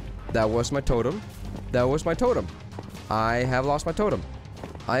 That was my totem. I have lost my totem.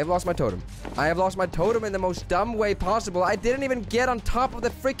 I have lost my totem in the most dumb way possible. I didn't even get on top of the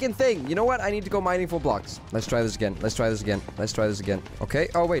freaking thing. You know what? I need to go mining for blocks. Let's try this again. Okay.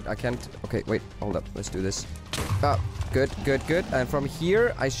 Oh, wait. I can't. Okay, wait. Hold up. Let's do this. Good. And from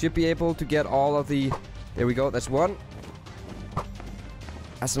here, I should be able to get all of the... There we go. That's one.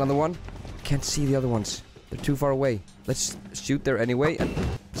 That's another one. Can't see the other ones. They're too far away. Let's shoot there anyway. And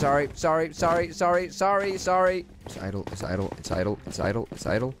sorry. It's idle.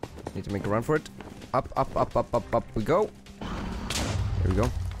 Need to make a run for it. Up we go. There we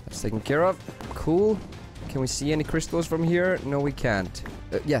go. That's taken care of. Cool. Can we see any crystals from here? No, we can't.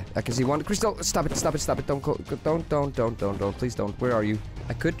 Yeah, I can see one crystal. Stop it. Don't. Please don't. Where are you?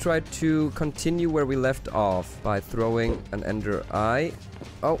 I could try to continue where we left off by throwing an ender eye.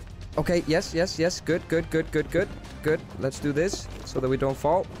 Oh, okay. Yes. Good. Let's do this so that we don't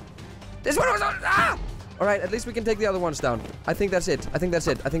fall. This one was on. Ah! All right, at least we can take the other ones down. I think that's it. All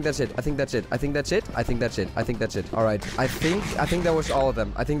right, I think that was all of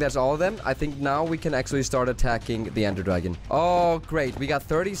them. I think now we can actually start attacking the Ender Dragon. Oh, great. We got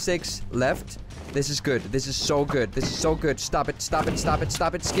 36 left. This is good. This is so good. Stop it.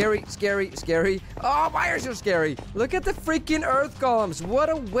 Scary. Oh, why are you so scary? Look at the freaking earth golems.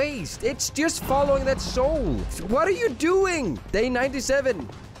 What a waste. It's just following that soul. What are you doing? Day 97.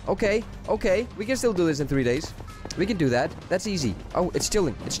 Okay. We can still do this in 3 days. We can do that. That's easy. Oh, it's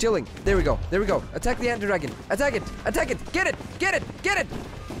chilling. There we go. Attack the Ender Dragon. Attack it. Get it.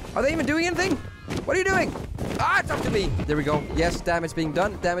 Are they even doing anything? What are you doing? Ah, it's up to me. There we go. Yes, damage being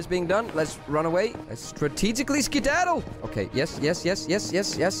done. Let's run away. Let's strategically skedaddle. Okay, yes. Good.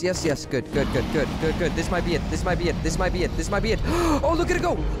 This might be it. Oh, look at it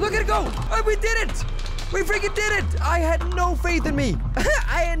go. Oh, we did it. We freaking did it! I had no faith in me.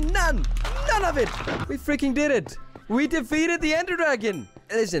 I had none of it. We freaking did it. We defeated the Ender Dragon.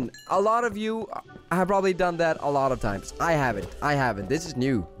 Listen, a lot of you have probably done that a lot of times. I haven't. This is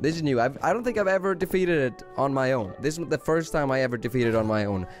new. I don't think I've ever defeated it on my own. This is the first time I ever defeated it on my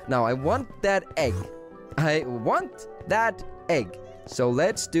own. Now, I want that egg. So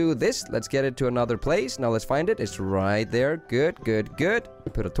let's do this. Let's get it to another place. Now let's find it. It's right there. Good.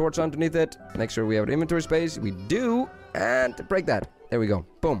 Put a torch underneath it. Make sure we have inventory space. We do. And break that. There we go.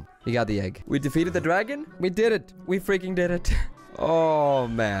 Boom. You got the egg. We defeated the dragon. We did it. We freaking did it. Oh,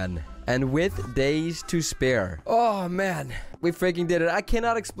 man. And with days to spare. Oh, man. We freaking did it. I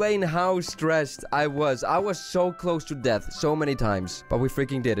cannot explain how stressed I was. I was so close to death so many times. But we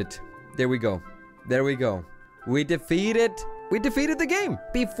freaking did it. There we go. We defeated the game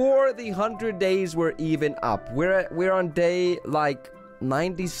before the 100 days were even up. We're on day like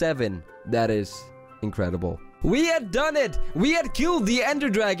 97. That is incredible. We had done it. We had killed the Ender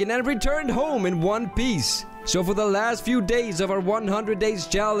Dragon and returned home in one piece. So for the last few days of our 100 days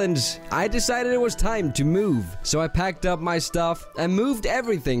challenge, I decided it was time to move. So I packed up my stuff and moved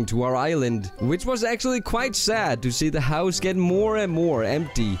everything to our island, which was actually quite sad to see the house get more and more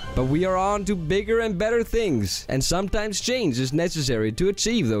empty. But we are on to bigger and better things, and sometimes change is necessary to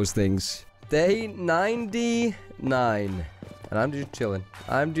achieve those things. Day 99. And I'm just chilling.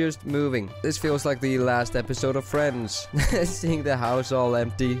 I'm just moving. This feels like the last episode of Friends. Seeing the house all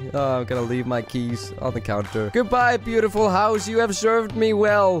empty. Oh, I'm gonna leave my keys on the counter. Goodbye, beautiful house. You have served me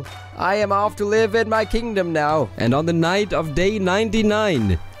well. I am off to live in my kingdom now. And on the night of day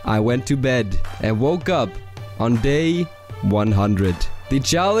 99, I went to bed and woke up on day 100. The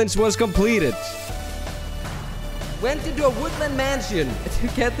challenge was completed. Went into a woodland mansion to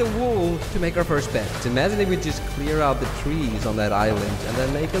get the wool to make our first bed. So imagine if we just clear out the trees on that island and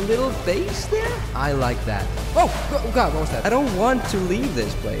then make a little base there. I like that. Oh God, what was that? I don't want to leave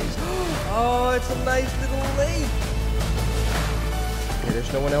this place. Oh, it's a nice little lake. Okay,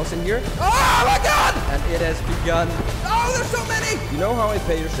 there's no one else in here. Oh my God! And it has begun. Oh, there's so many! You know how I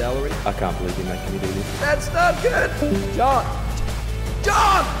pay your salary? I can't believe you're making me do this. That's not good. John!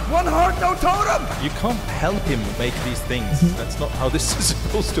 One heart, no totem! You can't help him make these things. That's not how this is supposed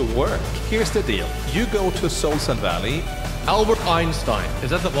supposed to work. Here's the deal. You go to Soul Sand Valley. Albert Einstein.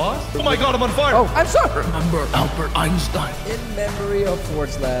 Is that the boss? Oh my god, I'm on fire! Oh, I'm sorry. Remember Albert Einstein. In memory of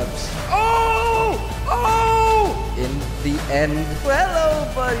Forge Labs. Oh! Oh! In the end. Well,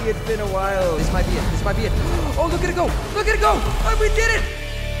 hello, buddy. It's been a while. This might be it. This might be it. Oh, look at it go. Look at it go. Oh, we did it.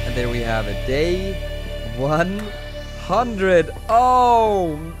 And there we have it. Day 100.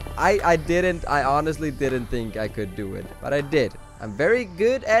 Oh, I honestly didn't think I could do it, but I did. I'm very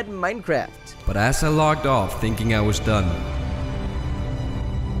good at Minecraft. But as I logged off thinking I was done,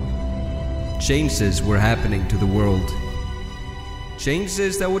 changes were happening to the world.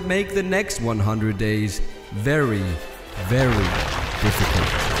 Changes that would make the next 100 days very, very difficult.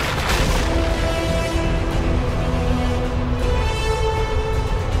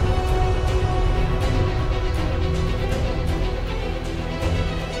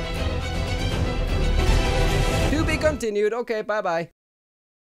 To be continued. Okay, bye-bye.